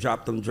of saying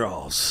drop them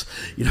draws.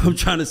 You know what I'm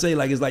trying to say?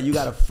 Like, it's like you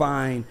gotta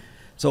find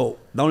So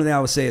the only thing I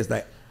would say is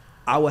that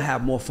I would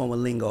have more fun with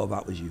lingo if I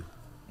was you.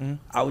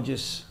 I would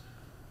just,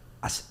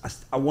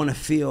 I want to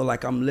feel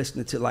like I'm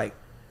listening to like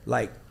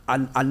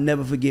I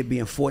never forget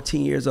being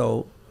 14 years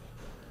old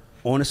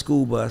on a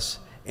school bus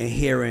and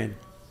hearing,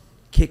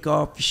 kick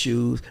off your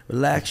shoes,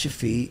 relax your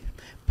feet,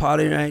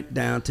 party right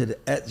down to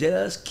the,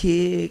 just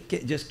kick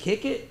it, just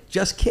kick it,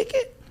 just kick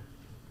it.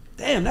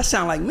 Damn, that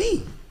sound like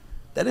me.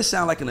 That didn't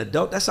sound like an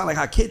adult. That sound like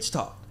how kids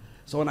talk.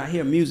 So when I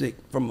hear music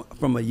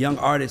from a young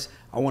artist,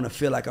 I want to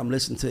feel like I'm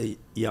listening to a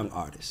young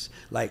artists.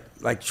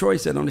 Like Troy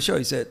said on the show,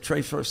 he said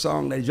Trey's first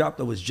song that he dropped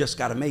was Just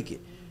Gotta Make It.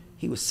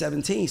 He was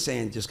 17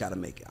 saying Just Gotta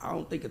Make It. I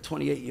don't think a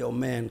 28-year-old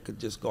man could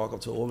just go up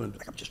to a woman and be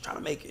like, I'm just trying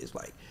to make it. It's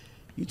like,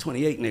 you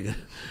 28, nigga.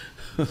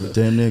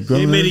 Damn near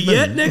grown. You ain't made it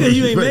yet, nigga?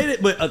 You ain't made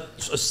it? But a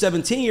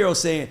 17-year-old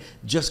saying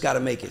Just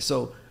Gotta Make It.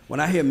 So when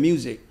I hear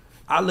music,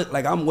 I look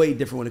like I'm way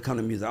different when it comes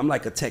to music. I'm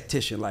like a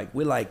tactician. Like,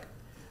 we're like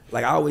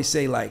I always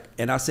say, like,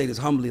 and I say this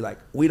humbly, like,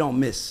 we don't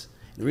miss.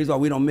 The reason why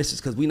we don't miss is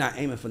because we're not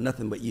aiming for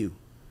nothing but you.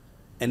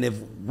 And if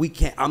we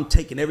can't, I'm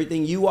taking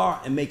everything you are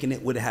and making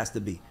it what it has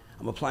to be.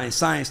 I'm applying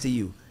science to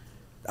you.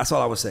 That's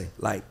all I would say.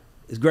 Like,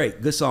 it's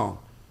great, good song.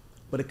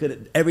 But it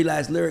could every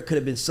last lyric could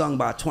have been sung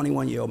by a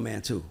 21-year-old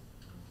man too.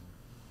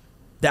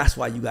 That's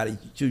why you gotta,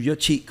 your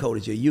cheat code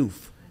is your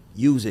youth.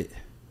 Use it.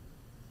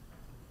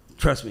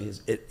 Trust me,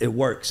 it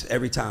works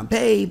every time.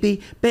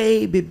 Baby,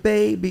 baby,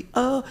 baby,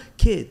 oh,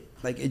 kid.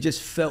 Like, it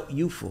just felt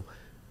youthful.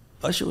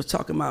 Usher was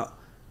talking about,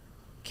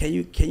 can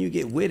you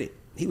get with it?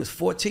 He was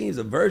 14, he's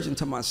a virgin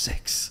to my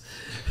sex.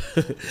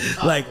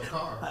 Like,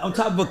 on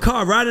top of a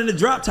car, right in the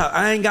drop top.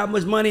 I ain't got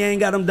much money, I ain't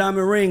got them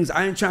diamond rings.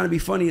 I ain't trying to be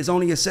funny, it's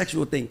only a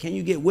sexual thing. Can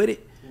you get with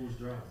it? Who's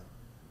driving?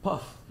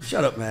 Puff.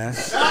 Shut up, man.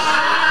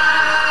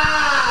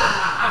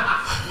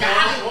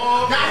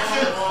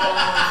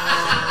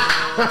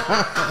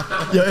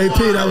 Yo, AP,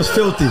 that was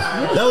filthy.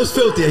 That was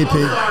filthy, AP.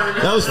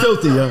 That was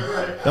filthy, yo.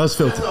 That was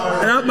filthy.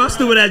 And my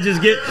stupid ass just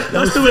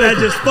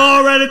just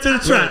fall right into the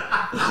trap.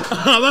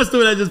 My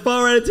stupid ass just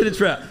fall right into the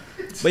trap.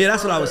 But yeah,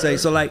 that's what I would say.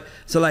 So like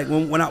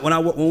when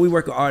we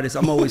work with artists,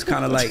 I'm always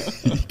kind of like,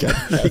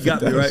 you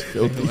got me right.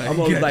 I'm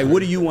always like, what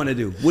do you want to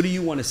do? What do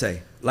you want to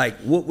say? Like,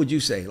 what would you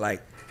say?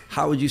 Like,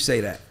 how would you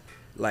say that?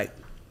 Like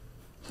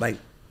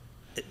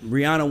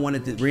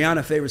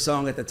Rihanna's favorite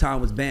song at the time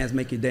was Bands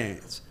Make You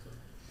Dance.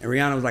 And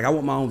Rihanna was like, I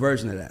want my own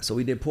version of that. So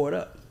we did Pour It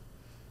Up.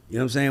 You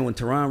know what I'm saying? When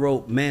Teron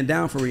wrote Man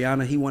Down for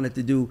Rihanna, he wanted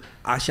to do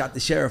I Shot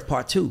the Sheriff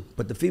Part 2,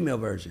 but the female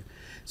version.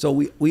 So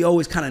we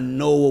always kind of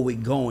know where we're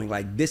going.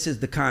 Like, this is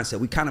the concept.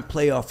 We kind of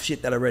play off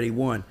shit that already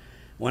won.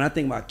 When I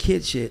think about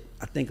kid shit,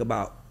 I think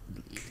of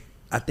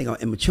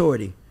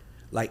immaturity.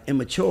 Like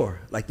Immature,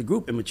 like the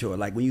group Immature.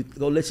 Like, when you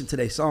go listen to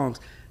their songs,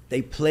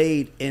 they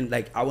played in,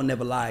 like, I Will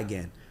Never Lie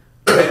Again.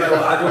 Hey, man,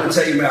 well, I just want to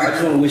tell you, man, I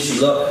just want to wish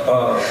you luck.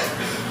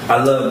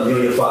 I love you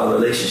and your father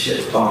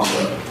relationship.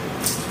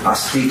 I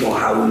speak on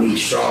how we need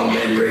strong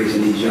men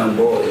raising these young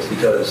boys,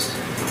 because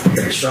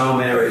if a strong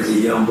man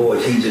raises young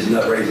boys, he just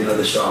not raising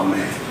another strong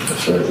man.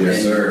 That's right,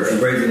 yes, sir.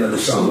 And raising another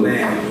strong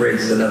man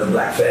raises another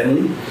black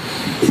family.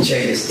 It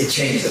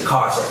changes the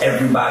cards for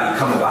everybody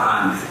coming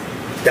behind me.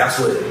 That's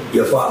what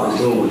your father's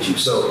doing with you.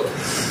 So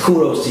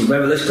kudos to you.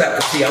 Remember, let's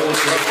clap for T. I want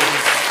you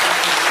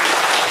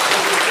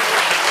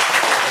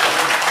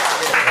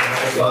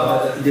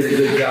did a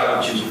good job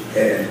with you,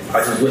 and I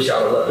just wish I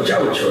would love, but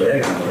y'all would Troy. That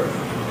ain't gonna work.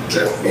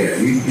 Yeah,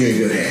 you're a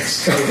good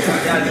ass. I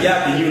got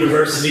the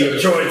University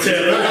of Troy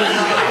Taylor.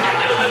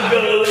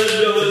 Let's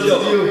go.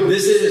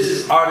 This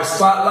is Artist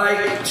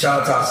Spotlight.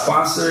 Shout out to our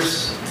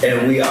sponsors,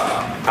 and we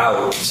are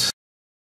out.